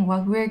whole thing,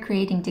 what we're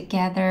creating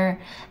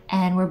together,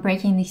 and we're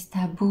breaking these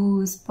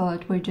taboos,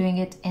 but we're doing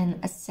it in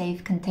a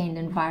safe, contained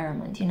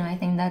environment, you know? I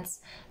think that's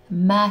a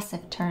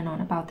massive turn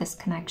on about this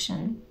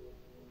connection.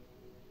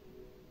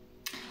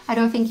 I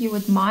don't think you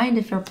would mind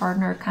if your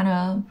partner kind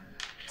of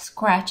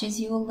scratches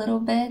you a little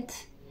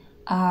bit.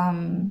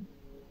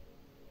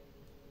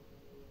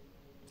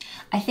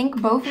 I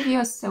think both of you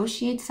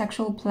associate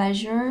sexual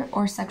pleasure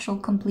or sexual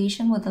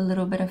completion with a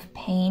little bit of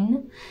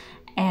pain.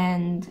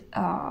 And,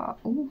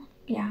 ooh,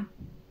 yeah.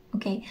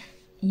 Okay.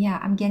 Yeah,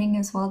 I'm getting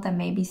as well that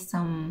maybe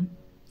some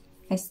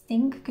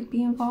fisting could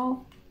be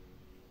involved.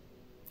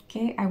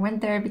 Okay, I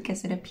went there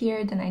because it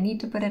appeared, and I need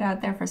to put it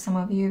out there for some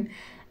of you.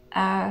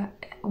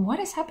 What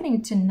is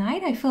happening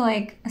tonight? I feel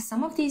like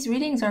some of these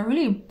readings are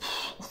really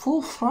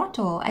full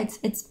throttle.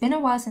 It's been a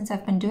while since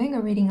I've been doing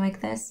a reading like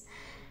this.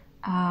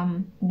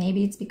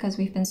 Maybe it's because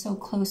we've been so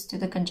close to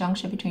the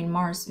conjunction between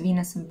Mars,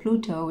 Venus, and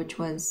Pluto, which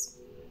was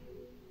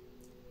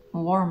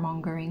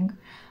warmongering.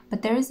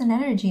 But there is an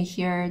energy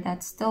here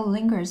that still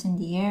lingers in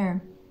the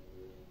air.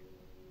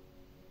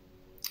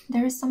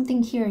 There is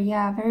something here,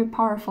 yeah, very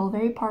powerful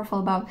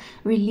about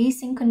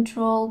releasing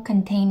control,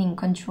 containing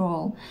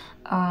control,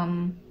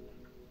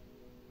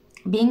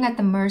 being at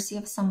the mercy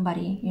of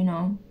somebody, you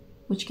know,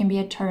 which can be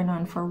a turn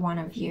on for one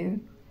of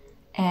you,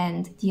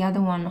 and the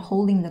other one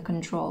holding the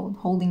control,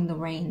 holding the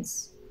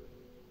reins,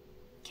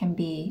 can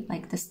be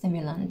like the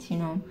stimulant, you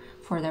know,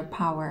 for their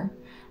power.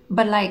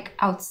 But like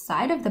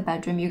outside of the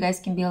bedroom, you guys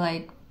can be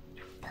like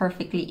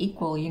perfectly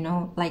equal, you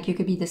know, like you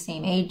could be the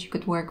same age, you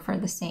could work for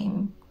the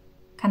same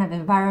kind of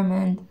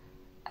environment,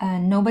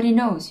 and nobody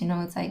knows, you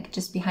know. It's like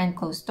just behind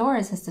closed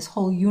doors is this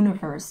whole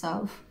universe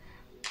of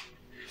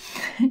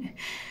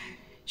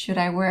should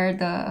I wear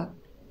the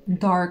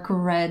dark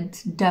red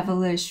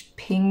devilish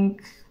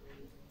pink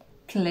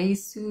clay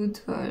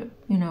suit, or,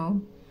 you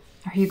know,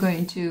 are you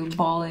going to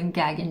ball and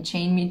gag and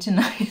chain me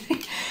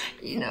tonight?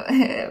 You know,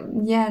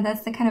 yeah,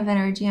 that's the kind of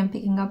energy I'm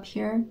picking up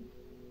here.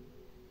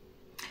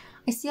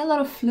 I see a lot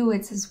of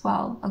fluids as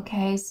well,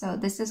 okay? So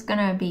this is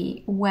gonna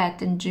be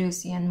wet and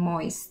juicy and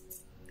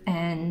moist.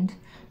 And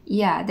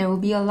yeah, there will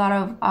be a lot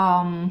of,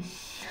 God.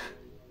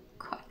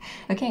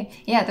 Okay,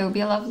 yeah, there will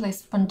be a lot of like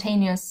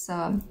spontaneous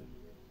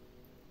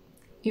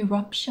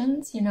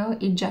eruptions, you know,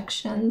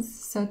 ejections,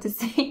 so to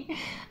say,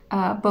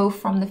 both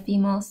from the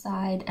female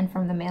side and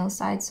from the male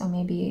side. So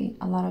maybe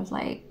a lot of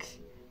like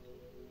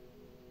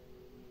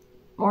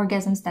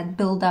orgasms that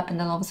build up and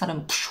then all of a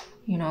sudden,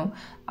 you know,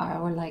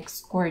 or like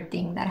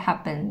squirting that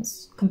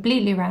happens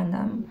completely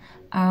random,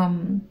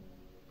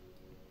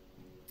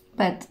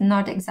 but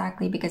not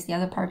exactly because the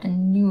other partner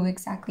knew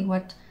exactly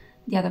what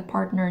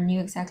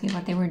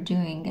they were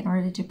doing in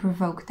order to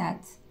provoke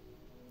that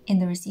in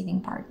the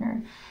receiving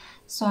partner.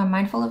 So I'm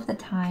mindful of the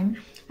time.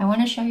 I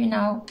want to show you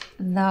now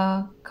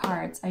the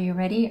cards. Are you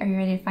ready? Are you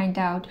ready to find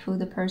out who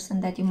the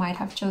person that you might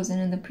have chosen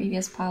in the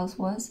previous piles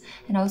was?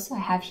 And also I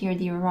have here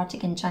the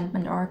Erotic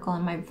Enchantment Oracle,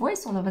 and my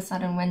voice all of a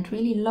sudden went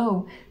really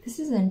low. This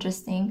is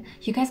interesting.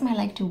 You guys might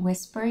like to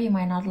whisper. You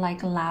might not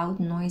like loud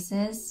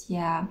noises.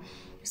 Yeah,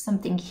 there's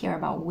something here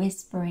about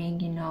whispering,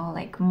 you know,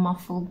 like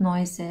muffled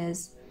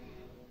noises.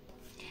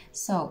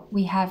 So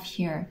we have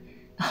here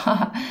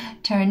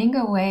turning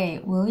away,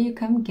 will you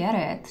come get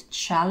it?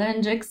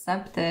 Challenge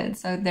accepted.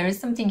 So there is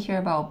something here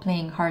about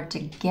playing hard to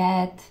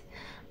get.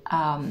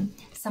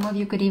 Some of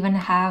you could even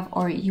have,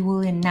 or you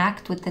will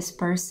enact with this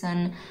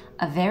person,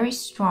 a very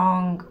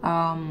strong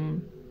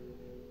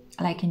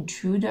like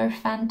intruder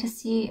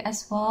fantasy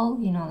as well,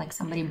 you know, like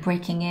somebody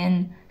breaking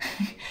in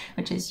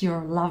which is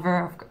your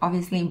lover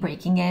obviously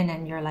breaking in,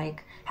 and you're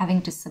like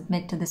having to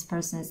submit to this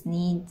person's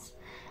needs.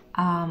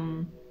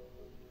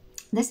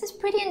 This is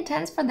pretty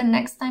intense for the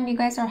next time you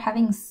guys are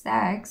having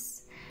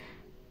sex.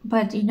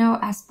 But, you know,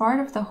 as part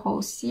of the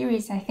whole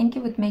series, I think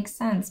it would make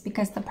sense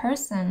because the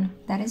person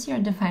that is your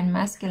divine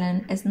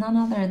masculine is none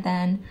other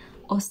than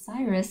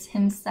Osiris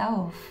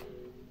himself.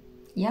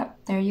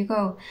 Yep, there you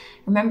go.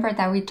 Remember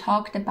that we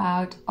talked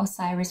about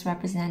Osiris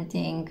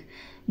representing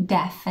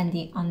death and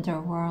the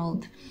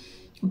underworld,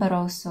 but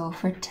also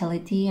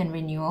fertility and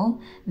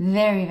renewal.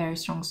 Very, very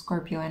strong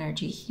Scorpio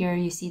energy here.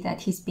 You see that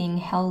he's being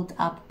held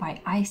up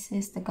by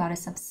Isis, the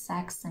goddess of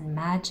sex and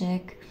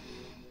magic.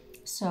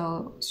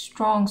 So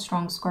strong,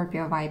 strong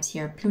Scorpio vibes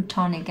here.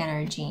 Plutonic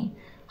energy.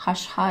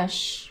 Hush,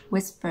 hush,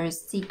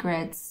 whispers,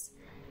 secrets,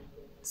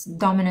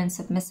 dominant,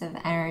 submissive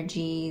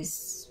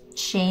energies,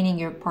 chaining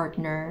your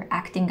partner,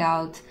 acting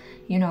out,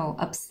 you know,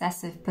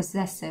 obsessive,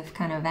 possessive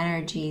kind of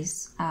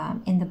energies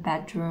in the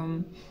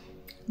bedroom.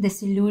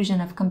 This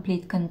illusion of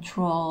complete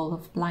control,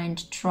 of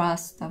blind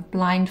trust, of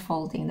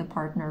blindfolding the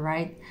partner,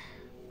 right?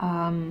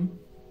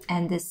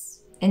 And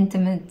this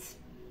intimate,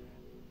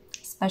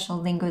 special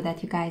lingo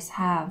that you guys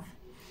have.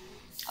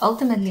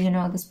 Ultimately, you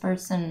know, this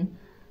person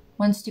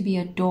wants to be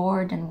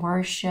adored and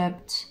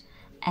worshipped,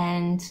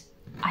 and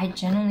I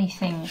genuinely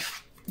think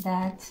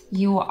that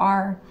you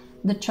are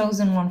the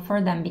chosen one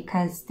for them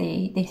because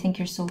they think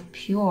you're so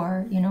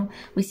pure, you know.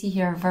 We see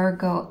here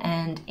Virgo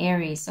and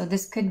Aries, so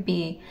this could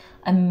be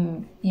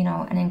you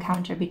know, an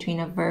encounter between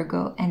a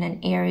Virgo and an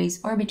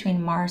Aries, or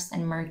between Mars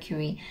and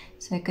Mercury.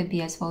 So it could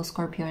be as well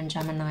Scorpio and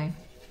Gemini.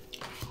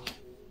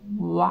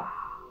 Wow.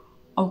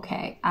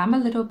 Okay, I'm a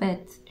little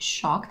bit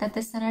shocked at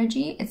this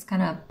energy. It's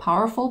kind of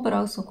powerful, but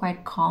also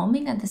quite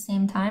calming at the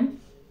same time.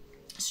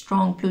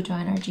 Strong Pluto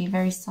energy,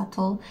 very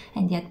subtle,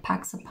 and yet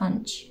packs a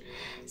punch.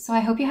 So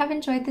I hope you have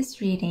enjoyed this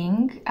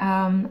reading.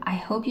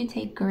 I hope you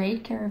take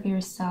great care of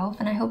yourself,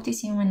 and I hope to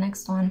see you in my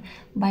next one.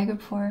 Bye,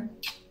 Group 4.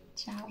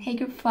 Ciao. Hey,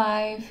 Group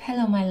 5.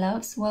 Hello, my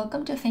loves.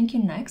 Welcome to Thank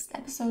You Next,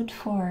 episode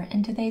 4.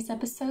 In today's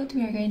episode,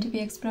 we are going to be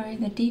exploring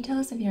the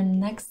details of your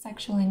next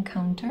sexual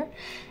encounter.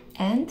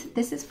 And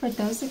this is for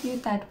those of you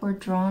that were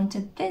drawn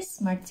to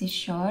this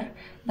martishor,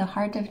 the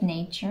heart of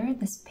nature,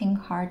 this pink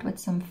heart with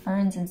some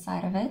ferns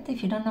inside of it.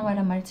 If you don't know what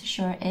a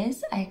martishor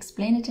is, I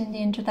explain it in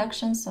the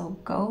introduction, so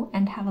go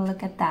and have a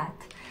look at that.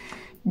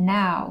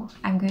 Now,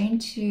 I'm going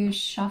to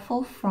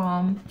shuffle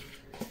from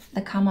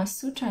the Kama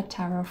Sutra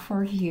Tarot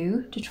for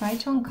you to try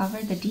to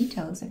uncover the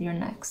details of your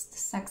next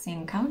sexy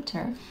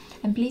encounter.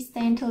 And please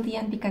stay until the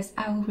end because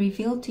I will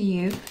reveal to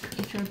you,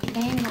 if you're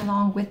playing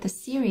along with the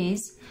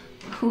series,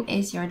 who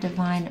is your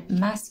divine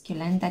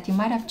masculine that you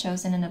might have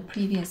chosen in a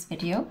previous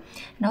video.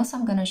 And also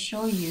I'm going to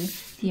show you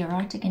the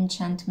erotic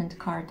enchantment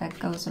card that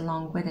goes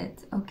along with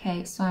it.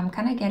 Okay, so I'm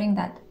kind of getting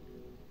that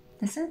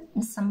this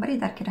is somebody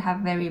that could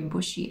have very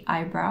bushy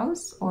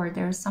eyebrows, or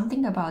there's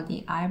something about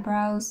the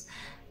eyebrows.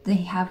 They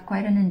have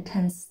quite an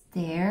intense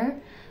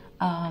stare.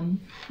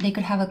 They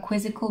could have a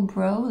quizzical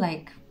brow,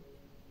 like,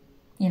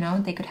 you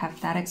know, they could have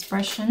that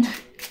expression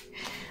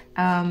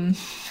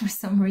for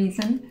some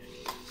reason.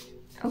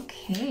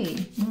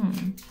 Okay.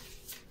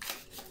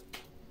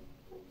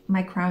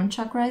 My crown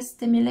chakra is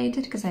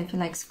stimulated because I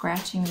feel like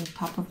scratching the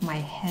top of my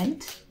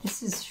head.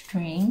 This is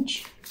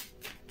strange.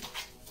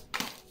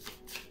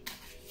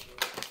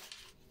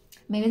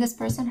 Maybe this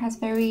person has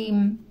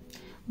very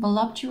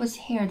voluptuous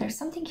hair. There's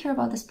something here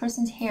about this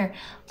person's hair.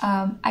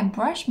 I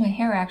brush my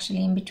hair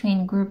actually in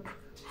between group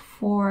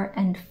 4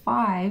 and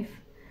 5.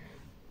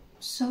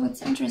 So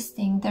it's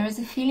interesting. There is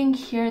a feeling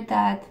here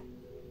that,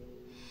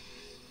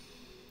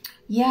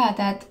 yeah,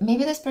 that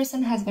maybe this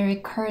person has very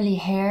curly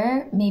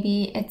hair.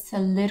 Maybe it's a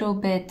little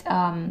bit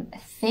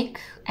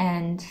thick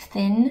and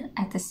thin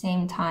at the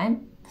same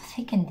time.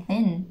 Thick and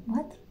thin,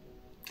 what?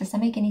 Does that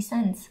make any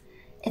sense?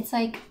 It's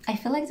like, I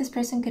feel like this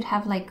person could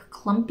have like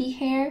clumpy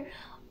hair,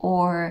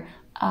 or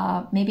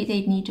maybe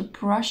they'd need to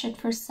brush it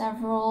for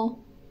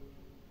several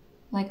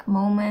like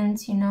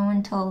moments, you know,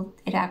 until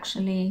it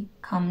actually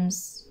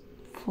comes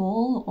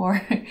full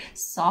or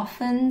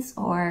softens,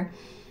 or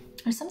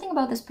something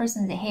about this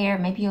person's hair.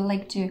 Maybe you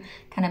like to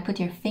kind of put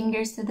your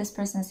fingers to this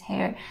person's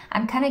hair.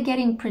 I'm kind of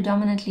getting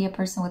predominantly a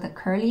person with a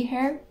curly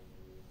hair,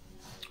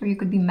 or you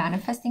could be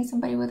manifesting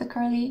somebody with a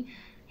curly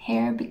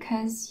hair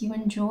because you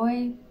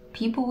enjoy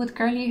people with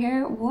curly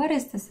hair. What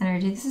is this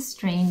energy? This is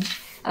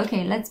strange.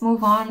 Okay, let's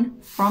move on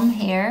from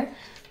hair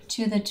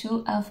to the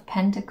Two of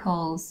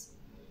Pentacles.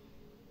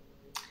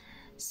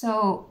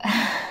 So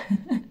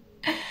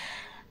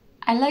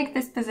I like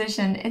this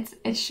position.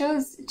 It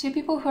shows two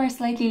people who are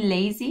slightly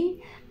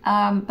lazy,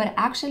 but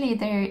actually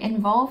they're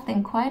involved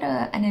in quite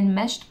an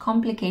enmeshed,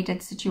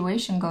 complicated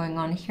situation going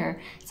on here.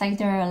 It's like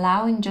they're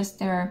allowing just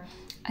their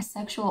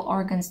sexual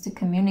organs to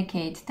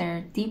communicate.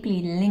 They're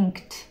deeply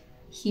linked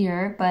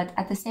here, but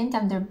at the same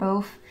time they're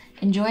both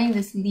enjoying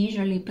this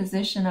leisurely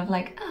position of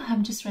like, oh,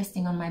 I'm just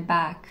resting on my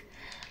back.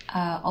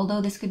 Although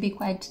this could be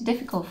quite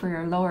difficult for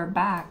your lower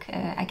back,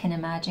 I can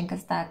imagine,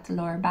 because that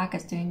lower back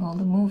is doing all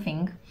the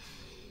moving.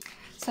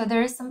 So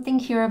there is something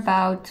here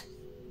about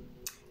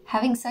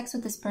having sex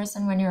with this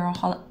person when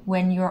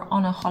you're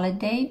on a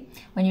holiday,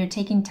 when you're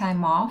taking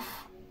time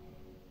off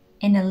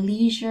in a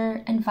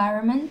leisure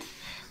environment.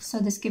 So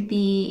this could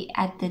be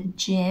at the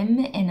gym,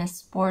 in a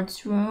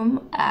sports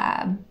room,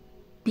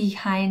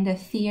 behind a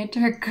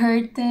theater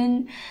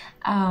curtain,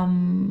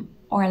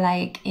 or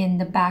like in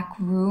the back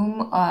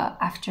room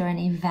after an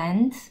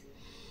event.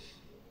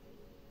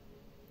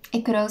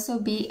 It could also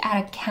be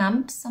at a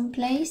camp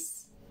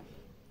someplace.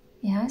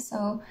 Yeah,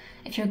 so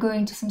if you're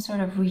going to some sort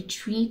of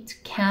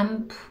retreat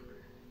camp,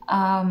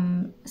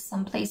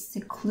 someplace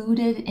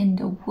secluded in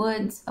the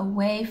woods,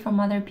 away from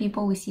other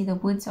people. We see the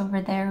woods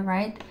over there,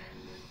 right?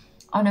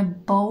 On a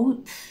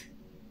boat,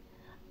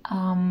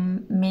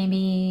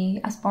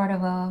 maybe as part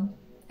of a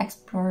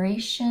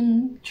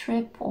exploration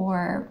trip,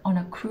 or on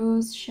a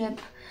cruise ship.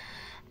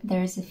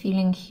 There's a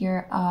feeling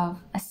here of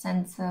a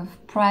sense of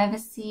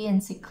privacy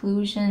and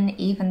seclusion,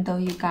 even though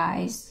you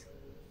guys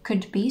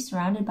could be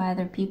surrounded by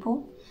other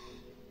people.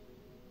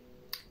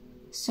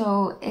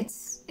 So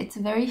it's a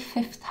very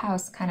fifth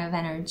house kind of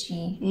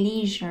energy.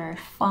 Leisure,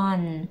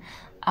 fun,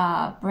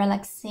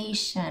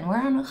 relaxation. We're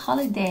on a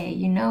holiday,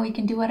 you know, we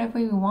can do whatever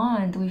we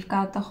want. We've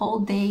got the whole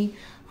day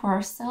for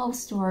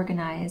ourselves to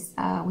organize.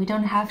 We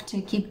don't have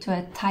to keep to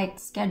a tight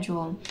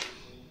schedule.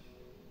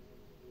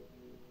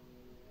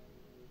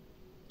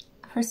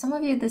 For some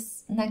of you,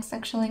 this next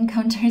sexual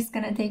encounter is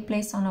going to take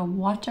place on a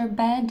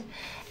waterbed.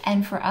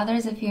 And for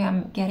others of you,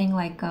 I'm getting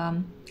like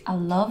a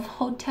love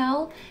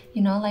hotel,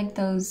 you know, like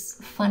those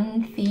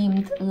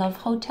fun-themed love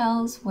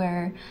hotels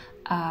where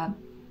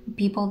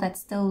people that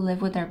still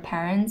live with their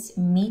parents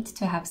meet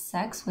to have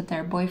sex with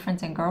their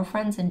boyfriends and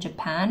girlfriends in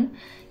Japan,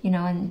 you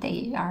know, and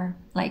they are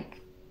like,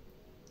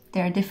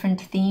 they're different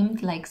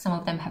themed, like some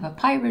of them have a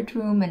pirate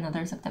room and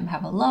others of them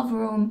have a love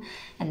room,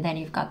 and then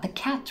you've got the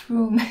cat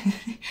room.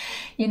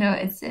 You know,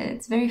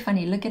 it's very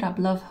funny. Look it up,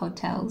 love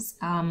hotels.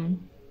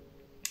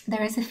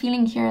 There is a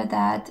feeling here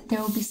that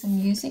there will be some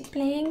music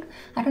playing.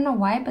 I don't know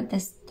why, but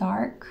this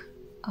dark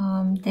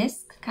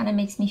disc kind of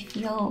makes me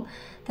feel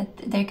that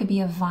there could be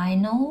a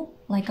vinyl,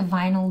 like a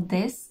vinyl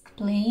disc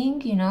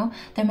playing, you know.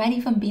 There might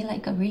even be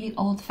like a really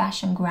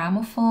old-fashioned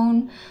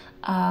gramophone.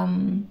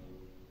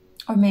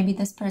 Or maybe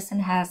this person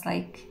has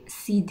like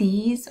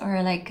CDs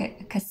or like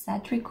a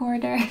cassette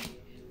recorder.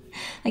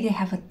 Like they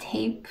have a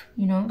tape,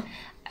 you know.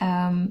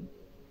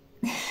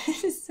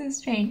 This is so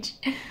strange.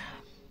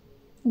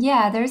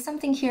 Yeah, there's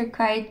something here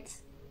quite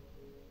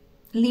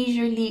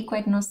leisurely,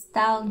 quite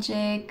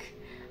nostalgic.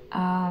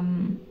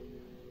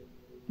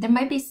 There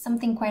might be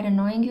something quite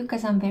annoying you,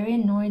 because I'm very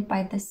annoyed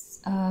by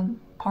this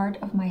part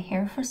of my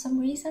hair for some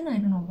reason. I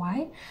don't know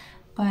why,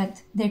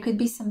 but there could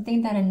be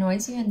something that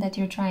annoys you and that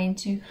you're trying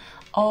to,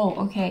 oh,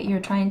 okay, you're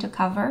trying to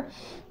cover.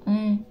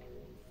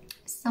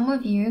 Some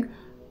of you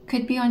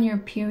could be on your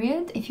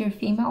period. If you're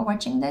female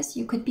watching this,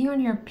 you could be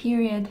on your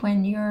period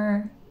when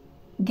you're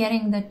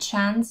getting the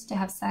chance to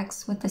have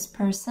sex with this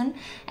person,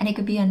 and it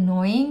could be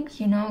annoying,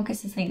 you know,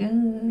 because it's like,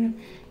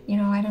 you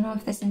know, I don't know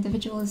if this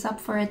individual is up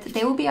for it.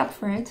 They will be up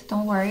for it,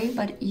 don't worry,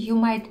 but you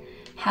might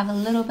have a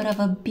little bit of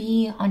a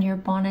bee on your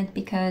bonnet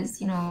because,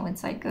 you know,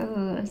 it's like,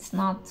 it's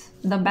not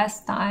the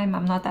best time,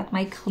 I'm not at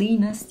my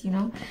cleanest, you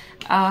know,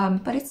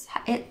 but it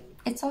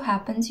so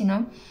happens, you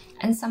know.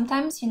 And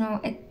sometimes, you know,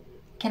 it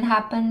can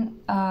happen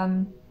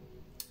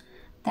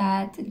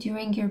that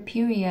during your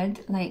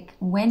period, like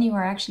when you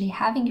are actually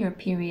having your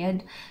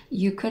period,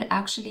 you could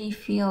actually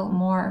feel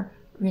more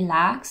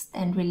relaxed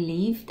and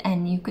relieved,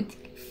 and you could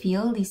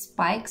feel these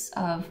spikes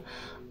of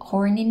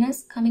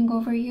horniness coming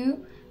over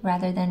you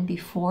rather than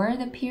before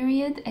the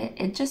period.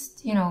 It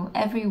just, you know,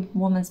 every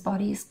woman's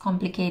body is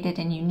complicated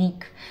and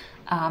unique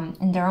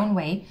in their own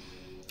way,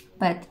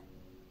 but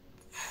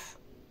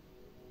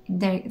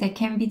there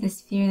can be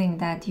this feeling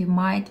that you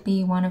might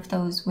be one of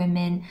those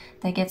women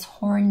that gets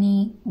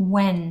horny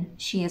when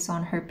she is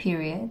on her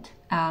period,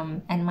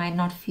 and might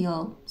not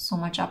feel so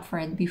much up for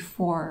it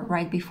before,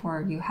 right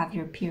before you have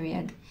your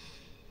period.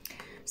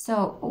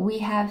 So we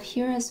have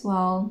here as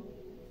well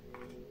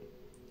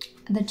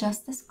the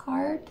Justice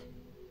card.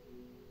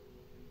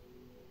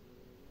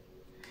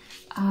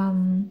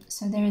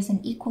 So there is an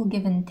equal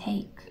give and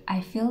take.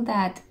 I feel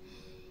that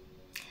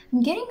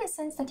I'm getting a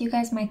sense that you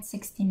guys might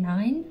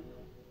 69.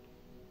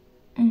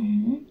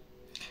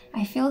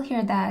 I feel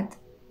here that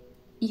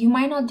you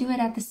might not do it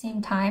at the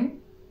same time.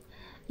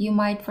 You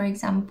might, for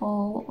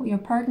example, your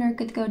partner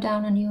could go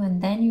down on you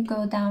and then you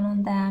go down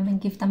on them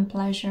and give them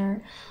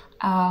pleasure.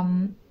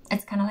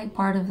 It's kind of like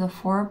part of the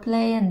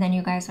foreplay, and then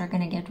you guys are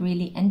going to get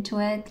really into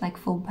it, like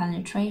full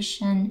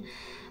penetration.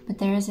 But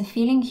there is a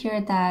feeling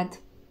here that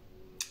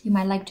you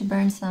might like to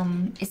burn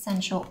some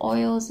essential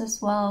oils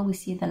as well. We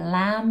see the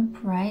lamp,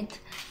 right?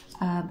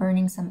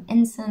 Burning some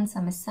incense,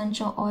 some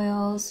essential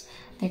oils.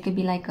 There could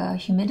be like a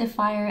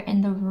humidifier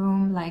in the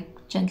room,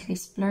 like gently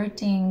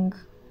splurting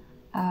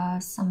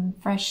some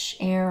fresh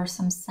air or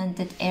some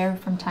scented air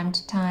from time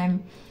to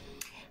time.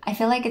 I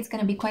feel like it's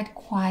going to be quite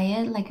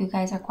quiet, like you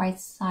guys are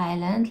quite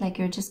silent, like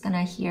you're just going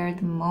to hear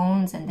the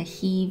moans and the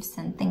heaves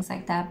and things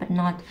like that, but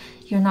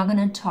you're not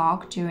going to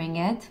talk during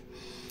it.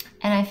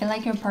 And I feel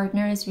like your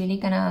partner is really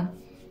going to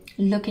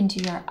look into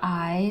your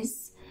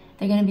eyes.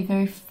 They're going to be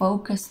very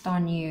focused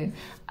on you.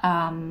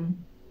 I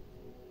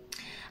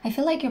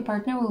feel like your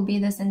partner will be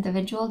this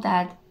individual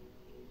that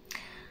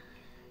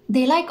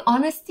they like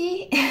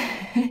honesty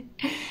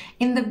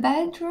in the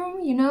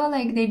bedroom, you know,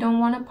 like they don't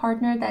want a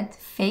partner that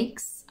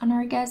fakes an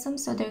orgasm,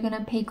 so they're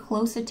gonna pay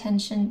close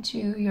attention to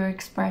your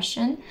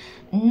expression,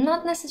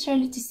 not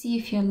necessarily to see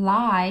if you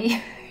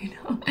lie, you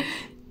know.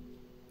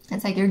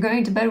 It's like you're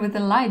going to bed with a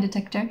lie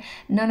detector.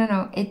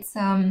 No.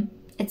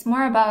 It's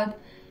more about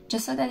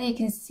just so that they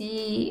can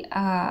see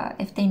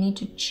if they need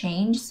to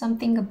change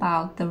something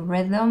about the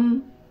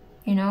rhythm,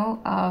 you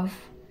know, of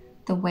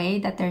the way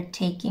that they're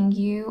taking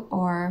you,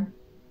 or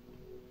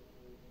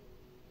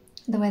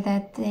the way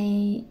that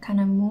they kind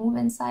of move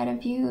inside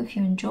of you, if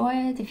you enjoy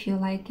it, if you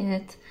like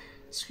it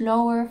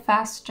slower,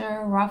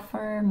 faster,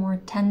 rougher, more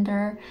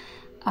tender.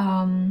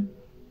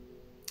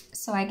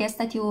 So I guess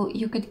that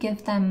you could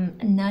give them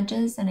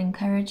nudges and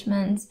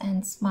encouragements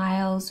and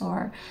smiles,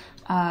 or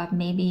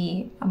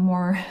maybe a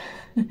more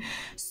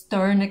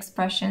stern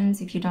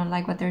expressions if you don't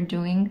like what they're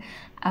doing,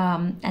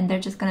 and they're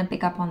just gonna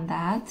pick up on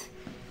that.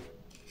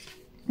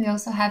 We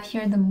also have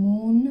here the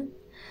moon.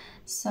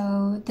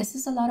 So this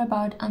is a lot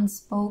about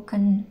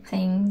unspoken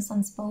things,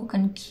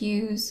 unspoken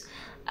cues.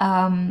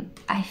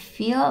 I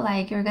feel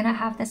like you're gonna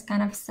have this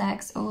kind of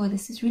sex. Oh,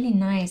 this is really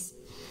nice.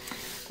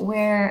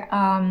 Where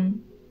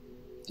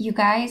you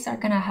guys are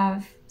gonna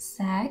have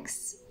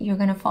sex, you're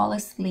gonna fall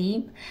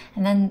asleep,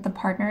 and then the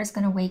partner is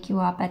gonna wake you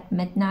up at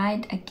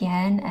midnight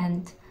again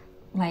and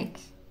like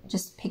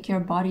just pick your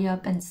body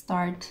up and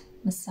start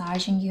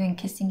massaging you and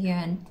kissing you,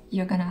 and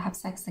you're gonna have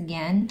sex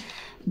again.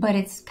 But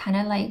it's kind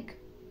of like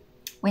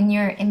when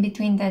you're in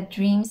between that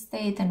dream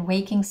state and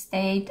waking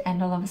state,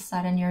 and all of a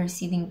sudden you're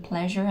receiving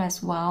pleasure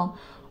as well.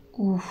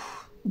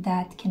 Oof,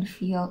 that can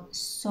feel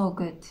so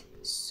good,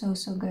 so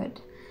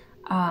good.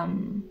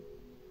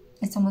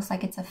 It's almost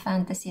like it's a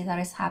fantasy that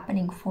is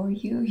happening for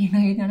you. You know,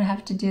 you don't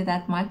have to do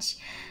that much.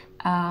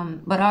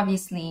 But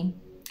obviously,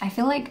 I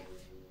feel like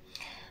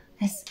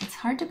it's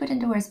hard to put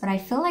into words, but I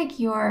feel like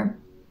you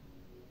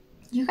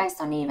guys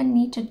don't even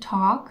need to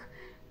talk.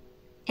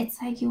 It's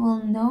like you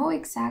will know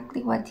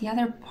exactly what the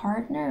other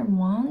partner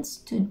wants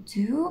to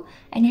do,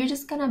 and you're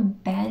just gonna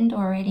bend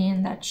already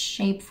in that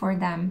shape for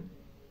them.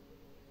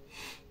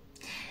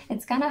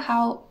 It's kind of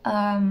how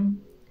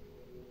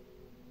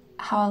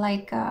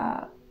like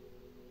a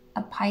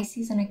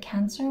Pisces and a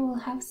Cancer will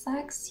have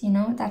sex, you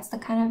know? That's the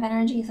kind of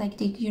energy. It's like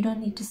you don't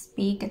need to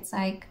speak. It's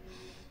like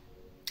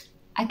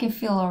I can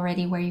feel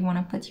already where you want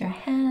to put your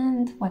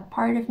hand, what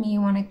part of me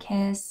you want to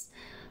kiss,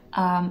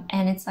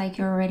 and it's like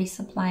you're already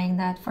supplying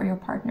that for your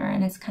partner,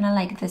 and it's kind of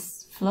like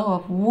this flow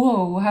of,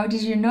 whoa, how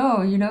did you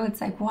know? You know, it's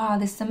like, wow,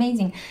 this is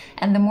amazing.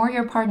 And the more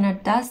your partner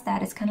does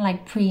that, it's kind of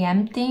like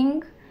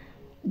preempting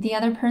the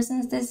other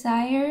person's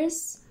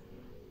desires,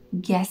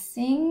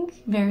 guessing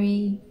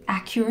very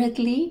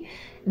accurately.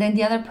 Then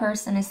the other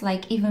person is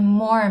like even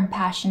more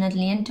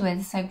passionately into it.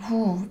 It's like,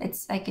 whoo,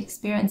 it's like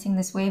experiencing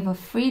this wave of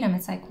freedom.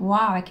 It's like,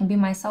 wow, I can be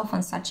myself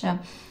on such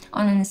a,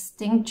 on an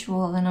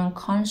instinctual and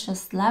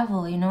unconscious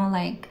level, you know,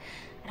 like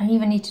I don't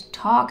even need to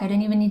talk. I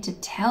don't even need to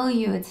tell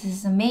you. It's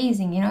just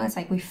amazing, you know, it's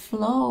like we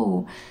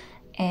flow.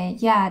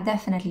 Yeah,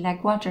 definitely,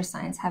 like water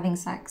signs having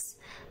sex.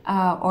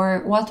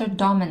 Or water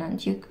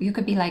dominant. You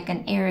could be like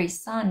an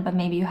Aries sun, but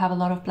maybe you have a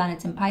lot of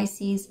planets in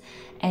Pisces,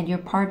 and your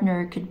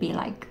partner could be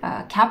like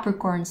a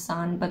Capricorn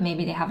sun, but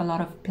maybe they have a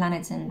lot of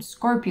planets in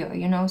Scorpio,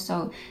 you know,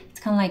 so it's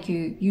kind of like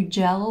you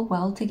gel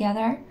well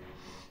together.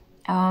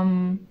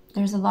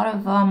 There's a lot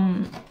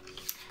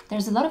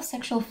of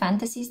sexual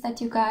fantasies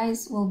that you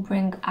guys will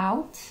bring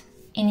out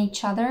in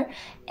each other,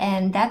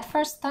 and that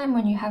first time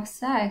when you have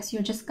sex,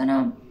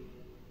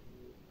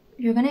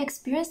 you're gonna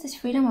experience this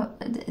freedom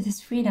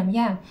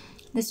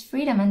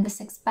and this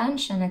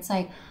expansion. It's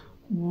like,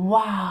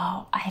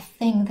 wow, I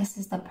think this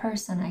is the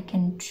person I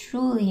can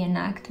truly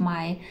enact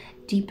my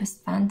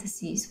deepest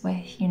fantasies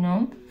with, you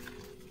know,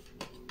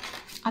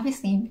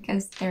 obviously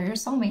because they're your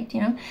soulmate,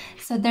 you know.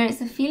 So there is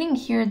a feeling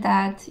here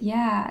that,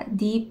 yeah,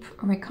 deep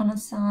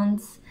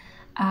reconnaissance,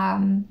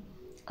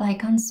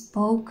 like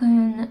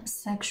unspoken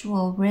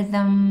sexual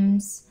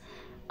rhythms.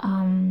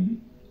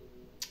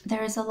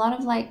 There is a lot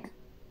of like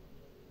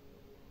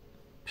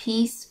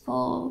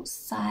peaceful,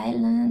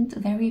 silent,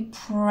 very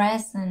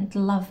present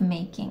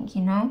lovemaking,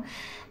 you know.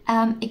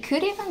 It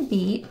could even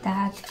be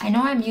that, I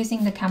know I'm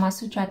using the Kama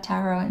Sutra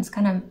Tarot and it's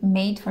kind of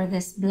made for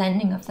this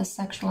blending of the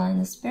sexual and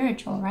the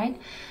spiritual, right?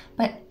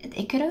 But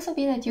it could also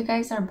be that you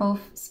guys are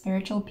both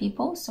spiritual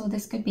people. So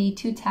this could be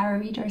 2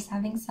 tarot readers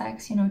having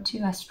sex, you know,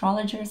 2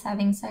 astrologers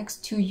having sex,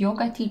 2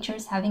 yoga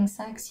teachers having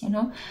sex, you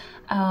know.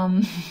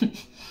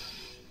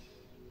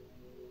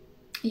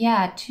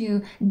 Yeah,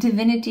 2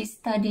 divinity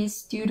studies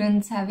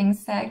students having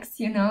sex,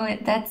 you know.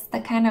 That's the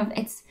kind of,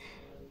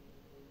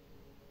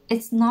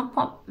 it's not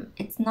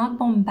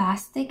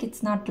bombastic,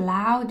 it's not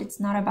loud, it's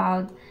not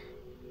about,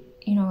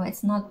 you know,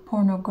 it's not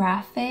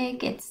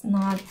pornographic, it's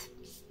kind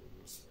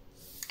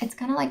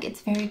of like, it's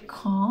very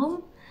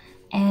calm,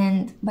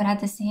 and but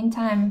at the same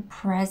time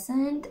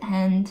present,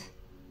 and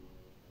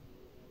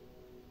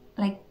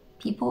like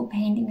people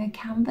painting a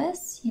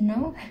canvas, you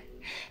know.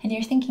 And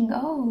you're thinking,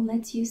 oh,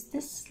 let's use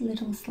this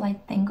little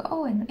slight thing.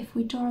 Oh, and if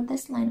we draw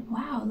this line,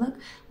 wow, look,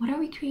 what are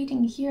we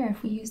creating here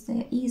if we use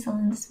the easel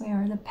in this way,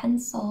 or the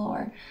pencil,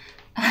 or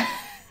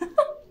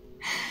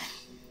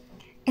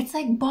it's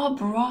like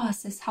Bob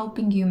Ross is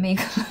helping you make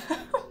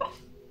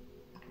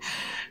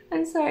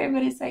I'm sorry,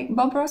 but it's like,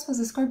 Bob Ross was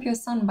a Scorpio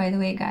sun, by the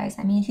way, guys.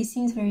 I mean, he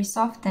seems very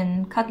soft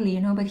and cuddly, you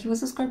know, but he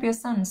was a Scorpio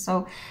sun,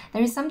 so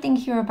there is something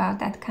here about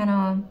that kind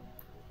of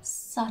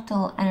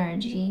subtle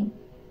energy.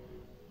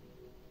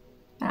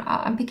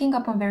 I'm picking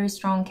up on very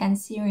strong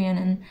Cancerian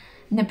and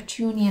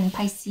Neptunian,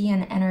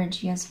 Piscean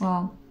energy as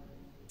well.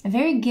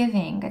 Very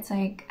giving. It's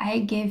like,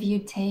 I give, you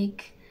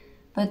take,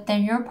 but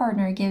then your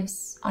partner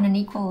gives on an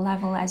equal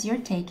level as you're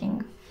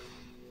taking.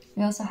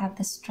 We also have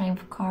the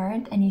Strength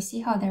card, and you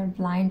see how they're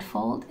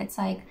blindfold. It's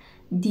like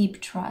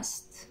deep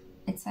trust.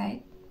 It's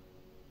like,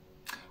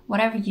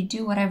 whatever you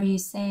do, whatever you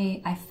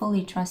say, I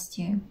fully trust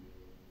you.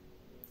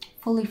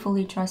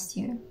 Fully trust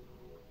you.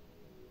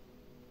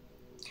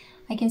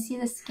 I can see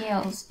the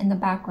scales in the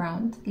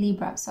background,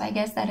 Libra. So I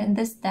guess that in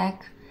this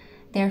deck,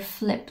 they're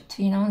flipped.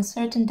 You know, in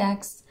certain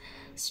decks,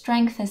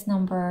 strength is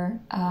number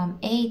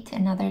 8.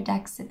 In other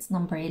decks, it's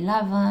number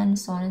 11,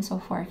 so on and so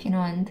forth. You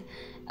know, and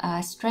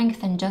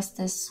strength and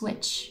justice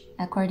switch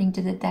according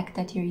to the deck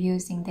that you're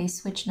using. They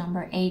switch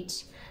number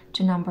 8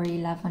 to number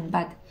 11.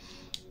 But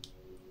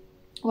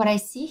what I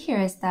see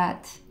here is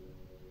that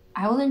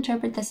I will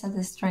interpret this as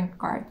a strength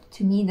card.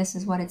 To me, this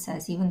is what it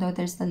says, even though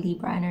there's the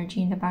Libra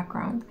energy in the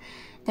background.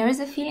 There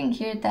is a feeling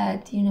here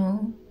that, you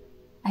know,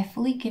 I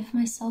fully give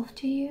myself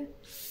to you.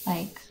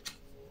 Like,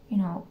 you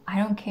know, I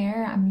don't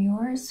care, I'm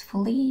yours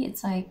fully.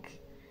 It's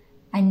like,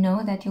 I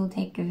know that you'll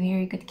take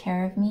very good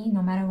care of me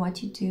no matter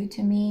what you do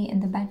to me in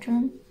the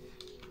bedroom.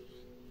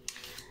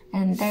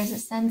 And there's a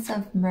sense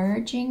of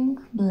merging,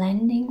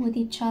 blending with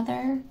each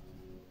other.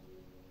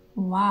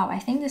 Wow, I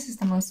think this is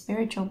the most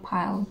spiritual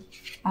pile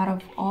out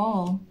of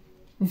all.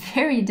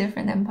 Very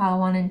different than pile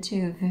 1 and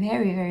 2.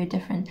 Very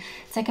different.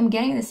 It's like I'm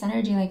getting this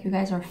energy like you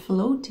guys are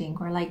floating,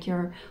 or like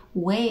you're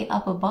way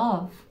up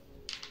above.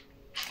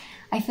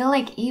 I feel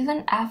like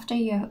even after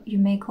you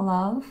make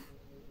love,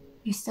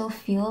 you still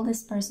feel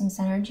this person's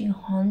energy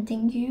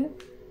haunting you.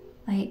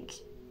 Like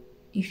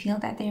you feel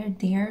that they're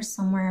there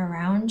somewhere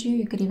around you.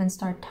 You could even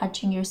start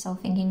touching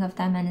yourself, thinking of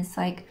them, and it's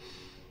like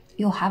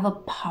you'll have a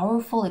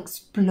powerful,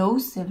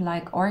 explosive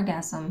like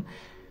orgasm.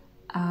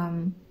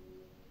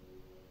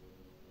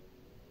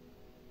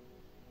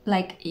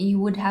 Like you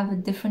would have a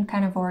different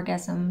kind of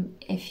orgasm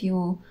if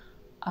you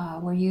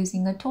were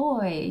using a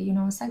toy, you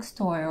know, a sex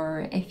toy,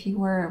 or if you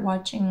were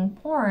watching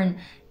porn.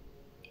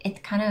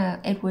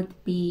 It would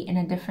be in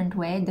a different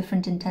way,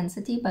 different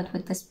intensity. But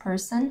with this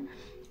person,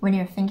 when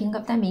you're thinking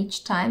of them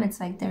each time,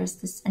 it's like there's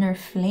this inner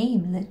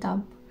flame lit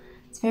up.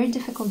 It's very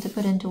difficult to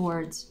put into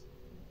words.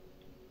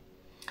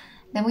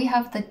 Then we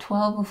have the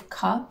 12 of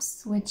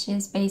Cups, which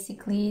is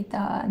basically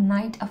the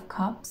Knight of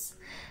Cups.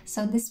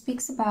 So this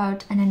speaks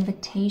about an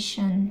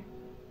invitation,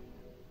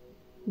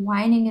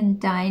 wining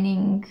and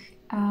dining.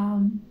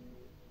 I'm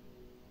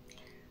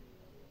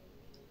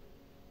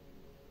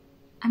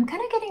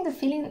kind of getting the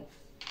feeling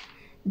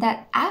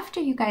that after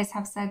you guys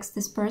have sex,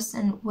 this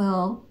person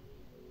will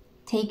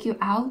take you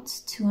out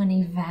to an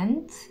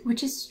event,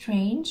 which is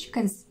strange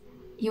because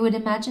you would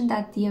imagine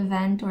that the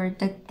event or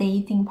the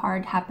dating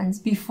part happens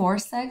before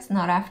sex,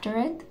 not after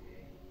it.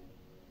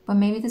 But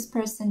maybe this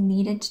person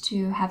needed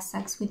to have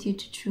sex with you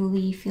to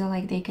truly feel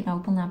like they can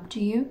open up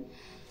to you.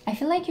 I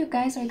feel like you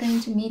guys are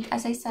going to meet,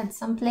 as I said,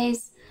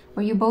 someplace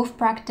where you both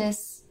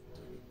practice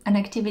an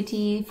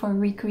activity for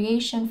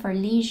recreation, for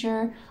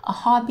leisure, a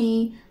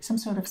hobby, some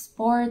sort of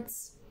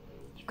sports.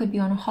 You could be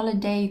on a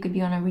holiday, you could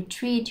be on a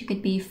retreat, you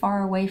could be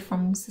far away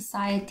from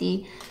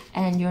society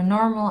and your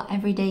normal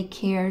everyday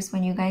cares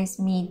when you guys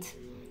meet.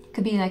 It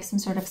could be like some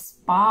sort of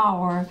spa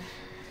or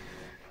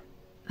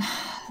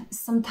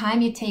some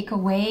time you take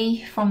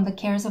away from the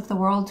cares of the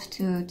world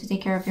to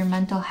take care of your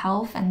mental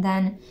health, and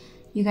then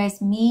you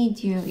guys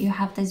meet, you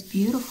have this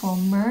beautiful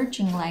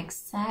merging like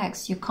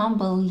sex. You can't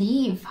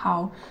believe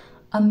how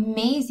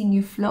amazing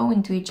you flow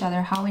into each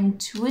other, how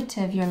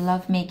intuitive your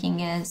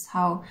lovemaking is,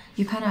 how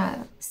you kind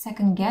of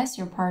second guess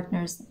your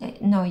partners.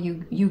 No,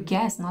 you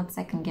guess, not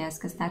second guess,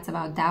 because that's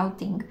about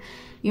doubting.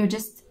 You're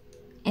just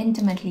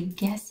intimately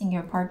guessing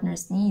your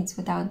partner's needs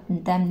without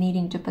them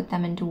needing to put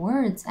them into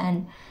words,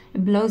 and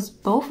it blows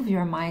both of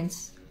your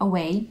minds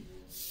away.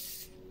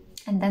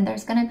 And then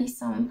there's gonna be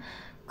some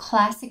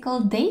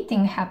classical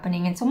dating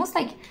happening. It's almost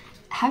like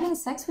having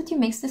sex with you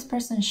makes this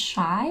person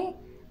shy,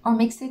 or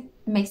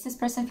makes this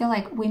person feel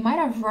like we might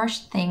have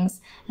rushed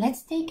things.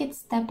 Let's take it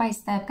step by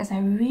step because I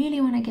really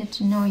want to get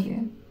to know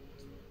you.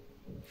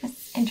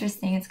 That's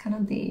interesting. It's kind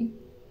of the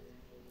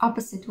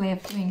opposite way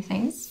of doing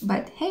things,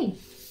 but hey,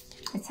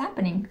 it's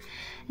happening.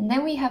 And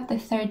then we have the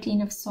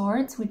 13 of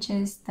Swords, which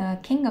is the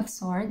King of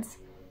Swords,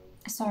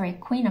 sorry,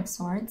 Queen of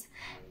Swords.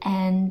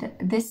 And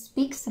this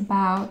speaks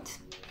about,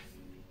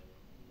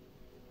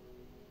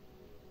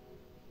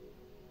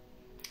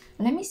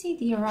 let me see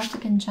the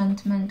erotic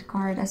enchantment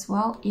card as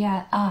well.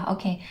 Yeah,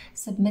 okay.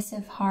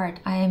 Submissive heart,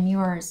 I am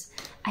yours.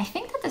 I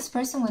think that this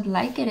person would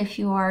like it if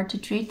you are to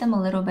treat them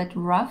a little bit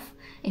rough,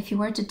 if you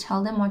were to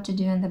tell them what to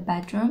do in the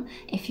bedroom,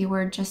 if you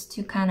were just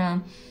to kind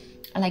of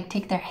like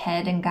take their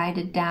head and guide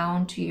it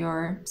down to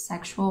your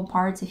sexual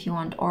parts, if you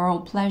want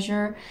oral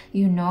pleasure,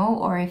 you know,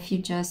 or if you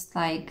just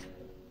like,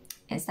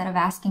 instead of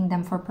asking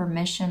them for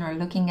permission or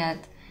looking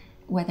at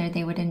whether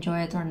they would enjoy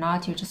it or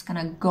not, you're just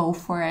gonna go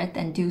for it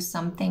and do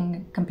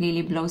something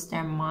completely blows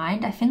their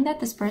mind. I think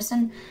that this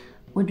person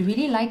would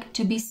really like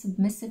to be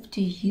submissive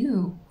to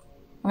you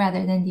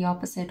rather than the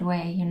opposite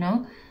way, you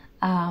know?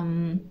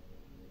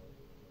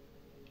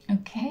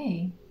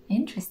 Okay,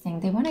 interesting.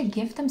 They want to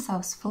give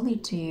themselves fully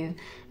to you.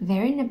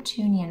 Very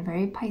Neptunian,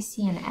 very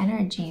Piscean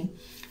energy.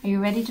 Are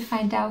you ready to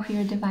find out who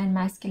your divine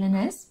masculine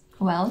is?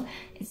 Well,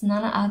 it's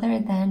none other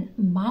than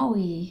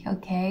Maui,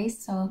 okay?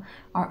 So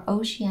our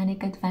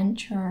oceanic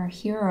adventurer,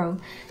 hero.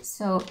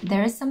 So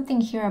there is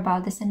something here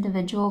about this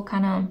individual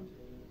kind of,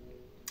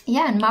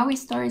 yeah, and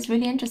Maui's story is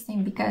really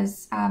interesting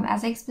because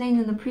as I explained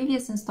in the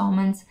previous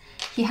installments,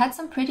 he had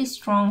some pretty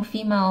strong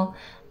female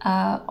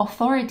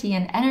authority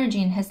and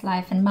energy in his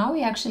life. And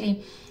Maui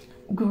actually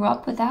grew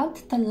up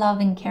without the love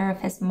and care of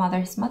his mother.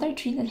 His mother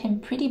treated him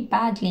pretty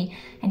badly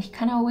and he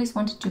kind of always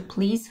wanted to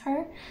please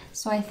her.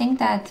 So I think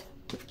that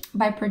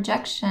by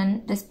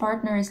projection, this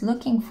partner is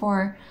looking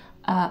for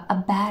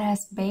a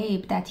badass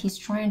babe that he's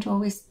trying to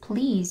always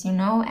please, you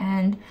know,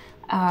 and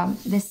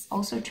this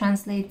also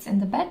translates in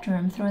the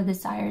bedroom through a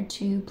desire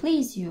to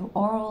please you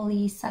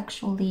orally,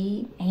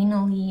 sexually,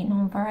 anally, you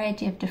know, a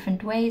variety of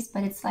different ways.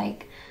 But it's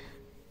like,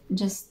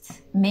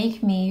 just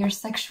make me your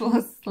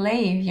sexual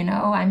slave, you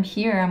know, I'm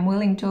here, I'm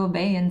willing to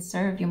obey and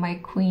serve you, my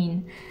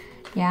queen.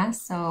 Yeah,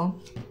 so,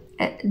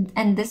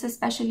 and this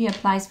especially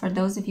applies for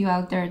those of you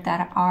out there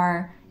that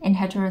are in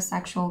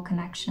heterosexual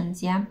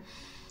connections, yeah,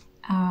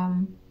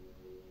 for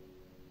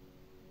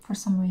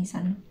some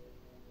reason.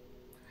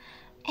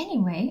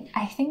 Anyway,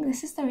 I think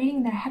this is the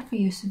reading that I had for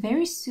you. So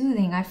very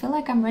soothing. I feel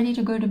like I'm ready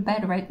to go to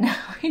bed right now.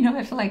 You know,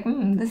 I feel like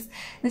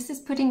this is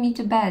putting me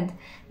to bed.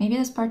 Maybe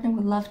this partner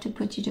would love to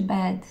put you to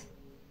bed.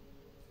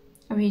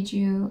 I'll read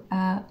you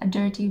a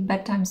dirty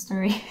bedtime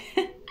story.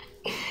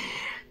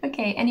 Okay.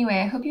 Okay, anyway,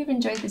 I hope you've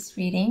enjoyed this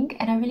reading,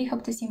 and I really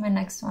hope to see you in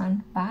my next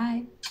one.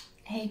 Bye.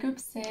 Hey, Group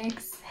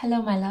 6.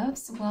 Hello, my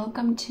loves.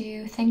 Welcome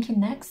to Thank You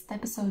Next,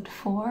 episode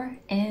 4.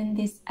 In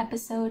this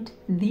episode,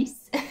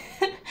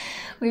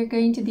 we're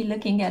going to be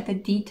looking at the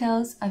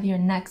details of your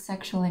next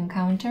sexual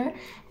encounter.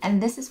 And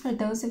this is for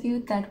those of you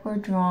that were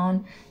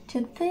drawn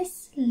to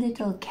this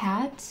little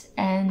cat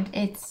and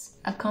its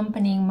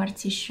accompanying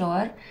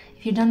martichor.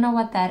 If you don't know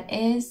what that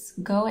is,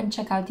 go and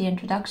check out the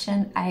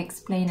introduction. I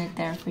explain it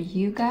there for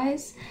you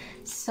guys.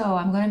 So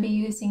I'm going to be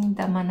using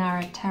the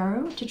Manara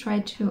Tarot to try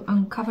to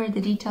uncover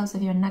the details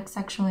of your next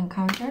sexual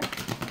encounter.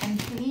 And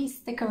please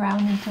stick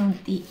around until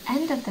the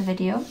end of the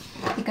video,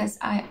 because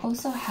I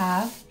also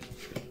have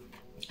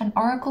an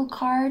oracle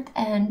card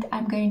and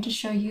I'm going to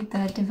show you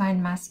the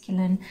Divine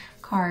Masculine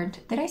card.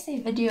 Did I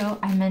say video?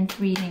 I meant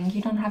reading.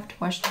 You don't have to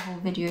watch the whole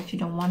video if you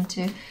don't want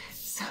to.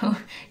 So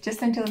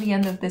just until the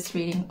end of this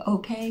reading,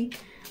 okay?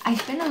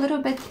 I've been a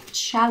little bit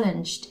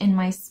challenged in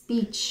my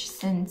speech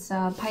since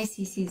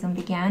Pisces season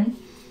began.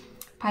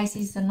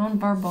 Pisces is a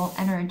non-verbal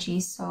energy,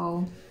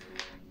 so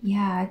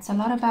yeah, it's a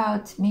lot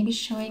about maybe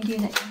showing you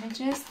the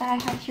images that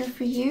I have here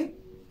for you.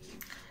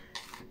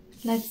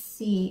 Let's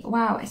see.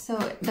 Wow, so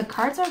the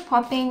cards are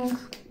popping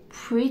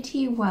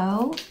pretty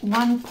well.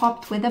 One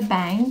popped with a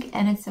bang,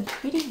 and it's a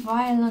pretty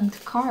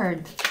violent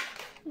card.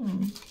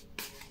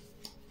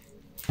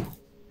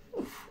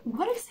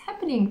 What is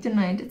happening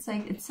tonight? It's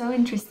like, it's so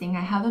interesting.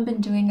 I haven't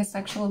been doing a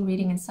sexual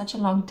reading in such a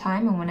long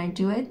time, and when I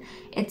do it,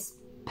 it's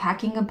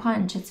packing a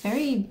punch. It's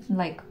very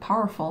like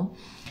powerful.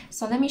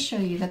 So let me show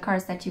you the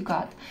cards that you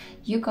got.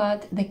 You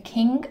got the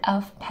King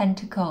of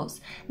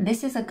Pentacles.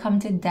 This is a come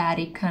to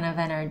daddy kind of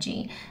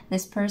energy.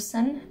 This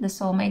person, the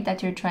soulmate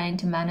that you're trying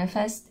to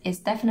manifest, is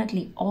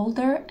definitely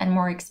older and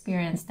more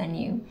experienced than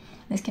you.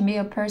 This can be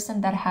a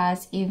person that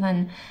has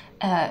even,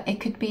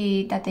 it could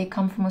be that they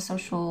come from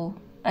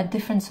a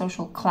different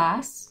social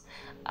class.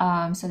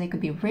 So they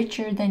could be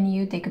richer than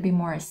you, they could be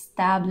more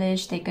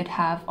established, they could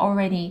have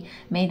already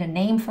made a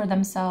name for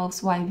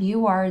themselves, while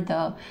you are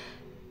the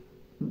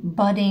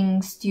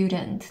budding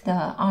student,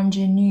 the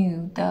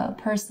ingenue, the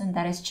person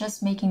that is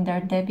just making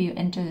their debut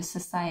into the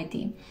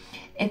society.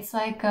 It's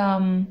like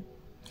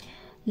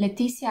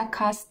Laetitia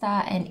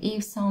Casta and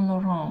Yves Saint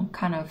Laurent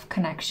kind of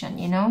connection,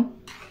 you know?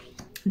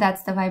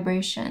 That's the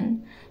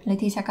vibration.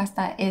 Laetitia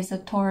Casta is a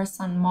Taurus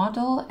Sun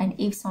model, and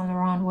Yves Saint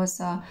Laurent was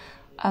a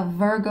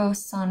Virgo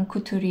Sun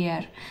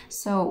couturier.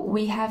 So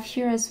we have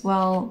here as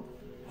well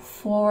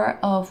 4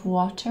 of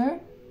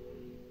water.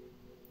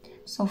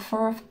 So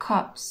 4 of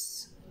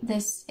cups.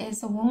 This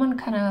is a woman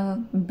kind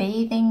of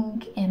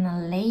bathing in a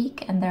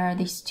lake, and there are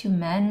these 2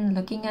 men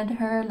looking at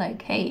her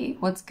like, hey,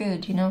 what's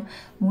good, you know?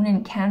 Moon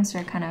in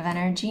Cancer kind of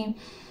energy.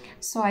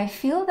 So I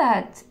feel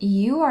that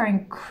you are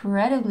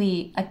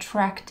incredibly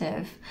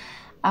attractive.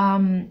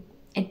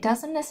 It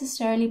doesn't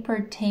necessarily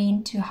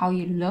pertain to how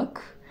you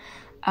look.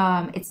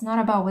 It's not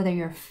about whether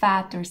you're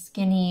fat or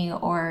skinny,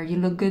 or you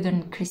look good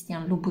in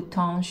Christian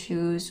Louboutin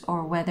shoes,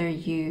 or whether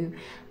you,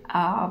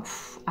 I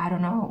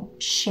don't know,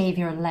 shave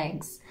your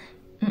legs.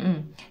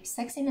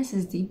 Sexiness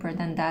is deeper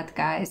than that,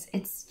 guys.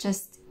 It's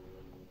just,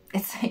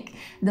 it's like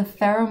the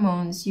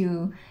pheromones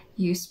you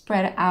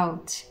spread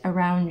out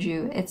around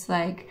you. It's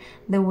like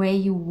the way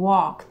you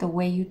walk, the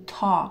way you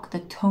talk, the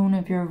tone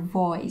of your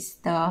voice,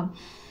 the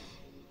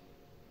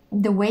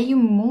way you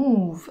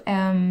move.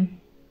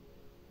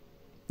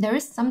 There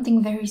is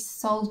something very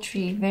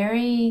sultry,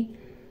 very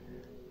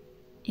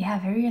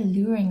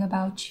alluring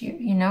about you,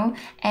 you know?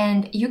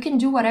 And you can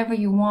do whatever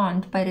you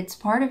want, but it's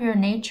part of your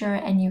nature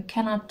and you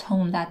cannot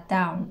tone that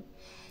down.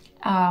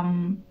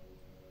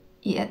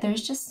 Yeah,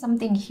 there's just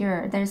something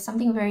here. There's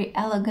something very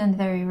elegant,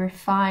 very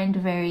refined,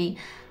 very,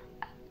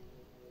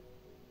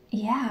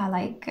 yeah,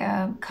 like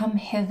come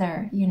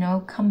hither, you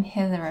know, come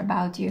hither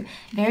about you.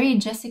 Very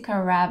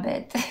Jessica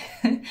Rabbit,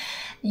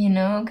 you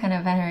know, kind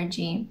of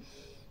energy.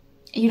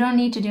 You don't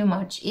need to do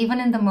much. Even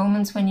in the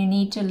moments when you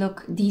need to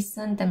look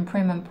decent and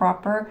prim and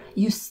proper,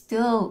 you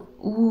still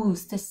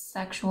ooze this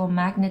sexual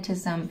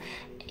magnetism.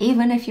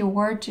 Even if you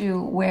were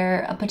to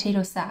wear a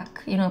potato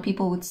sack, you know,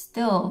 people would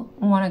still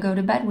want to go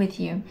to bed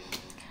with you.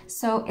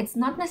 So it's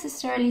not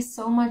necessarily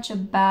so much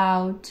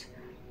about...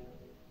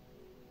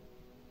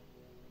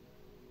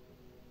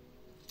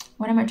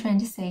 What am I trying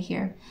to say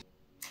here?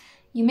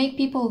 You make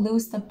people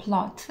lose the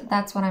plot.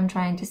 That's what I'm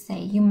trying to say.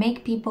 You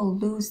make people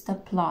lose the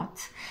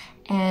plot.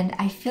 And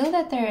I feel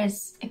that there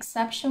is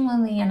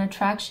exceptionally an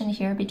attraction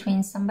here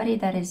between somebody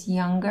that is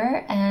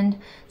younger and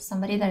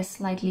somebody that is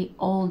slightly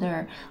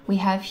older. We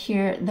have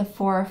here the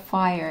 4 of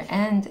fire,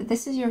 and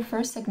this is your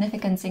first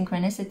significant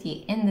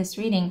synchronicity in this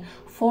reading.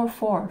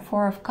 4-4,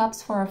 4 of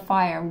cups, 4 of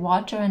fire,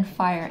 water and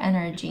fire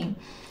energy.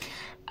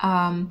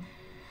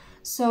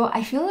 So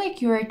I feel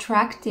like you're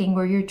attracting,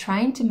 or you're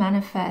trying to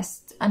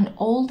manifest, an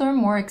older,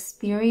 more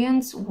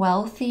experienced,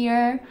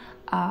 wealthier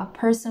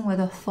person with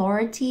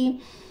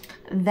authority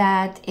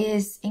that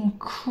is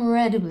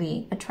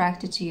incredibly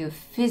attracted to you,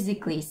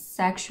 physically,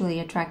 sexually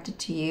attracted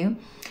to you,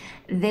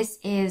 this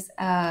is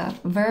a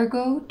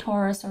Virgo,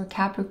 Taurus, or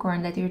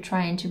Capricorn that you're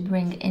trying to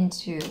bring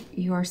into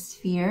your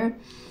sphere.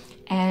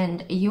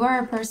 And you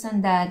are a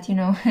person that, you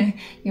know,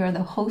 you're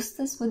the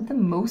hostess with the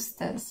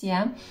mostest,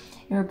 yeah?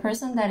 You're a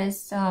person that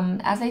is,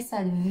 as I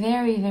said,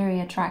 very, very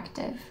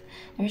attractive.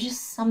 There's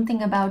just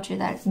something about you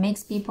that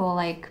makes people,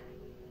 like,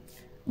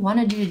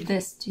 want to do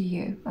this to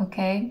you,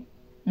 okay?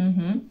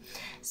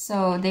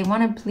 So they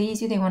want to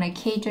please you, they want to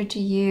cater to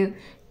you.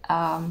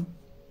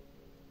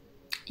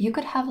 You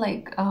could have,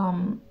 like,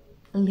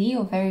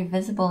 Leo very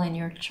visible in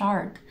your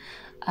chart.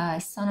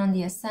 Sun on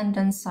the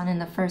ascendant, Sun in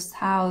the first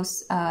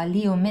house,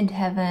 Leo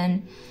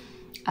midheaven,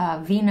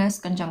 Venus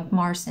conjunct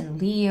Mars in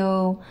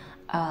Leo,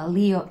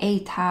 Leo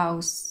 8th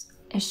house.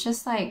 It's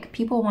just like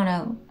people want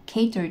to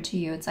cater to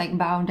you. It's like,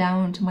 bow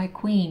down to my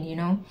queen, you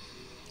know.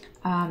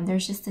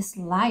 There's just this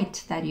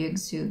light that you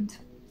exude.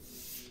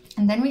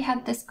 And then we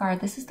have this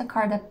card. This is the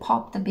card that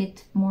popped a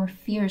bit more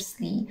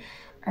fiercely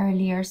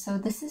earlier. So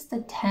this is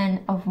the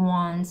 10 of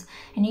Wands,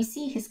 and you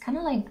see he's kind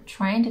of like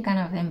trying to kind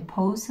of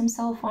impose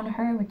himself on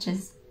her, which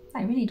is,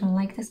 I really don't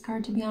like this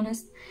card, to be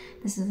honest.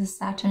 This is the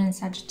Saturn and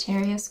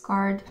Sagittarius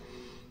card.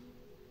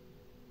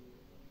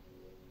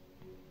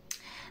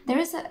 There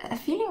is a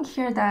feeling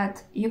here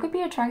that you could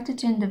be attracted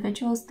to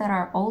individuals that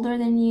are older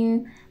than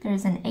you.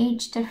 There's an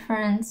age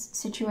difference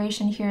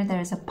situation here.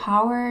 There's a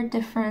power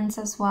difference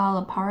as well,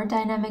 a power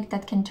dynamic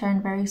that can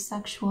turn very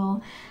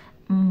sexual.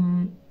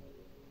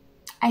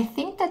 I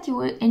think that you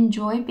would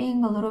enjoy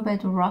being a little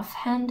bit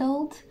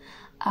rough-handled,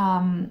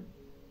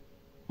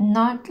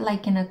 not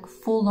like in a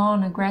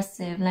full-on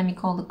aggressive, let me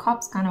call the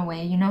cops kind of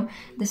way, you know.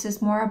 This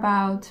is more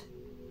about,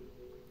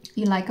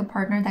 you like a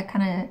partner that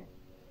kind of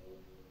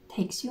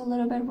takes you a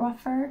little bit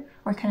rougher,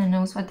 or kind of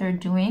knows what they're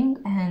doing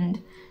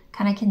and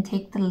kind of can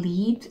take the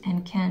lead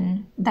and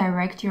can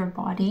direct your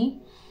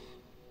body.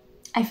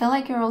 I feel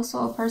like you're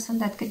also a person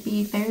that could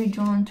be very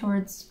drawn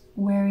towards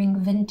wearing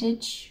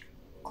vintage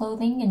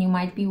clothing, and you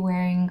might be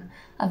wearing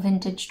a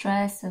vintage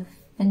dress, a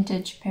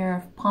vintage pair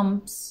of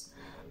pumps.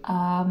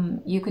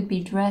 You could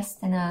be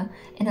dressed in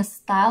a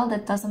style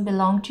that doesn't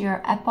belong to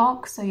your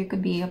epoch, so you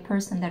could be a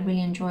person that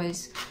really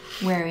enjoys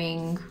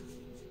wearing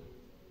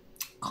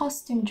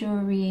costume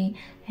jewelry,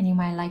 and you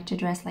might like to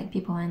dress like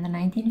people in the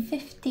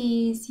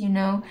 1950s, you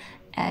know.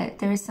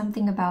 There is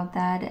something about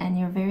that, and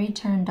you're very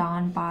turned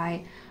on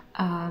by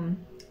a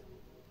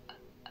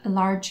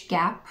large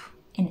gap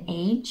in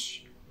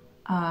age.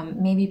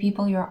 Maybe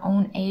people your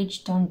own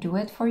age don't do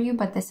it for you,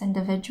 but this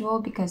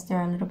individual, because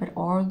they're a little bit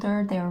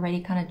older, they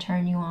already kind of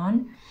turn you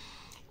on.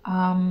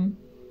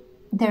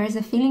 There is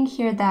a feeling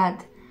here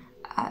that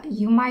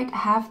you might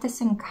have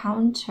this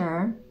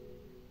encounter.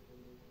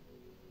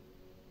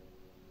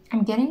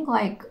 I'm getting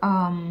like,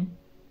 okay,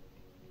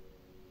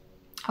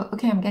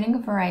 I'm getting a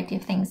variety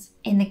of things.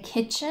 In the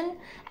kitchen,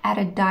 at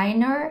a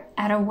diner,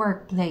 at a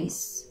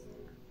workplace.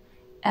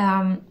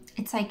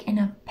 It's like in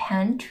a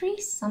pantry,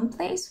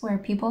 someplace where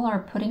people are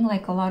putting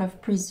like a lot of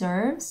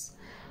preserves.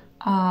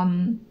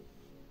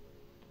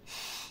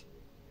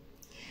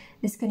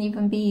 This can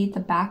even be the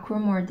back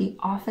room or the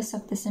office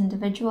of this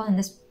individual, and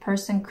this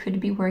person could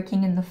be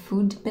working in the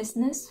food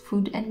business,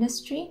 food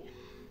industry.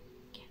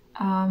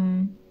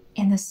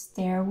 In the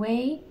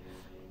stairway,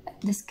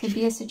 this could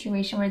be a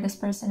situation where this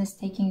person is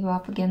taking you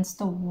up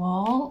against a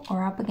wall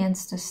or up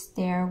against a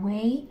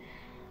stairway.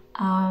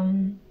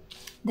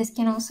 This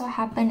can also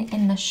happen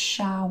in the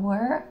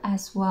shower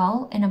as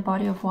well, in a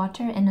body of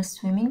water, in a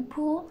swimming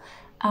pool.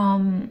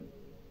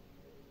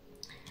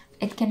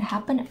 It can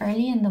happen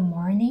early in the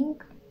morning.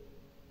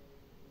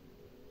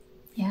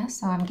 Yeah,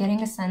 so I'm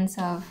getting a sense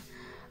of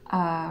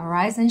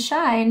rise and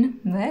shine.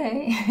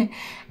 Hey.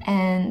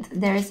 And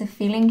there is a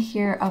feeling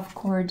here of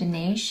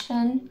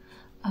coordination.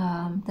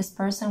 This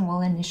person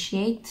will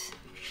initiate.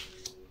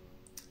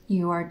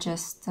 You are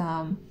just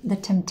the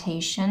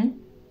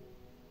temptation.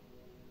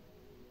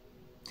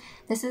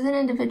 This is an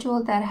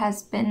individual that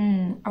has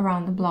been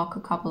around the block a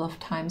couple of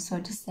times,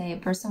 so to say, a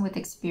person with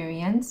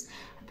experience,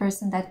 a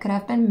person that could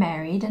have been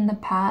married in the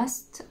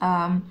past,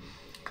 a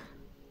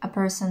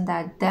person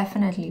that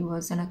definitely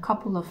was in a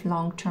couple of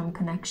long-term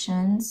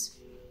connections,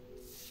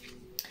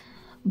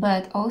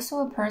 but also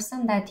a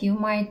person that you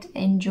might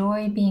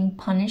enjoy being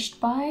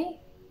punished by.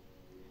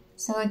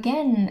 So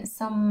again,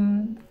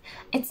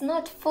 it's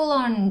not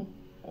full-on,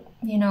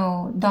 you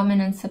know,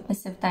 dominant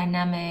submissive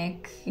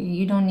dynamic.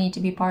 You don't need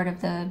to be part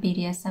of the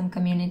BDSM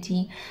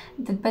community,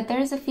 but there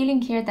is a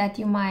feeling here that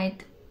you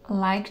might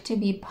like to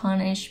be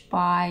punished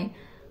by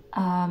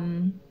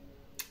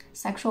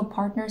sexual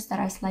partners that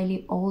are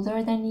slightly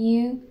older than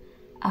you,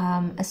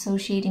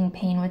 associating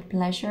pain with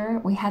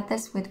pleasure. We had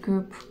this with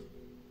group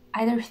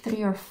either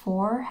 3 or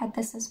 4 had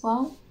this as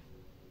well.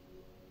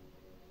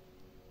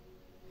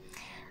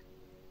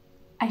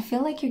 I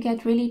feel like you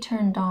get really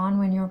turned on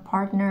when your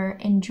partner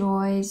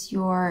enjoys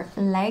your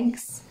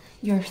legs,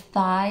 your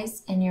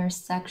thighs, and your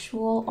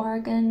sexual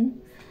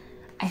organ.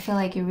 I feel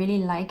like you really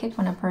like it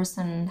when a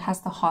person has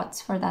the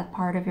hots for that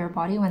part of your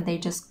body, when they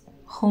just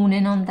hone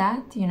in on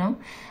that, you know.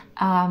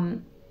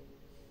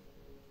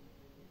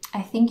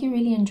 I think you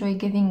really enjoy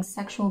giving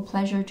sexual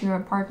pleasure to your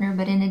partner,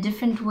 but in a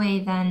different way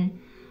than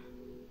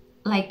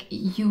like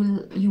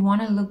you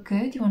want to look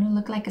good, you want to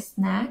look like a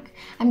snack.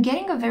 I'm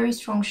getting a very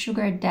strong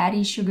sugar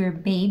daddy, sugar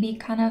baby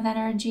kind of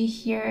energy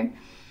here,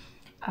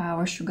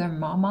 or sugar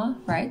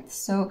mama, right?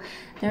 So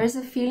there is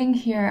a feeling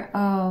here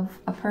of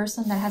a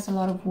person that has a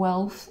lot of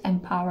wealth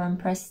and power and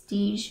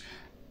prestige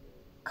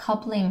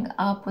coupling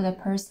up with a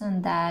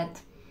person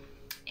that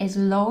is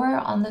lower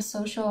on the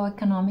social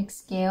economic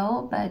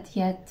scale, but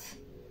yet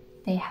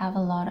they have a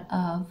lot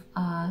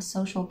of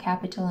social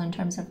capital in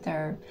terms of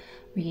their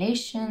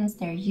relations,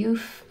 their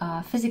youth,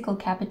 physical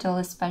capital,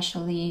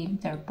 especially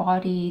their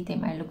body. They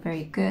might look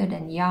very good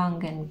and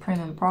young and prim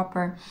and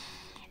proper.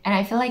 And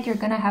I feel like you're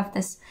gonna have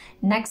this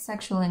next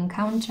sexual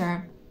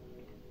encounter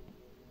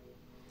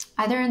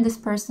either in this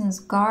person's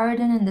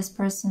garden, in this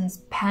person's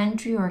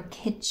pantry or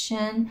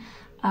kitchen.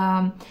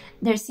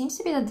 There seems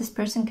to be that this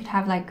person could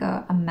have like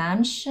a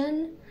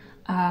mansion.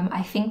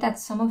 I think that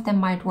some of them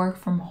might work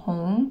from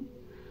home.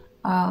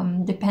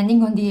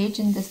 Depending on the age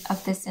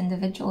of this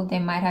individual, they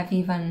might have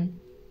even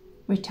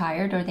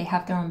retired, or they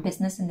have their own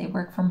business and they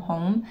work from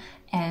home,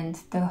 and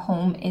the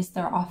home is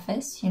their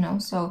office, you know,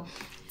 so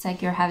it's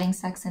like you're having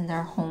sex in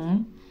their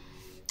home.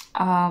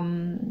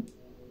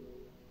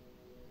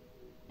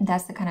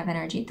 That's the kind of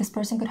energy. This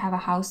person could have a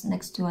house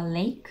next to a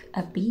lake,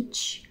 a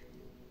beach.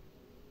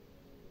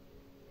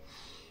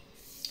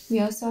 We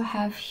also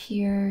have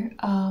here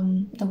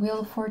the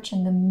Wheel of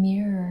Fortune, the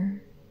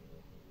mirror.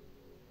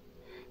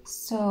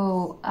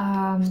 So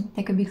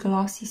there could be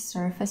glossy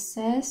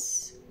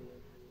surfaces.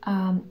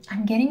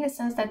 I'm getting a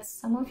sense that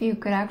some of you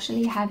could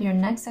actually have your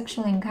next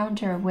sexual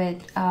encounter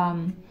with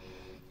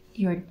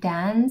your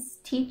dance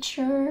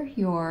teacher,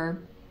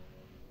 your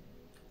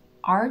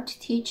art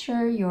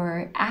teacher,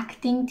 your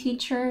acting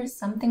teacher,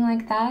 something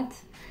like that.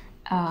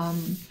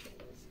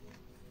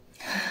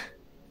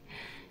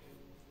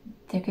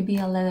 There could be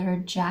a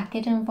leather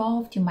jacket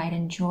involved. You might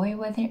enjoy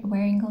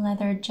wearing a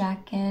leather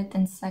jacket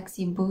and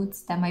sexy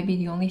boots. That might be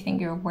the only thing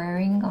you're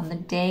wearing on the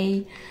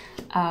day.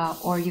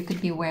 Or you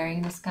could be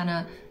wearing this kind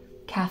of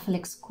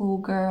Catholic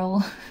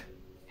schoolgirl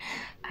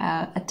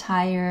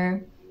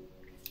attire,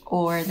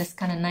 or this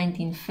kind of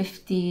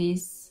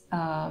 1950s,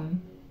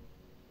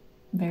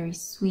 very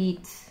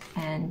sweet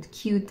and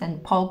cute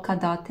and polka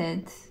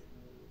dotted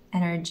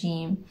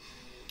energy,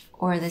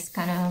 or this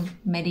kind of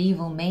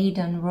medieval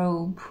maiden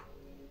robe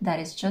that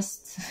is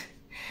just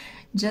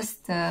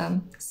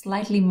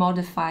slightly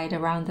modified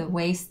around the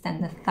waist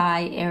and the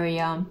thigh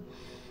area.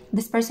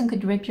 This person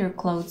could rip your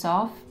clothes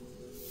off.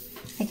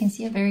 I can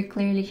see it very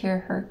clearly here.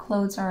 Her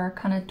clothes are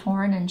kind of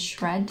torn and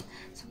shred.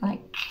 So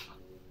like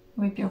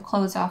rip your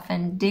clothes off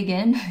and dig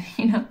in,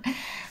 you know.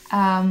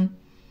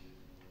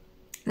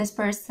 This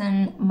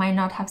person might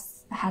not have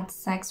had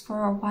sex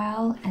for a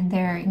while, and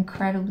they're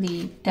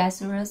incredibly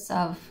desirous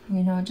of,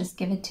 you know, just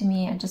give it to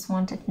me. I just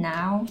want it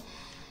now.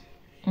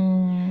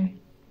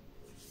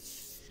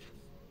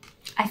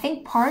 I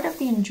think part of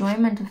the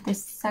enjoyment of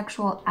this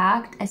sexual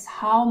act is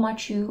how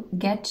much you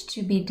get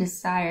to be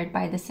desired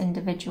by this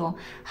individual,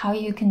 how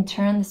you can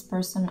turn this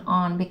person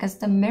on, because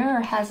the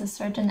mirror has a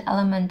certain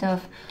element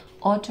of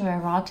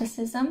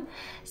autoeroticism.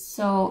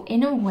 So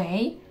in a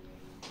way,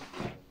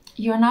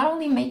 you're not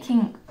only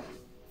making,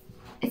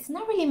 it's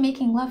not really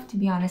making love, to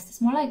be honest,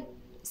 it's more like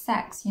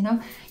sex, you know.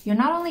 You're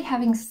not only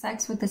having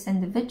sex with this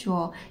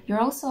individual, you're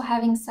also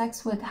having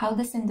sex with how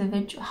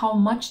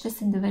much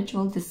this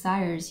individual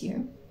desires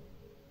you.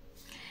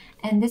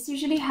 And this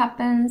usually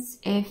happens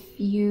if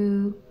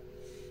you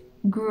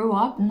grew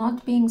up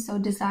not being so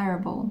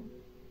desirable.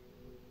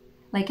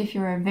 Like if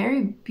you're a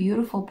very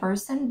beautiful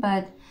person,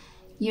 but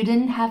you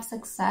didn't have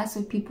success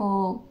with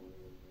people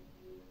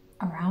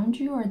around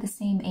you or the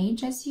same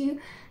age as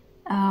you,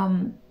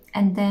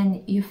 and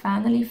then you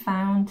finally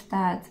found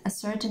that a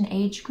certain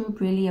age group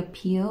really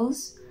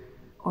appeals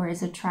or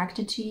is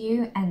attracted to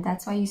you, and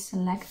that's why you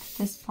select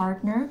this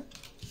partner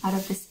out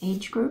of this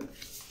age group,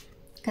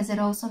 because it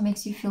also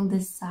makes you feel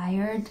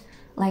desired,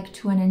 like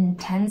to an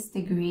intense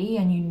degree,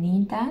 and you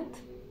need that.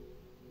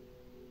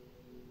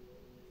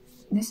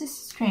 This is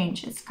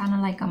strange. It's kind of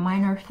like a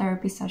minor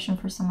therapy session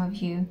for some of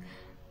you.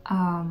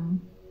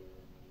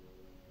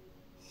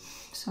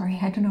 Sorry,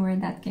 I don't know where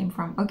that came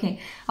from. Okay,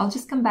 I'll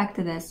just come back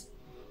to this.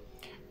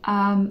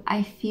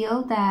 I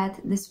feel that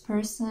this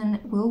person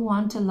will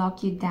want to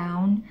lock you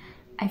down.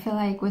 I feel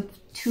like with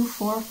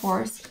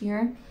 2-4-4s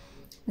here,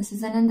 this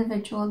is an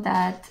individual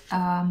that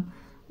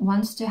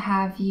wants to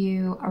have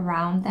you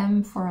around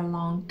them for a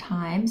long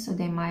time, so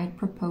they might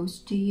propose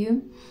to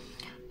you.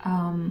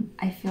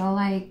 I feel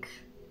like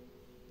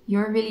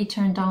you're really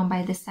turned on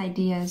by this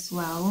idea as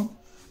well,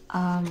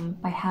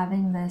 by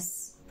having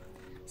this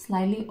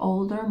slightly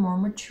older, more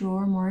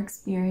mature, more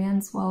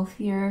experienced,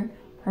 wealthier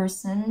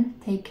person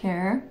take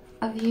care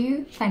of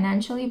you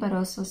financially, but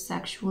also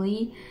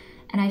sexually.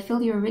 And I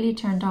feel you're really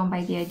turned on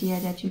by the idea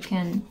that you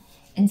can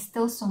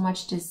instill so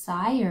much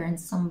desire in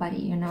somebody,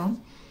 you know.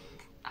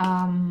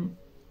 And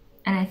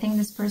I think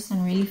this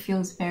person really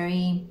feels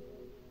very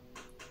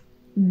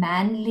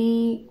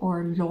manly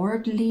or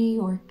lordly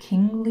or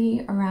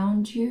kingly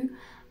around you,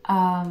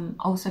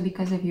 also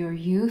because of your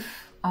youth,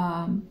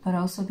 but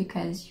also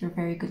because you're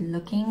very good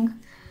looking,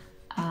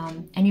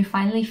 and you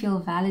finally feel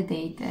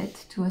validated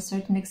to a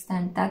certain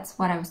extent. That's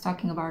what I was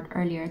talking about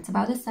earlier. It's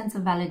about a sense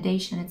of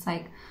validation. It's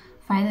like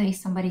finally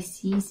somebody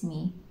sees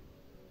me.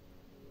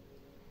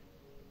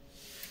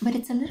 But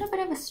it's a little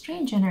bit of a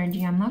strange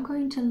energy, I'm not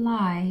going to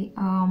lie.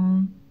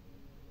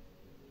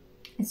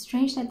 It's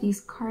strange that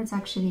these cards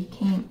actually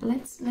came.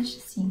 Let's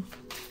just see.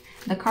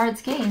 The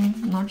cards came.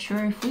 I'm not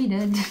sure if we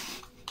did.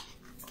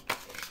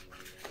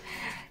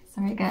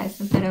 Sorry guys,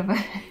 a bit of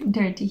a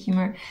dirty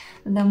humor.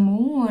 The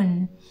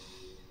moon.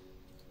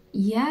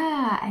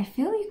 Yeah, I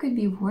feel you could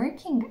be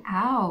working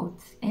out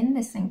in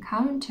this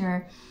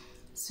encounter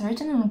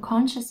certain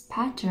unconscious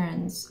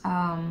patterns,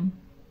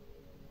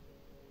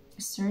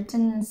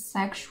 certain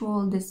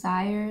sexual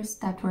desires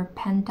that were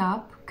pent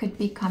up could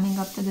be coming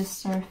up to the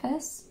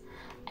surface,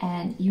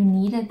 and you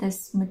needed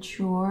this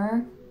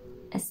mature,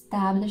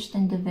 established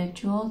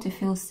individual to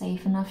feel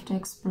safe enough to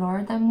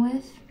explore them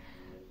with.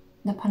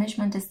 The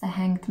punishment is the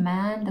Hanged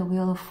Man, the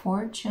Wheel of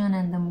Fortune,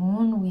 and the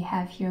Moon. We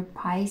have here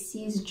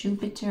Pisces,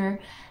 Jupiter,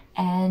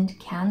 and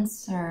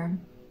Cancer.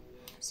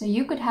 So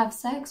you could have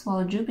sex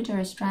while Jupiter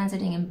is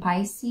transiting in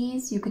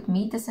Pisces. You could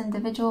meet this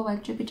individual while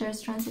Jupiter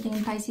is transiting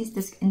in Pisces.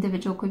 This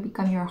individual could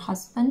become your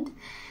husband.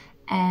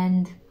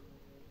 And,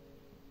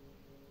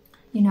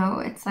 you know,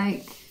 it's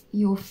like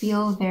you'll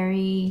feel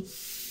very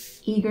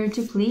eager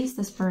to please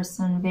this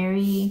person.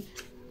 Very,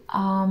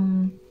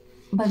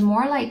 but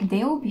more like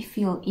they'll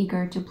feel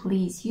eager to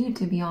please you,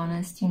 to be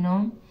honest, you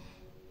know.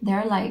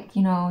 They're like,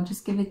 you know,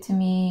 just give it to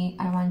me.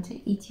 I want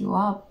to eat you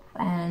up.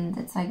 And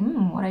it's like,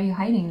 what are you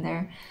hiding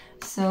there?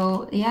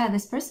 So yeah,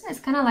 this person is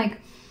kind of like,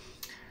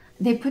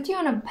 they put you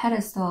on a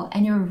pedestal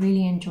and you're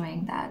really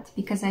enjoying that,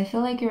 because I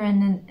feel like you're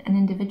an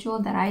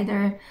individual that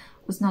either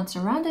was not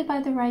surrounded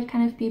by the right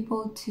kind of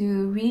people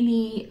to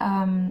really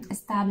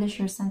establish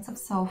your sense of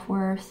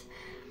self-worth,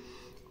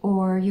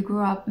 or you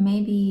grew up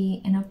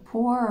maybe in a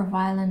poor or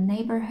violent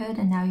neighborhood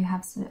and now you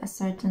have a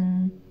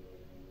certain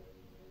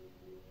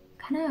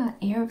kind of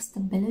air of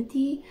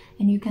stability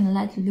and you can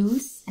let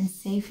loose and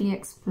safely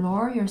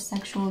explore your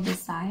sexual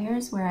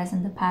desires, whereas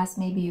in the past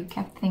maybe you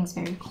kept things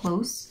very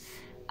close.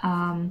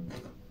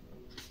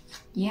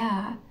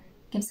 Yeah,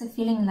 gives a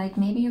feeling like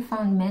maybe you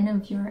found men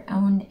of your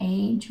own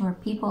age or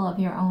people of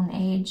your own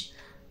age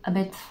a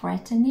bit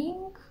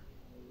threatening.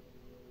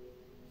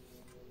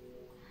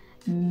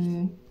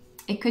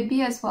 It could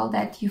be as well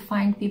that you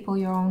find people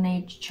your own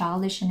age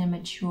childish and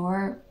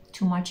immature,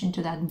 too much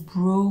into that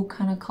bro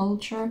kind of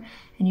culture,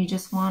 and you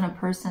just want a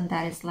person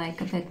that is like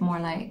a bit more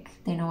like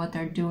they know what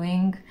they're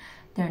doing.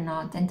 They're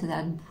not into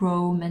that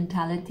bro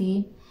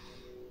mentality,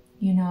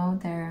 you know.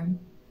 They're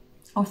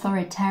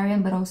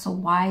authoritarian but also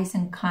wise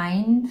and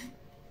kind.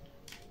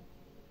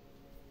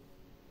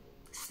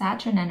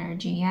 Saturn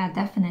energy, yeah,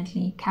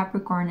 definitely.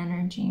 Capricorn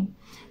energy.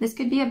 This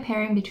could be a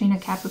pairing between a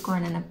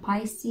Capricorn and a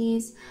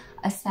Pisces,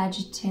 a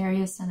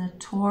Sagittarius and a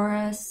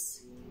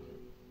Taurus,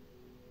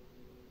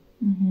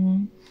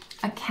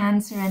 a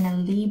Cancer and a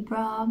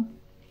Libra,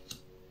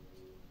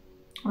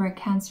 or a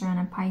Cancer and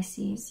a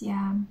Pisces.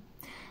 Yeah,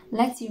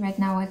 let's see right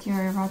now what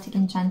your erotic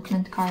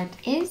enchantment card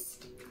is.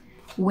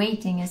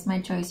 Waiting is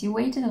my choice. You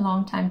waited a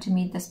long time to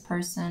meet this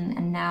person,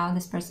 and now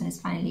this person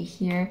is finally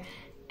here,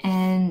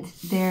 and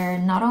they're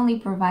not only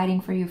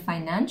providing for you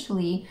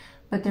financially,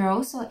 but they're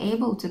also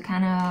able to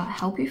kind of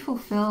help you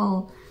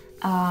fulfill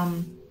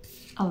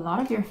a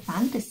lot of your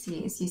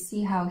fantasies. You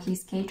see how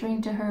he's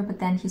catering to her, but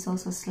then he's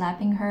also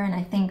slapping her, and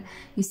I think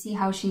you see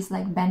how she's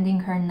like bending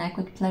her neck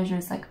with pleasure.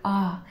 It's like,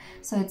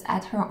 so it's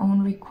at her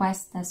own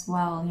request as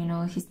well, you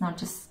know. He's not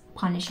just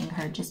punishing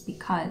her just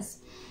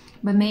because.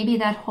 But maybe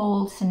that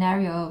whole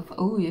scenario of,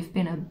 oh, you've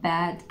been a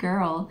bad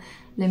girl,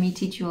 let me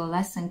teach you a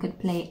lesson, could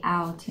play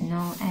out, you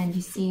know. And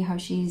you see how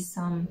she's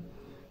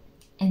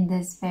in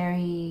this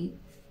very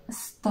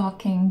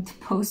stalking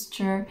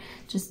posture,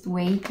 just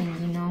waiting,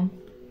 you know.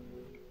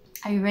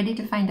 Are you ready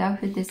to find out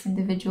who this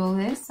individual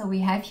is? So we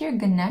have here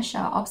Ganesha,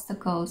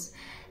 obstacles.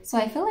 So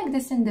I feel like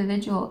this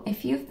individual,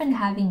 if you've been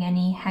having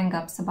any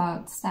hang-ups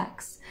about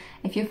sex,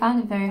 if you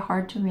found it very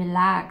hard to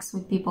relax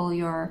with people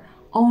your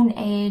own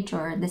age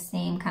or the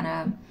same kind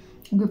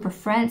of group of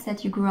friends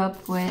that you grew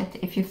up with,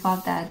 if you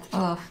thought that,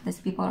 oh, these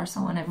people are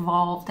so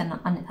unevolved and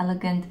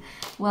unelegant,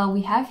 well,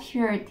 we have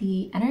here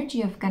the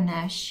energy of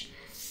Ganesh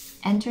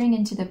entering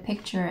into the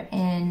picture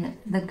in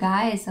the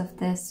guise of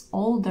this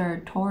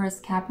older Taurus,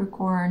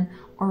 Capricorn,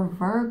 or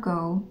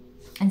Virgo,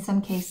 in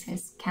some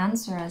cases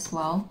Cancer as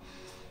well,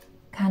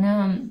 kind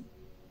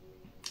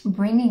of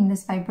bringing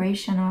this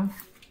vibration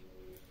of,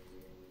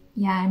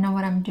 yeah, I know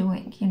what I'm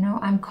doing, you know,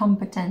 I'm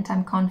competent,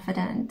 I'm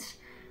confident,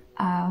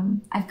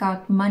 I've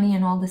got money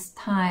and all this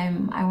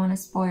time, I want to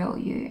spoil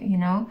you, you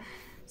know.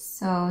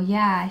 So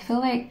yeah, I feel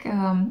like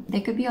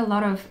there could be a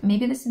lot of,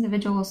 maybe this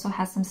individual also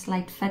has some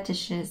slight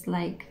fetishes,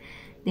 like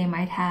they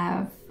might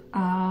have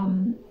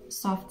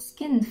soft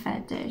skin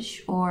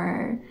fetish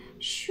or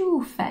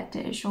shoe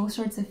fetish, all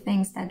sorts of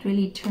things that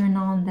really turn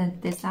on the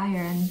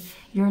desire, and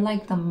you're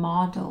like the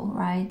model,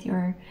 right?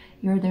 You're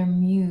their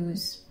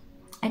muse,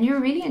 and you're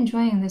really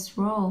enjoying this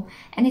role,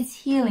 and it's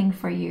healing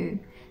for you.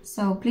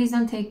 So please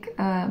don't take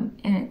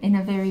in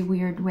a very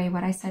weird way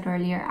what I said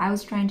earlier. I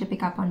was trying to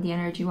pick up on the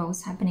energy, what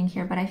was happening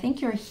here, but I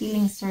think you're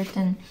healing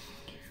certain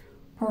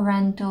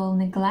parental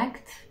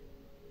neglect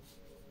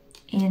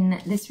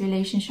in this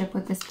relationship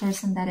with this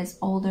person that is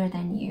older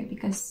than you,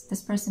 because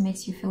this person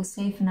makes you feel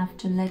safe enough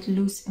to let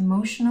loose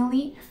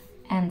emotionally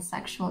and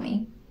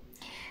sexually.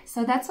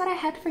 So that's what I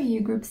had for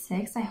you, group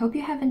 6. I hope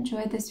you have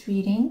enjoyed this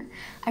reading.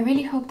 I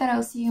really hope that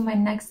I'll see you in my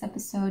next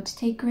episode.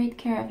 Take great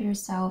care of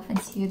yourself and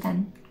see you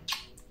then.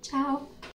 Ciao.